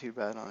game wasn't too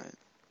bad on it.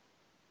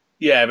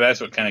 Yeah, but that's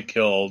what kind of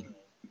killed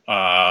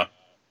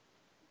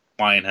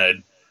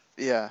Lionhead.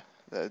 Yeah,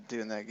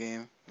 doing that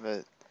game,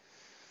 but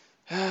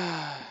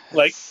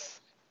like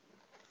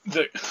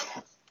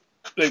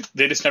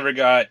they just never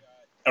got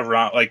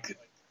around. Like,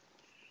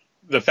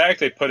 the fact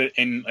they put it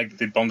in, like,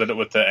 they bundled it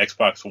with the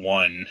Xbox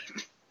One,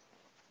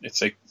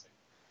 it's like,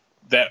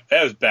 that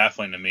was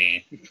baffling to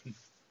me.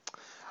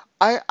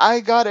 I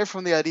got it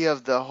from the idea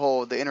of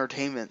the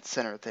entertainment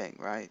center thing,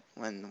 right?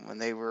 When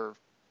they were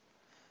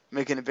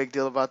making a big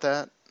deal about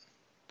that.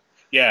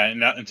 Yeah, and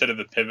not instead of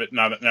the pivot,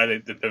 now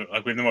the pivot,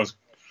 like, we have the most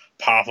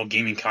powerful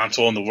gaming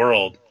console in the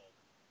world.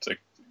 It's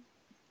like,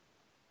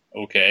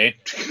 okay.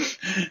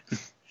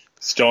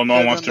 Still,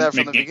 no one Could have wants done to that from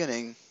make the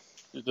beginning.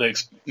 like,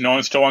 no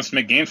one still wants to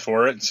make games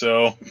for it,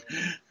 so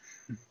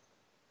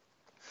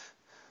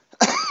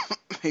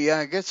Yeah,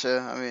 I get you.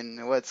 I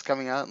mean, what's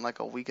coming out in like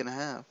a week and a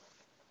half?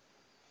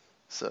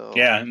 So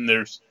yeah, and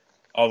there's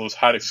all those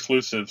hot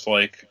exclusives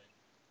like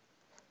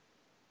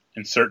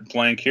insert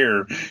blank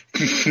here.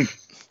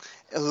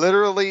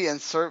 literally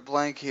insert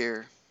blank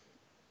here.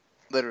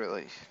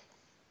 Literally.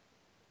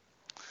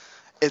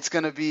 It's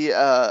gonna be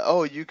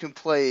oh, you can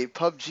play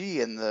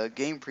PUBG in the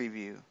game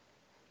preview.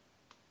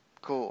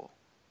 Cool.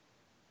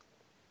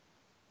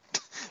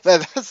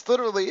 That's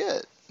literally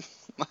it.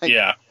 Like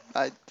Yeah,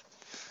 I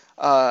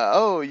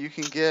oh, you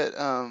can get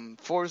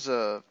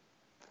Forza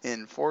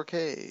in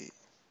 4K.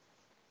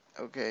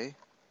 Okay.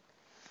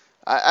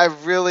 I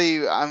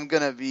really I'm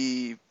gonna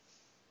be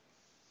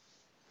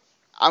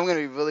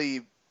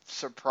really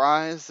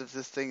surprised if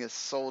this thing is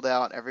sold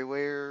out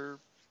everywhere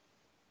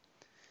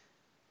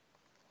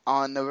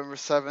on November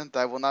 7th.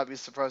 I will not be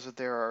surprised if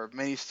there are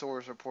many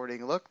stores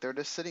reporting, look, they're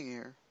just sitting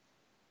here.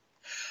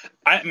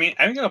 I mean,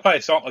 I think I'll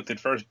probably saw it like the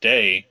first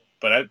day,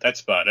 but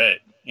that's about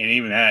it. And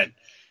even that,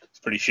 it's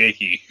pretty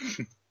shaky.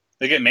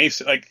 Like it may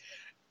like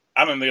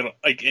I don't know,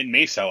 like it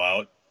may sell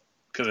out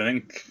because I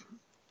think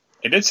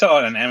it did sell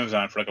out on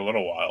Amazon for like a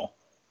little while,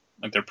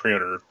 like their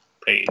pre-order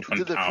page went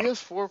Did the down.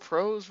 PS4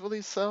 Pros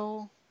really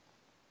sell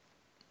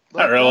Not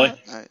like really.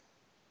 that?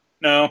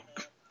 No,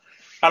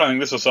 I don't think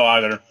this will sell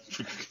either.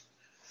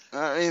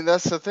 I mean,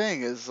 that's the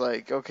thing is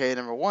like, okay,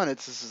 number one,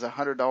 this is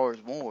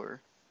 $100 more,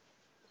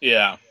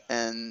 Yeah,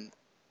 and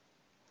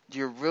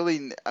you're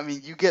really, I mean,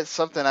 you get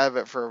something out of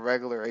it for a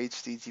regular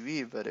HD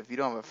TV, but if you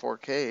don't have a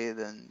 4K,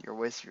 then you're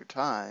wasting your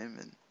time,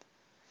 and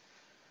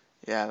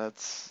yeah,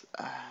 that's,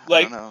 I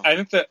like don't know.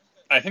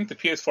 I think the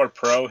PS4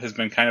 Pro has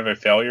been kind of a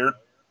failure,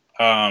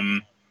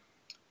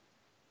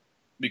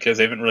 because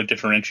they haven't really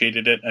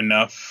differentiated it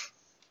enough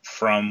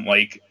from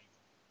like.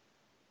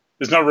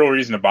 There's no real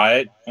reason to buy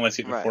it unless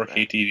you have a 4K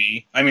Right.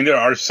 TV. I mean, there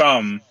are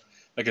some.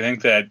 Like I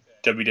think that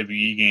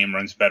WWE game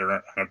runs better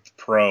on a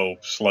Pro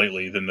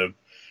slightly than the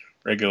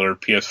regular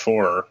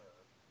PS4,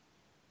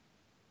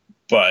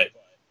 but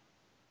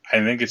I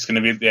think it's going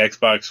to be the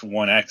Xbox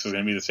One X is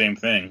going to be the same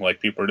thing. Like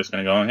people are just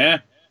going to go,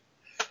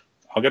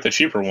 I'll get the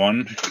cheaper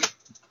one.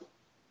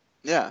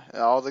 Yeah,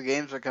 all the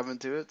games are coming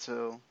to it,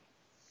 so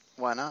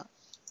why not?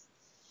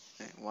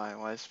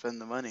 Why spend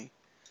the money?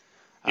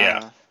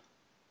 Yeah.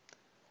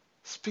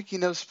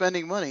 Speaking of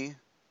spending money,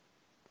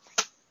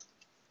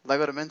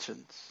 Lego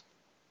Dimensions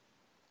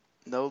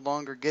no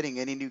longer getting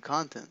any new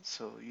content,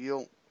 so you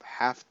don't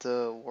have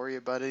to worry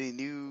about any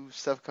new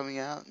stuff coming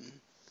out and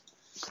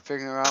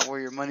figuring out where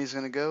your money's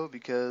going to go,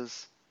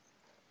 because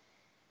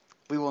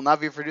we will not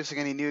be producing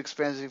any new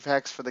expansion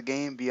packs for the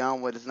game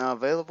beyond what is now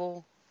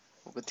available.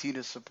 We'll continue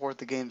to support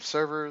the game's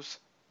servers.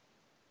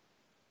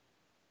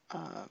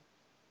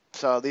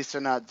 So at least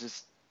they're not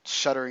just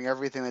shuttering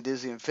everything at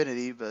Disney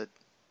Infinity, but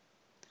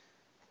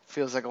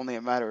feels like only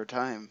a matter of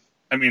time.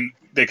 I mean,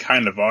 they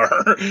kind of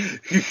are.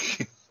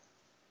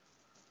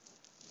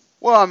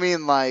 Well, I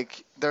mean,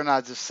 like, they're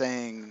not just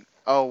saying,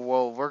 oh,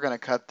 well, we're going to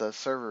cut the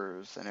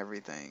servers and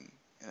everything.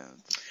 You know,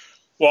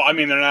 Well, I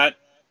mean, they're not.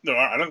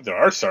 I don't think there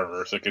are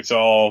servers. Like it's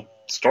all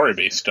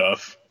story-based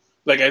stuff.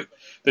 Like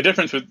the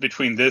difference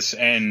between this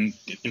and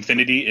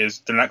Infinity is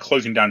they're not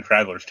closing down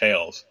Traveler's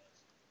Tales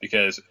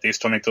because they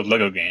still make those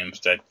Lego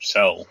games that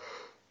sell.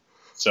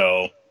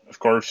 So of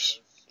course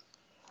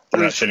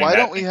they're not shutting why that.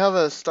 don't we have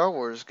a Star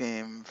Wars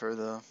game for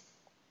the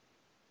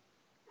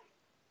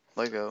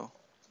Lego?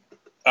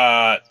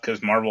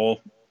 Because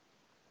Marvel,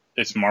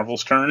 it's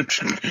Marvel's turn.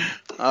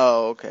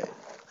 Oh, okay.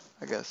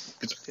 I guess.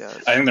 Yeah.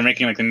 I think they're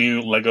making like a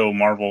new Lego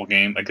Marvel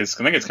game. Like I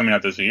think it's coming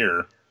out this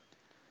year.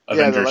 Yeah,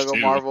 the Avengers Lego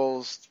 2.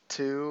 Marvels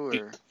 2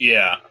 or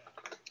Yeah.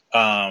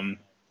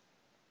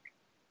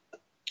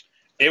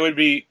 It would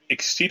be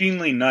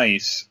exceedingly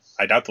nice.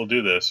 I doubt they'll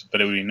do this,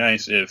 but it would be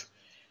nice if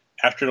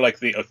after like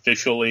the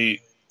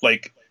officially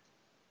like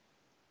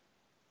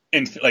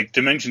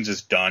Dimensions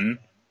is done,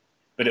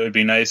 but it would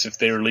be nice if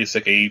they released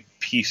like a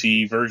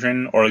PC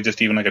version or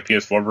just even like a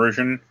PS4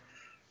 version,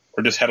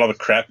 or just had all the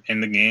crap in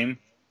the game,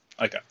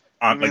 like on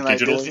I mean, like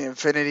digitally. Disney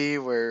Infinity,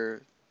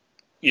 where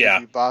Yeah.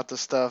 if you bought the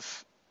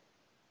stuff,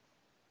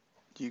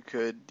 you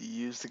could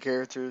use the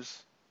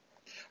characters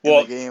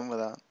in the game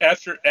without.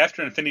 After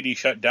Infinity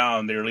shut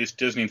down, they released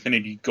Disney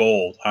Infinity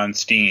Gold on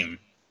Steam,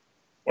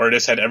 or it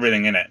just had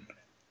everything in it,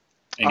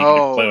 and you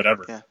could play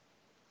whatever. Yeah.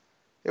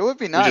 It would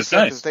be Which nice is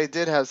nice. because they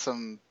did have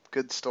some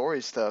good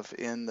story stuff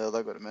in the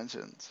Lego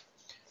Dimensions.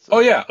 So, Oh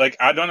yeah, like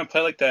I'd want to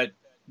play like that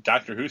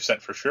Doctor Who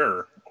set for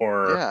sure,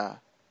 or yeah,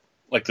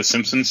 like the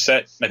Simpsons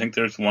set. I think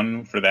there's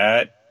one for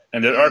that,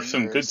 and there are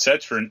some good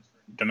sets for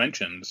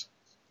Dimensions.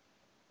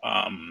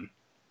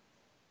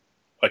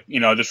 Like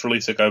just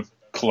release like a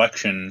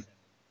collection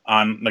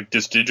on like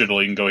just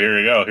digitally and go, here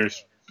you go,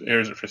 here's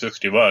it for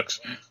 $60.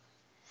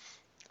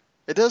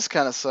 It does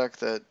kind of suck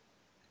that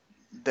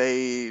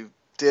they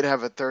did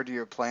have a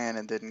 30-year plan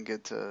and didn't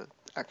get to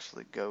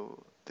actually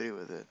go through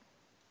with it.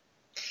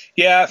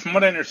 Yeah, from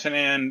what I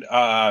understand,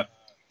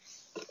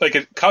 like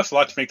it costs a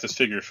lot to make this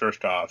figure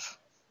first off.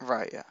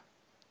 Right,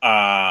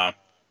 yeah.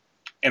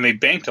 And they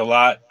banked a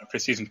lot for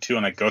season 2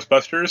 on like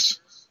Ghostbusters.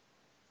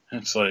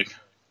 And it's like,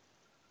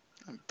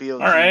 Beetlejuice. All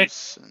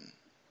right. And...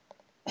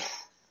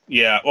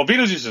 Yeah, well,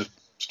 Beetlejuice is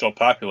still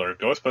popular.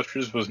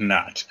 Ghostbusters was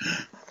not.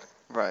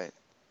 Right.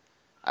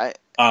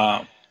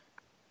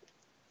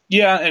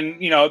 Yeah,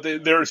 and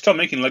they're still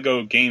making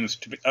Lego games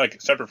to be like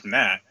separate from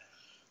that.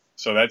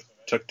 So that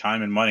took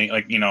time and money.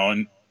 Like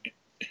and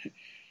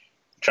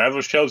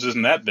Traveler's Tales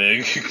isn't that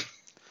big.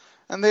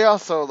 And they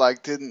also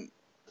didn't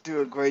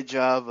do a great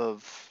job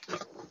of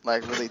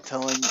really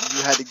telling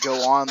you had to go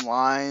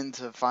online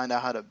to find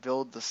out how to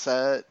build the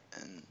set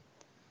and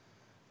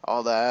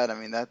all that. I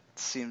mean, that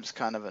seems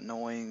kind of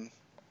annoying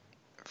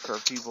for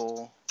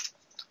people.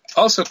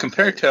 Also,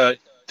 compared to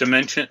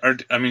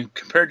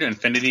compared to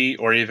Infinity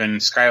or even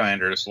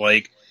Skylanders,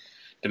 like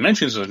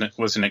Dimensions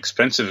was an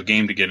expensive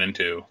game to get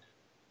into.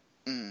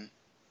 Mm.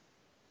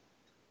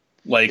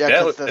 Like yeah,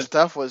 because the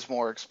stuff was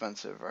more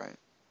expensive, right?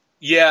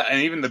 Yeah,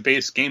 and even the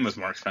base game was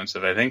more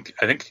expensive. I think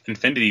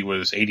Infinity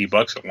was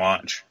 $80 at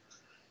launch,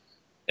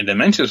 and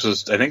Dimensions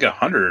was I think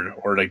 $100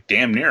 or like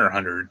damn near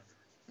 $100.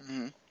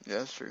 Mm-hmm. Yeah,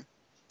 that's true.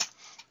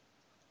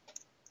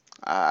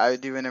 I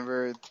do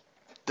remember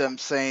them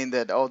saying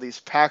that these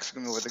packs are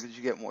gonna be worth it because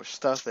you get more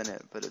stuff in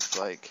it, but it's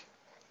like,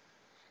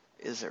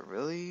 is it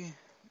really?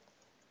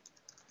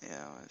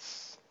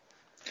 It's.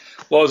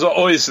 Well, it's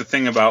always the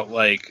thing about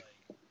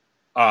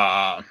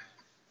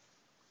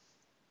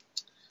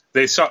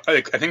they saw.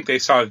 I think they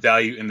saw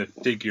value in the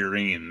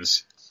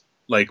figurines,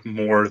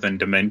 more than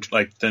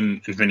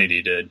than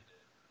Infinity did,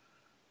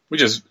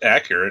 which is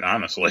accurate,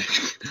 honestly.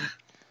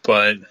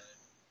 But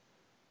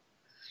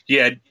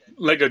yeah,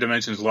 Lego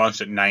Dimensions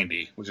launched at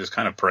 $90, which is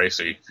kind of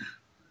pricey.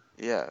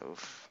 Yeah,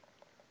 oof.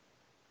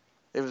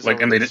 It was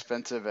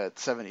expensive at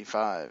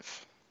 $75.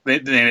 They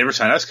never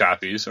sent us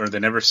copies, or they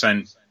never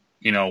sent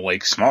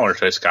smaller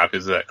size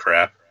copies of that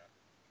crap.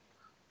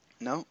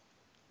 No.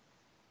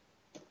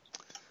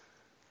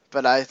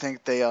 But I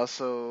think they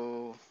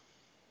also,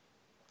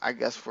 I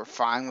guess, were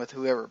fine with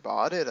whoever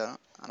bought it. I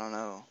don't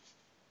know.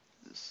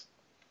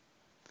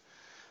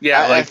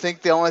 Yeah, I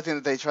think the only thing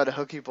that they try to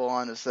hook people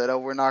on is that,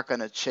 we're not going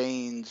to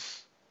change,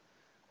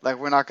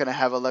 we're not going to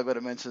have a Lego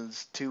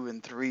Dimensions 2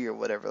 and 3 or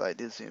whatever like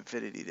Disney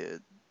Infinity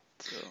did.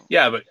 So.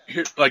 Yeah, but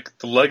here,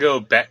 the Lego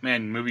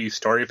Batman movie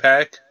story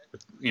pack,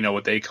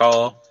 what they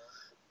call,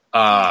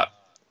 that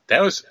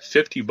was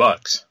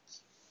 $50.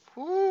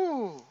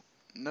 Ooh,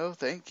 no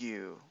thank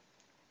you.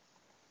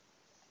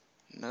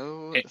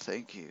 No,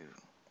 thank you.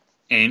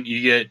 And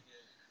you get,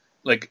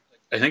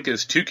 I think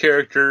it's 2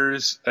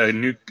 characters, a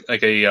new,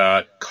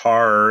 a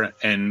car,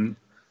 and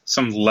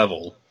some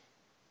level.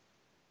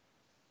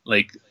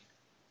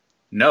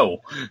 No.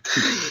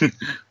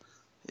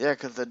 Yeah,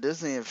 because the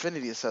Disney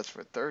Infinity sets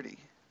for $30.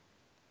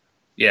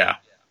 Yeah.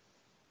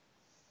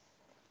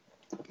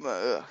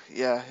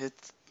 Yeah,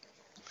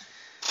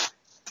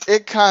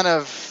 it kind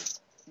of,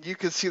 you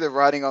could see the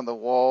writing on the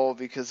wall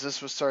because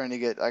this was starting to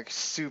get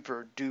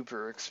super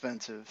duper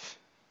expensive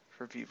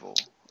for people.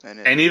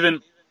 And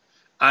even,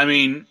 I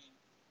mean,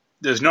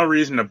 there's no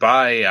reason to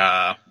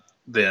buy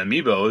the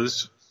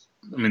Amiibos.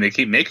 I mean, they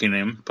keep making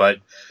them, but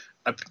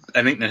I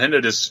think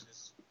Nintendo just,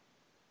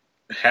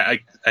 I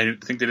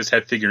think they just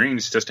had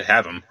figurines just to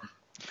have them.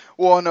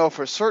 Well, no,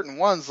 for certain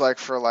ones,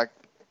 for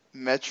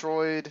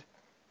Metroid.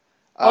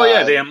 Oh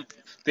yeah,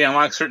 they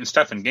unlock certain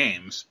stuff in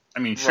games. I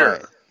mean, sure,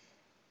 right.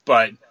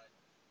 But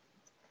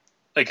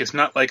it's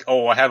not I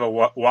have a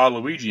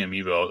Waluigi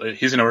amiibo.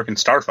 He's gonna work in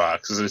Star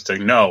Fox. It's just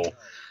no,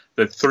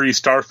 the 3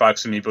 Star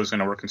Fox amiibo is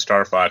gonna work in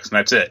Star Fox, and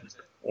that's it.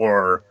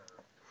 Or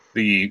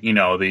the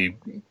the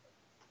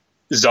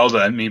Zelda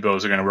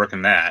amiibos are gonna work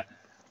in that.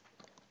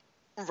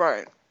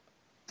 Right.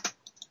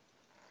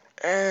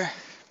 I've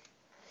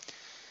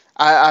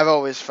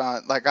always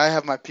found I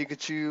have my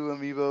Pikachu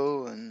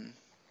amiibo, and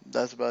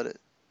that's about it.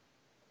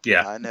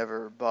 Yeah. I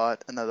never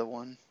bought another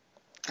one.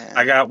 And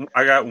I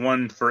got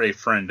one for a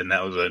friend, and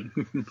that was it.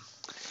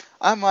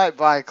 I might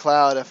buy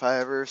Cloud if I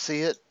ever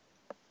see it,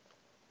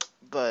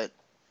 but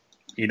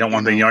you don't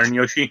want the Yarn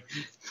Yoshi?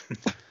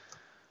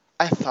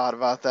 I thought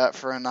about that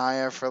for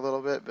Anaya for a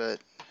little bit, but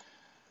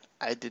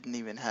I didn't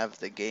even have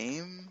the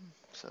game.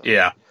 So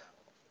yeah,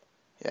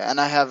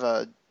 and I have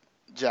a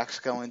Jack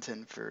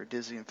Skellington for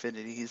Disney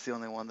Infinity. He's the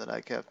only one that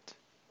I kept.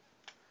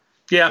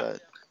 Yeah,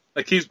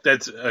 but,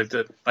 that's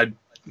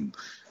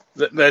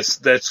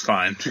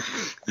fine.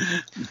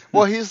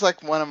 Well, he's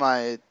one of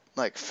my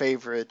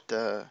favorite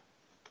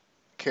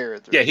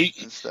characters. Yeah,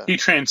 he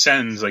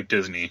transcends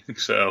Disney.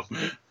 So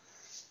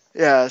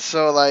Yeah,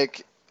 so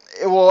like,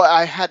 well,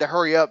 I had to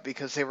hurry up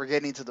because they were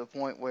getting to the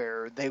point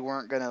where they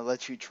weren't gonna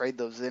let you trade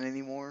those in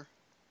anymore.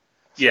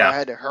 So I Yeah,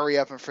 had to hurry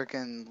up and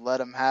freaking let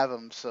them have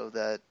them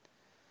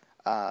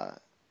uh,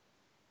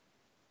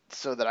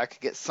 so that I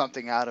could get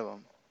something out of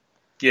them.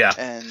 yeah.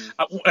 And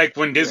Like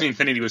when Disney yeah,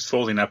 Infinity was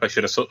folding up, I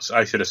should have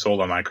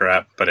sold all my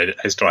crap, but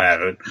I still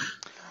have it.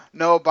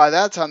 no, by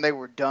that time they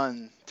were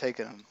done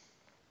taking them,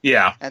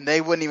 Yeah, and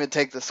they wouldn't even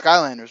take the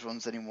Skylanders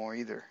ones anymore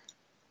either.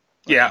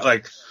 yeah. Like,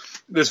 Like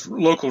this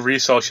local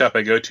resale shop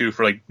I go to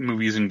for like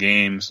movies and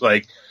games.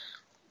 Like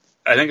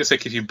I think it's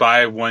like if you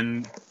buy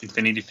one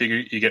Infinity figure,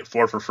 you get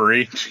 4 for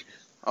free.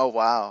 oh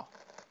wow,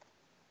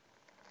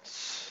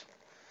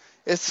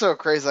 it's so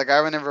crazy. Like I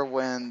remember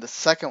when the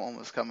second one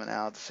was coming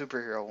out, the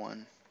superhero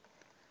one.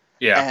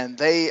 Yeah. And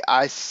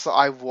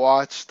I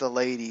watched the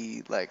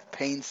lady like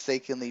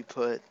painstakingly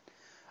put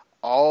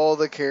all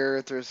the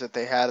characters that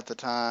they had at the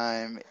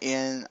time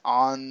in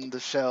on the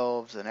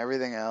shelves and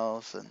everything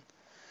else, and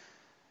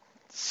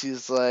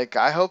she's like,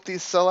 I hope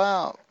these sell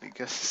out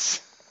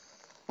because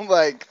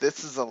like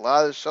this is a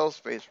lot of shelf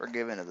space we're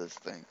giving to this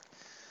thing.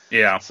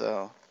 Yeah.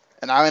 So,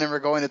 and I remember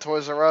going to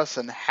Toys R Us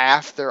and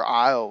half their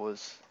aisle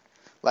was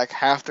like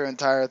half their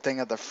entire thing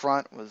at the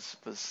front was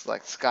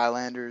like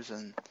Skylanders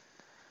and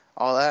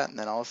all that, and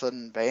then all of a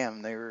sudden,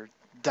 bam, they were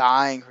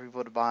dying for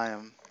people to buy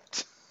them.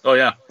 Oh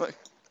yeah.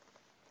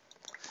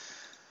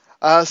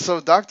 So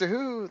Doctor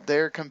Who,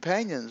 their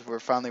companions were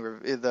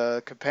finally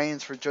the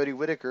companions for Jodie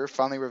Whittaker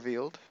finally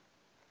revealed.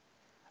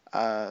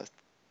 Uh,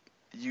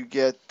 you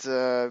get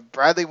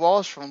Bradley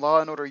Walsh from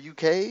Law and Order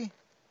UK,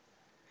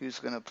 who's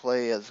going to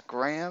play as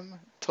Graham.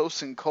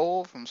 Tosin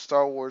Cole from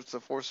Star Wars: The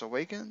Force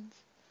Awakens.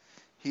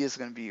 He is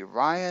going to be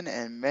Ryan,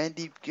 and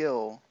Mandeep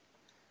Gill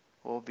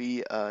will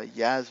be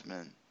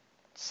Yasmin.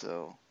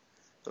 So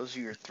those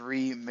are your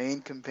 3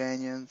 main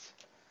companions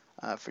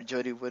for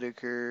Jodie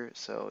Whittaker.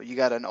 So you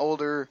got an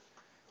older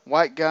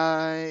white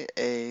guy,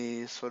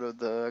 a sort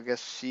of I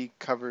guess she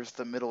covers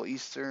the Middle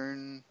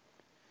Eastern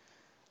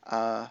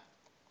uh,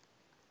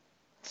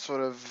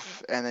 sort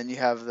of, and then you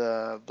have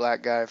the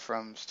black guy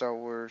from Star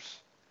Wars.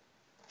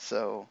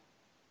 So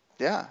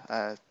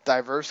yeah,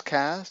 diverse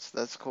cast.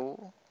 That's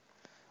cool.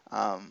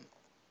 Um,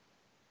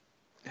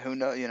 who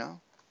know?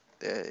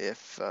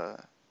 If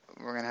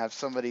we're gonna have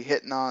somebody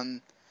hitting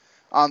on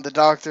the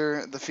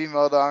doctor, the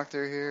female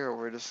doctor here,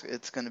 or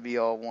it's gonna be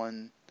all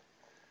one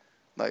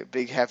like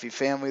big happy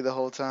family the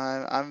whole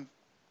time.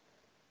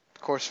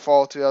 Of course,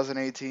 fall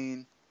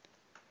 2018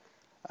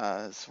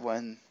 is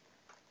when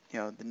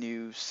the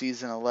new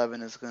season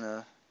 11 is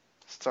gonna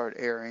start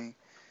airing.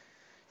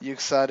 You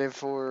excited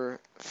for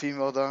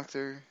female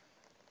Doctor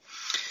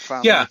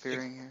finally Yeah.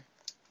 appearing here?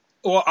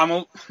 Well,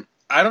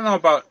 I don't know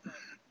about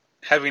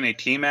having a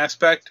team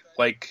aspect,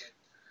 like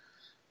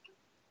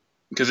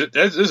because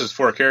this is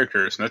 4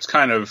 characters, and that's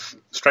kind of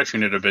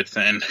stretching it a bit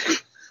thin.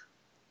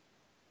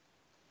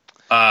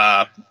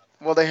 uh,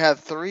 Well, they had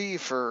 3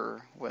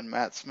 for when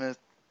Matt Smith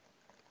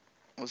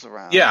was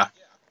around. yeah,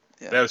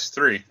 Yeah, that was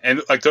 3,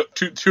 and like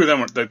two of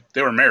them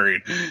they were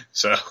married,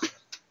 so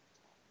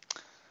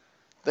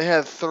they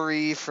had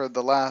 3 for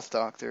the last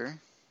Doctor.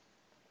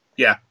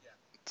 yeah.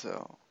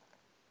 So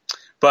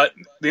But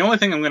the only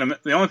thing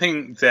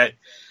that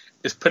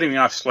is putting me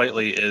off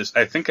slightly is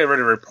I think I read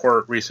a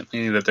report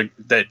recently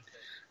that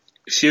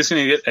she's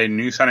going to get a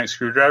new sonic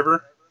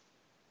screwdriver,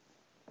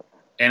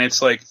 and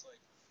it's like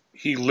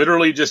he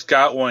literally just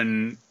got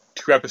one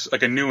 2 episodes,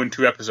 like a new one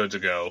 2 episodes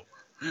ago.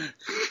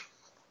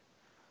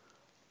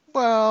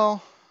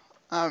 well,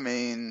 I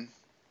mean,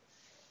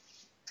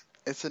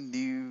 it's a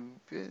new.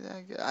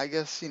 I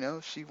guess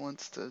she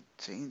wants to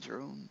change her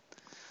own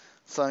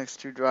sonic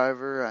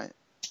screwdriver.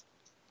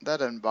 That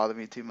doesn't bother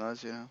me too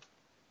much.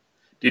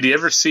 Did you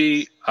ever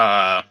see?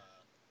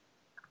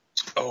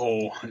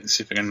 Let's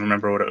see if I can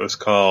remember what it was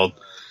called.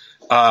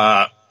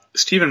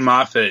 Stephen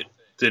Moffat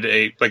did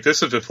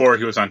this was before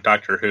he was on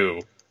Doctor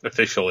Who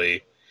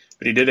officially,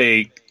 but he did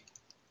a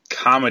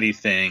comedy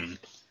thing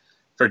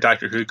for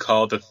Doctor Who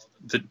called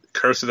the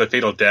Curse of the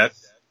Fatal Death.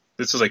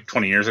 This was like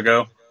 20 years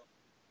ago.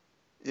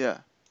 Yeah.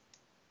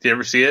 Did you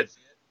ever see it?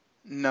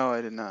 No,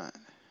 I did not.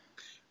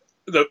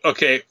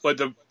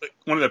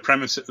 One of the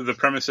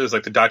premises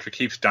like the Doctor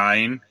keeps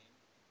dying,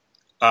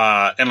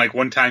 and like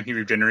one time he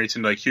regenerates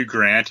into like Hugh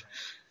Grant,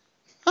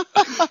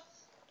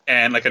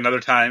 and like another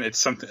time it's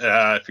something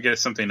I forget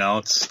it's something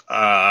else.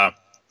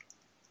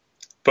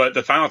 But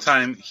the final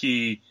time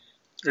he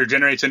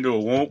regenerates into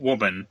a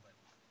woman,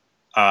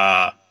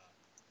 and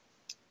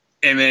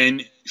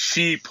then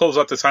she pulls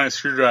up the sonic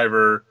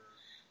screwdriver,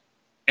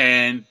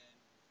 and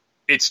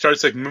it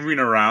starts like moving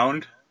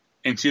around,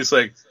 and she's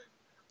like,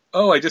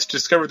 "Oh, I just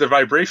discovered the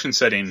vibration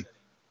setting."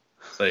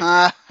 It's like,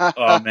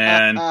 oh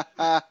man.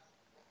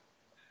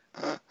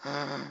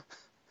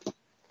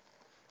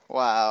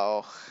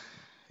 Wow.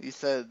 You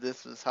said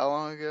this was how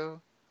long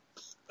ago?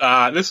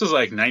 This was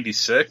like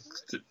 96.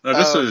 No,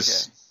 this Oh,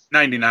 was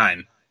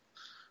 99.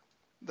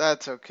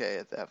 that's okay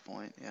at that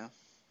point, yeah.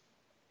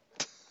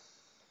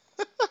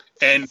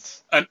 And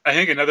I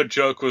think another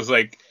joke was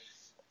like,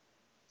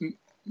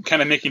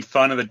 kind of making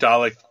fun of the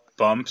Dalek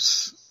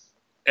bumps,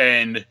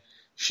 and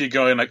she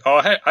going like,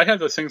 "Oh, I have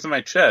those things in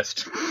my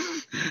chest."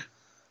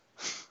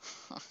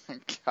 Oh my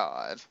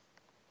god.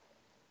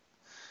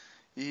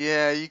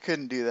 Yeah, you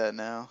couldn't do that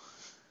now.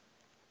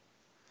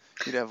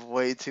 You'd have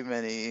way too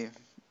many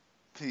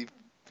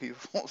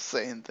people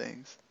saying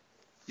things.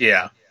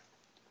 Yeah.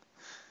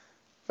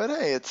 But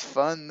hey, it's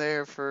fun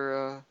there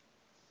for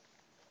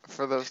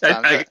those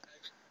times.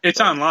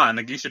 It's online.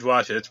 Like, you should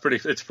watch it.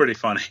 It's pretty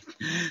funny.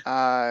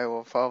 I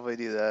will probably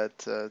do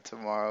that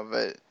tomorrow.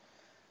 But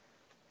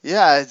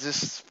yeah,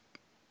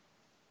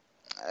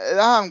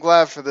 I'm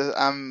glad for the.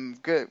 I'm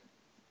good.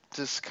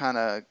 Just kind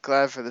of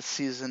glad for the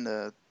season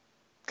to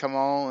come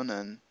on,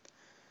 and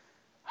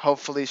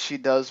hopefully she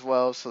does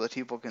well so that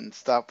people can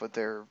stop with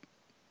their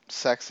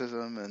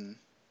sexism and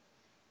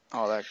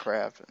all that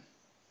crap.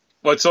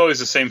 Well, it's always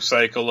the same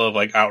cycle of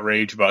like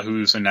outrage about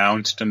who's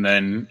announced, and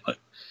then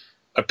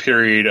a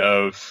period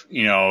of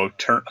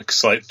like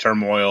slight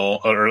turmoil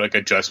or like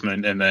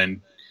adjustment, and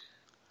then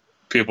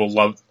people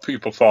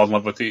fall in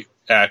love with the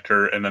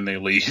actor, and then they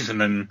leave, and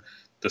then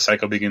the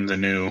cycle begins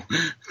anew.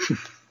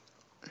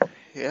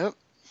 Yep.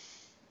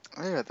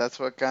 Yeah, that's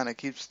what kind of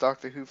keeps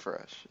Doctor Who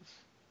fresh.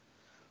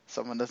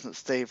 Someone doesn't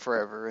stay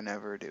forever and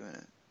ever doing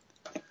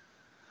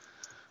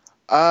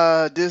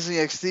it. Disney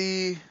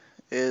XD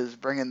is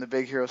bringing the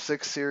Big Hero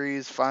 6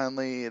 series.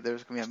 Finally,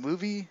 there's going to be a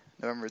movie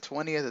November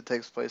 20th that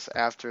takes place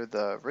after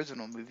the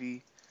original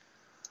movie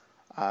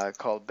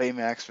called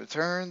Baymax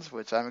Returns,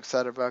 which I'm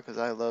excited about because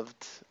I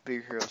loved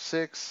Big Hero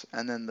 6.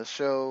 And then the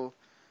show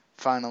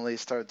finally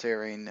starts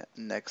airing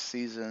next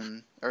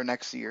season, or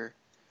next year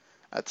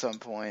at some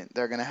point.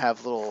 They're going to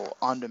have little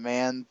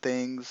on-demand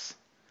things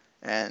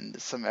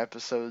and some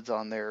episodes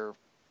on their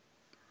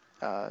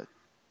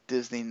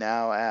Disney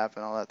Now app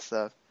and all that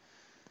stuff.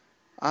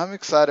 I'm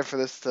excited for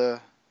this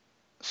to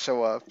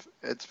show up.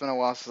 It's been a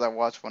while since I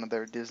watched one of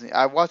their Disney.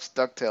 I watched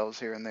DuckTales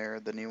here and there,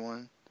 the new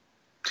one.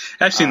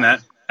 I've seen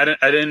that.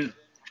 I didn't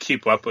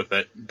keep up with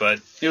it,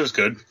 but it was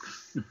good.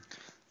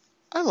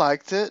 I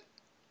liked it.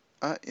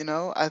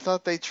 I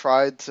thought they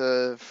tried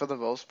to, for the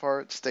most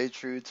part, stay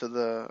true to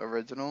the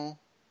original.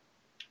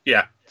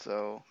 Yeah.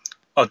 So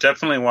I'll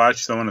definitely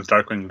watch the one with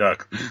Darkwing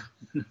Duck.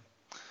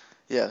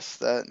 yes,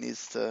 that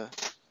needs to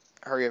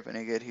hurry up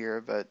and get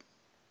here, but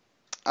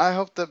I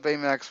hope the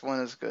Baymax one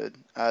is good.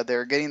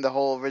 They're getting the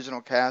whole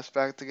original cast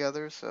back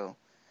together, so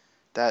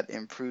that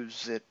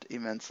improves it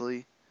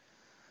immensely.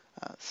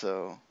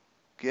 So,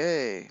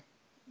 yay.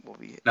 We'll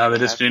be Now they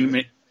just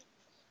need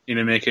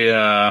to make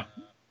a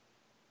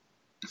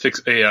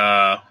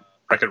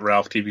Wreck-It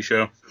Ralph TV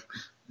show.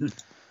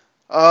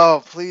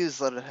 Oh, please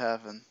let it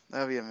happen.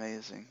 That'd be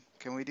amazing.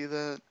 Can we do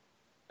that?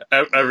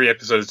 Every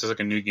episode is just like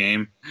a new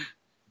game.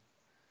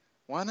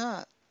 Why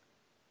not?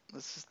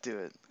 Let's just do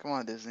it. Come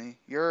on, Disney.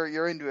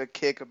 You're into a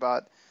kick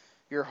about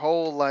your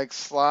whole like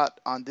slot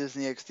on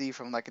Disney XD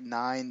from like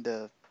 9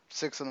 to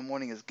 6 in the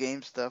morning is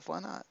game stuff.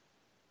 Why not?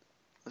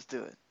 Let's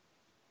do it.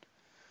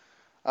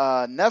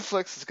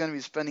 Netflix is going to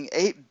be spending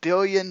 $8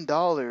 billion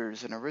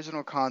in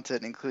original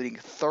content, including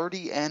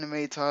 30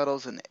 anime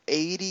titles and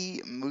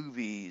 80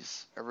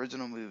 movies,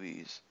 original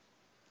movies.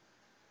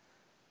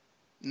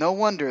 No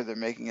wonder they're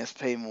making us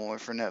pay more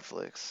for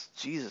Netflix.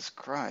 Jesus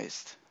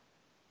Christ.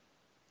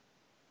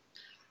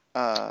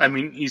 I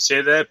mean, you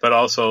say that, but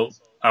also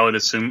I would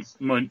assume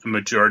the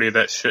majority of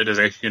that shit is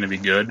actually going to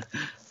be good.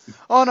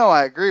 Oh, no,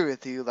 I agree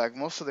with you. Like,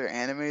 most of their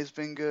anime has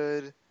been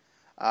good.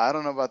 I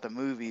don't know about the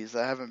movies.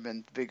 I haven't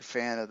been a big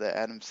fan of the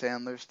Adam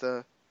Sandler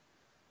stuff.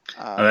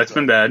 That's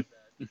been bad.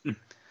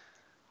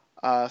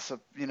 So,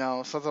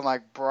 something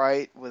like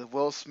Bright with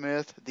Will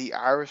Smith, The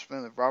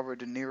Irishman with Robert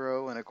De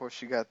Niro, and of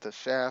course you got the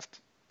Shaft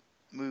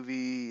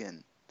movie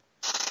and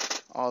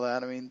all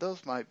that. I mean,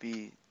 those might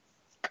be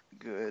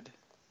good.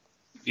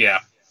 Yeah.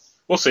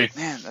 We'll see.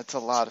 Man, that's a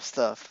lot of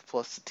stuff,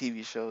 plus the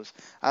TV shows.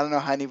 I don't know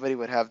how anybody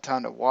would have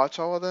time to watch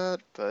all of that,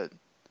 but...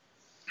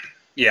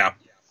 Yeah.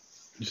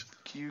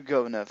 You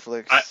go,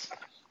 Netflix.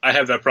 I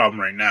have that problem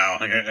right now.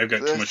 I've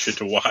got too much shit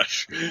to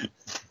watch.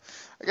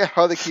 I can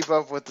hardly keep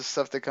up with the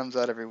stuff that comes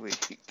out every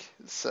week.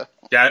 So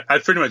yeah, I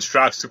pretty much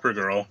dropped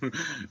Supergirl.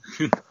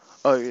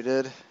 Oh, you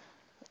did?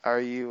 Are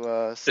you?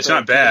 It's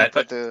not bad.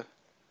 But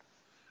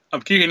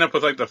I'm keeping up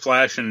with like the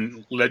Flash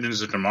and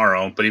Legends of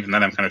Tomorrow, but even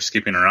that I'm kind of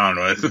skipping around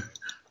with.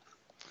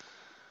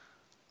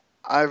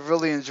 I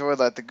really enjoyed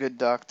like The Good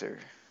Doctor,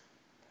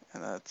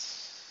 and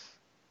that's.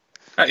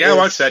 Yeah, I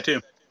watched that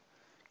too.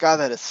 God,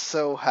 that is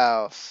so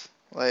House.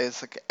 Like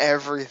it's like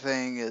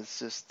everything is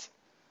just.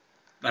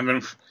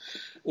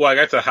 I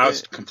got the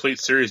House Complete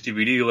Series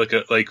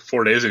DVD like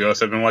 4 days ago,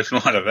 so I've been watching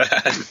a lot of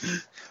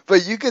that.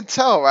 But you can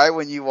tell, right,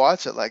 when you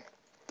watch it, like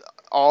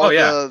all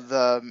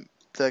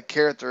the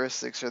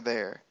characteristics are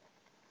there.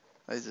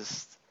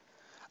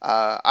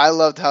 I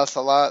loved House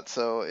a lot,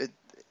 so I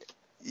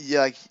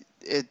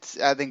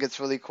think it's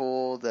really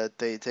cool that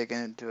they take it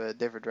into a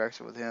different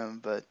direction with him.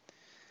 But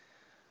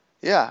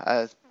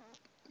yeah,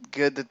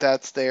 good that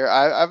that's there.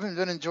 I've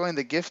been enjoying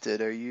The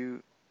Gifted. Are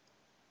you?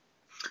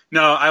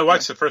 No, I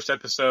watched the first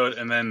episode,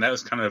 and then that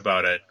was kind of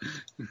about it.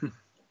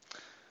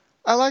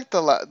 I liked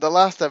the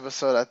last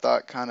episode. I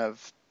thought kind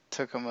of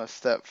took him a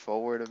step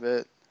forward a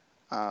bit.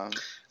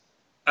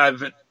 I've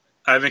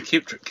been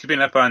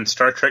keeping up on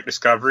Star Trek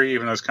Discovery,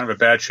 even though it's kind of a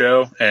bad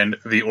show, and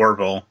The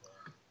Orville.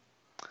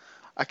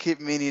 I keep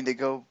meaning to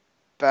go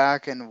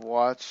back and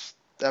watch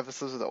the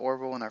episodes of The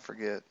Orville, and I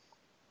forget.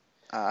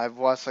 I've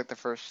watched like the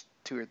first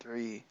 2 or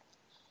 3.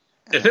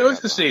 If it was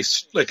just a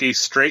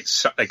straight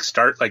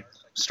Star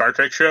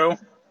Trek show,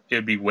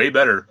 it'd be way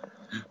better.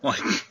 Like,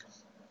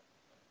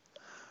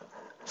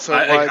 so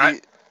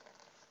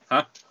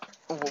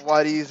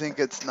why do you think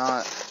it's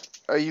not?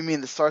 Or you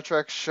mean the Star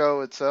Trek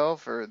show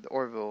itself, or the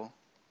Orville?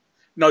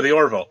 No, The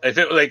Orville. If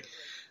it like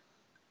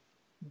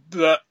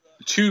the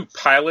two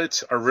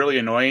pilots are really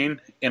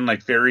annoying and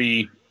like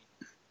very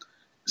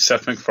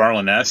Seth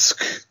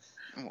MacFarlane-esque.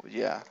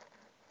 Yeah.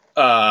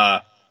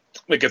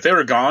 Like if they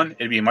were gone,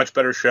 it'd be a much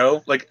better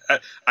show. Like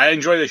I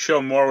enjoy the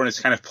show more when it's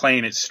kind of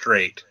playing it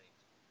straight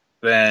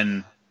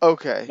than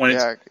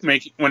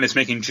when it's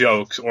making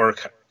jokes or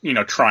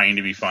trying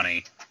to be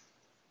funny.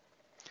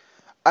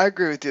 I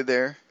agree with you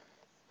there.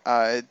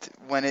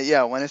 When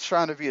it's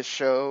trying to be a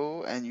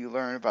show and you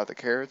learn about the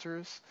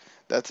characters,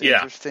 that's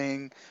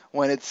interesting.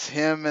 When it's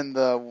him and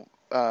the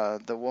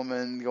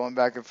woman going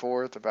back and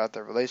forth about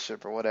their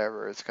relationship or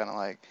whatever, it's kind of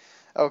like,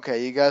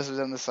 okay, you guys have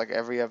done this like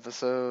every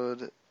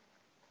episode.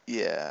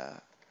 Yeah.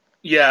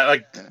 Yeah,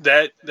 like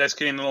that's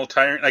getting a little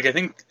tiring. Like I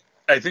think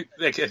they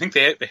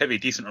have a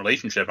decent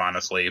relationship,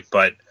 honestly,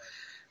 but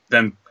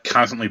them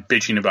constantly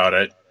bitching about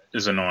it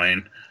is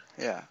annoying.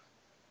 Yeah.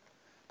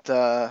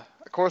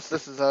 Of course,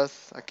 This Is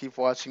Us. I keep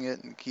watching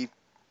it and keep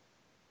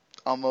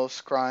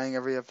almost crying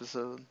every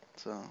episode.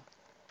 So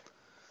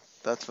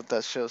that's what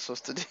that show's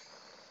supposed to do.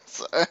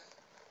 So,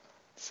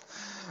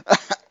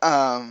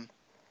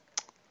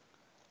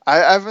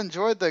 I've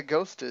enjoyed the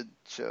Ghosted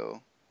show.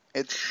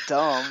 It's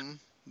dumb,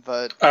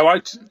 but I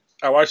watched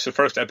the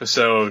first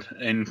episode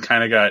and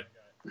kind of got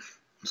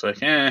it's like,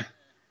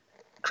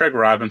 Craig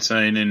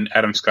Robinson and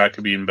Adam Scott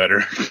could be even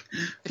better.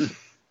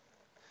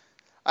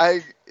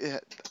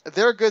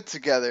 They're good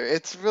together.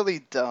 It's really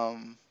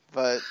dumb,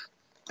 but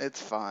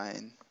it's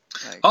fine.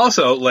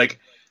 Also, like,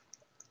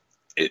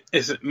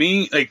 is it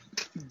me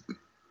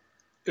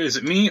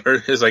or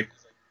has like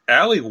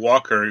Allie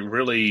Walker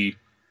really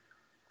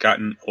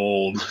gotten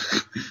old?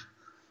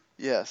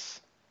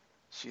 Yes,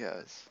 she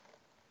has.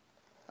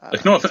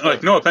 No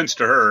offense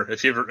to her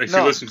if she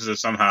listens to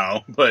this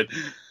somehow, but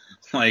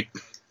like.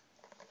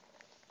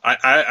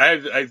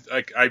 I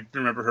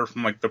remember her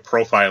from like The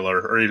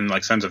Profiler or even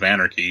like Sons of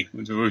Anarchy,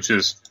 which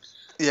is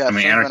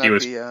Anarchy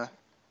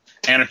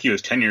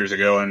was 10 years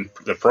ago and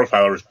The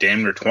Profiler was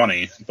damn near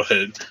 20.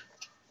 But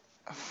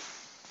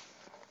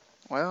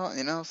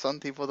well,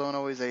 some people don't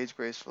always age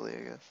gracefully,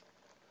 I guess.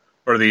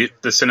 Or the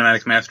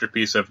cinematic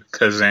masterpiece of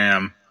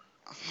Kazam.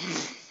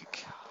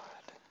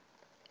 God,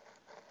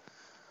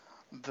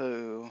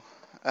 boo.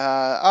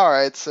 All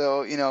right,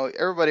 so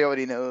everybody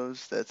already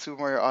knows that Super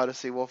Mario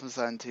Odyssey,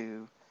 Wolfenstein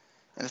 2.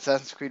 And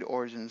Assassin's Creed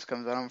Origins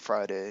comes out on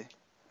Friday.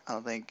 I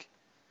don't think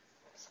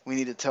we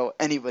need to tell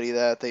anybody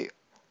that.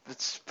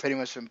 It's pretty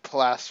much been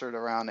plastered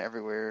around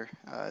everywhere.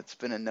 It's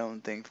been a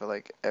known thing for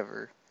like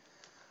ever.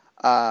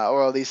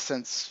 Or at least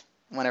since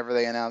whenever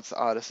they announced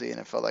Odyssey, and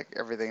it felt like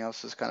everything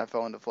else just kind of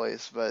fell into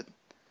place. But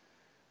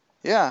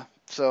yeah,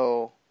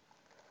 so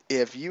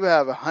if you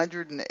have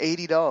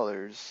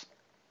 $180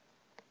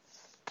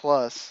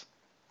 plus,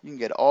 you can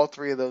get all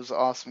 3 of those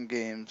awesome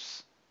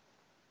games.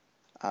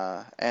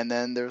 And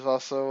then there's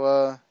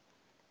also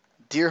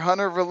Deer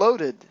Hunter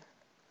Reloaded.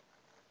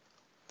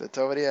 That's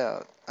already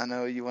out. I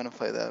know you want to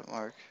play that,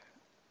 Mark.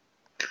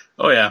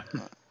 Oh, yeah.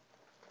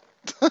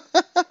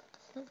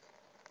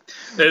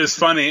 It was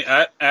funny.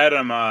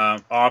 Adam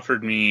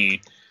offered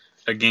me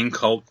a game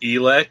called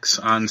Elex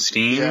on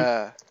Steam.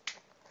 Yeah,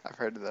 I've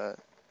heard of that.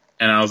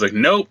 And I was like,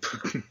 nope.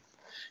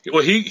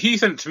 Well, he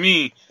sent it to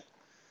me,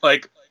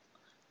 like,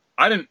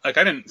 I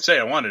didn't say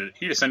I wanted it.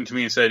 He just sent it to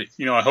me and said,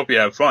 I hope you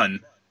have fun.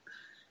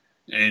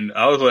 And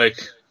I was like,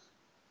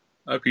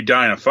 I hope you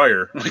die in a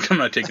fire. Like, I'm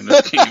not taking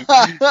this game.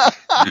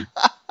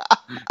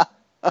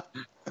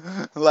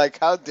 Like,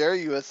 how dare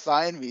you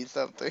assign me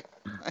something?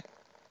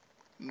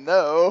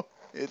 No,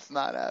 it's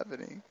not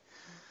happening.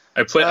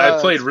 I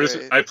played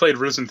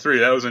Risen 3.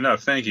 That was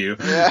enough. Thank you.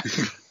 Yeah.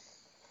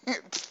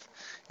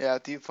 Yeah,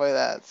 after you play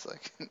that, it's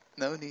like,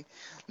 no need.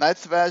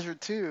 Knights of Azure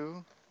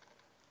 2.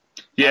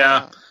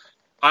 Yeah.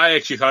 I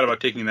actually thought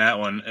about taking that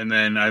one, and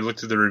then I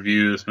looked at the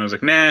reviews, and I was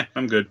like, nah,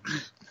 I'm good.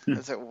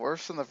 Is it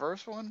worse than the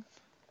first one?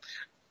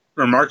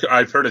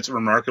 I've heard it's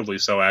remarkably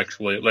so,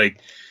 actually. Like,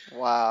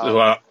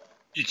 wow.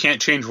 You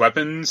can't change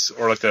weapons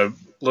or like the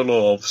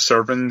little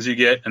servants you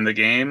get in the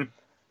game,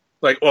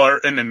 like or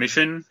in the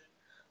mission.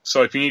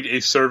 So if you need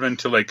a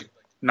servant to like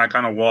knock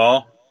on a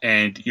wall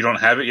and you don't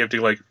have it, you have to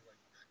like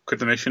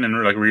quit the mission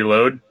and like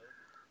reload.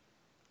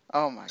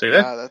 Oh my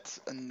god, that's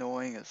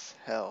annoying as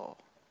hell.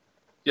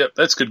 Yep,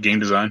 that's good game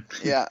design.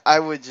 Yeah, I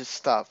would just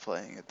stop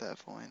playing at that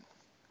point.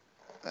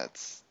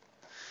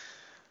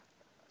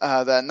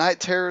 That Night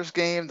Terrors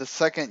game, the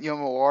second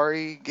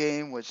Yomawari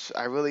game, which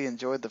I really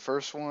enjoyed the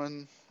first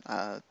one.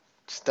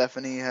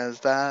 Stephanie has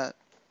that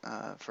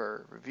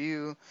for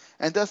review.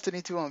 And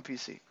Destiny 2 on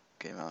PC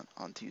came out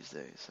on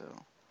Tuesday. So,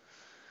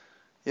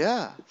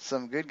 yeah,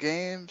 some good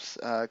games.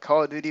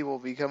 Call of Duty will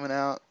be coming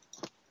out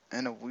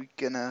in a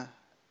week and a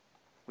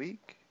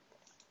week?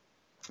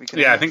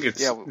 I think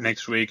it's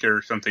next week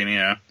or something,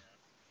 yeah.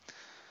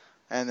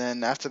 And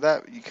then after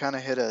that, you kind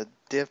of hit a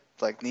dip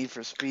like Need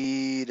for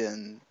Speed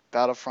and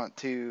Battlefront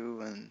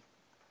 2, and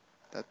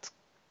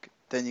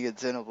then you get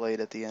Xenoblade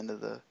at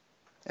the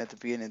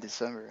beginning of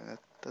December, and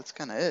that's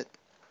kind of it.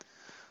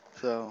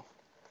 So,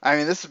 I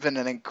mean, this has been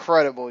an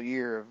incredible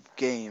year of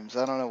games.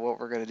 I don't know what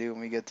we're gonna do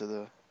when we get to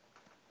the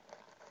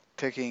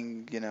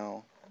picking,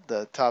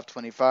 the top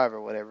 25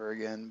 or whatever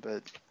again,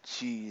 but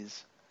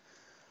jeez.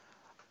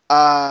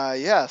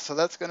 Yeah, so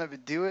that's gonna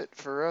do it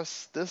for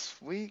us this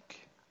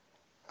week.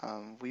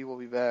 We will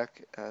be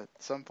back at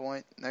some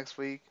point next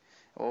week.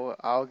 Well,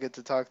 I'll get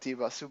to talk to you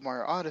about Super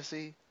Mario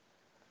Odyssey,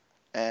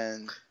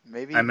 and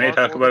maybe I may Mark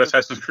talk will about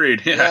Assassin's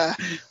Creed. Yeah.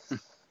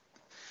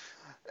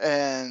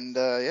 And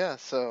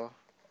so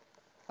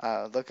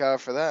look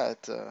out for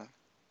that.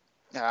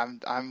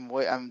 I'm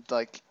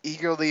like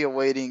eagerly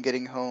awaiting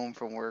getting home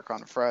from work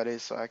on a Friday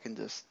so I can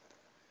just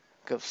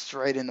go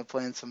straight into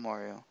playing some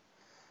Mario.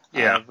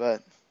 Yeah.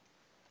 But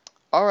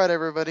all right,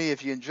 everybody,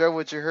 if you enjoyed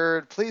what you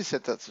heard, please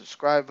hit that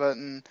subscribe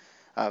button.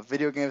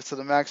 Video Games to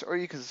the Max, or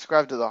you can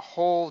subscribe to the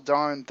whole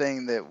darn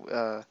thing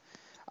that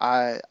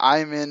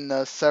I'm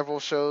in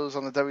several shows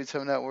on the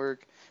WTM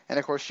Network, and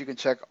of course you can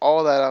check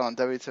all that out on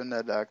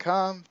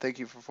WTMNet.com. Thank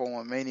you for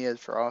 41 Mania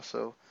for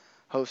also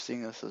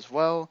hosting us as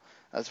well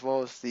as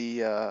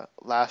the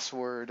Last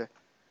Word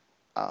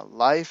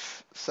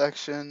Life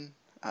section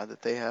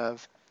that they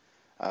have.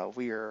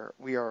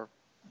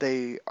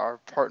 They are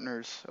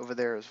partners over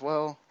there as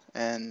well,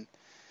 and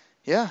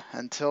yeah,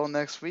 until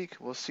next week,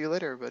 we'll see you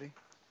later, everybody.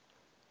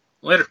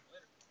 Later.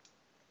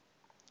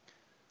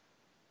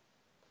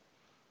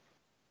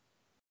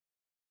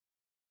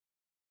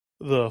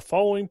 The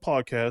following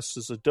podcast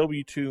is a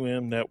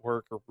W2M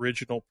Network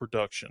original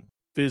production.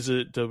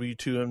 Visit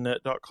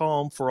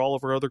W2Mnet.com for all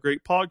of our other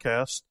great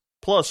podcasts,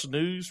 plus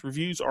news,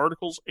 reviews,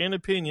 articles, and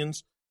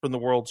opinions from the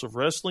worlds of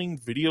wrestling,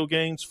 video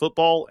games,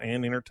 football,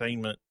 and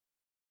entertainment.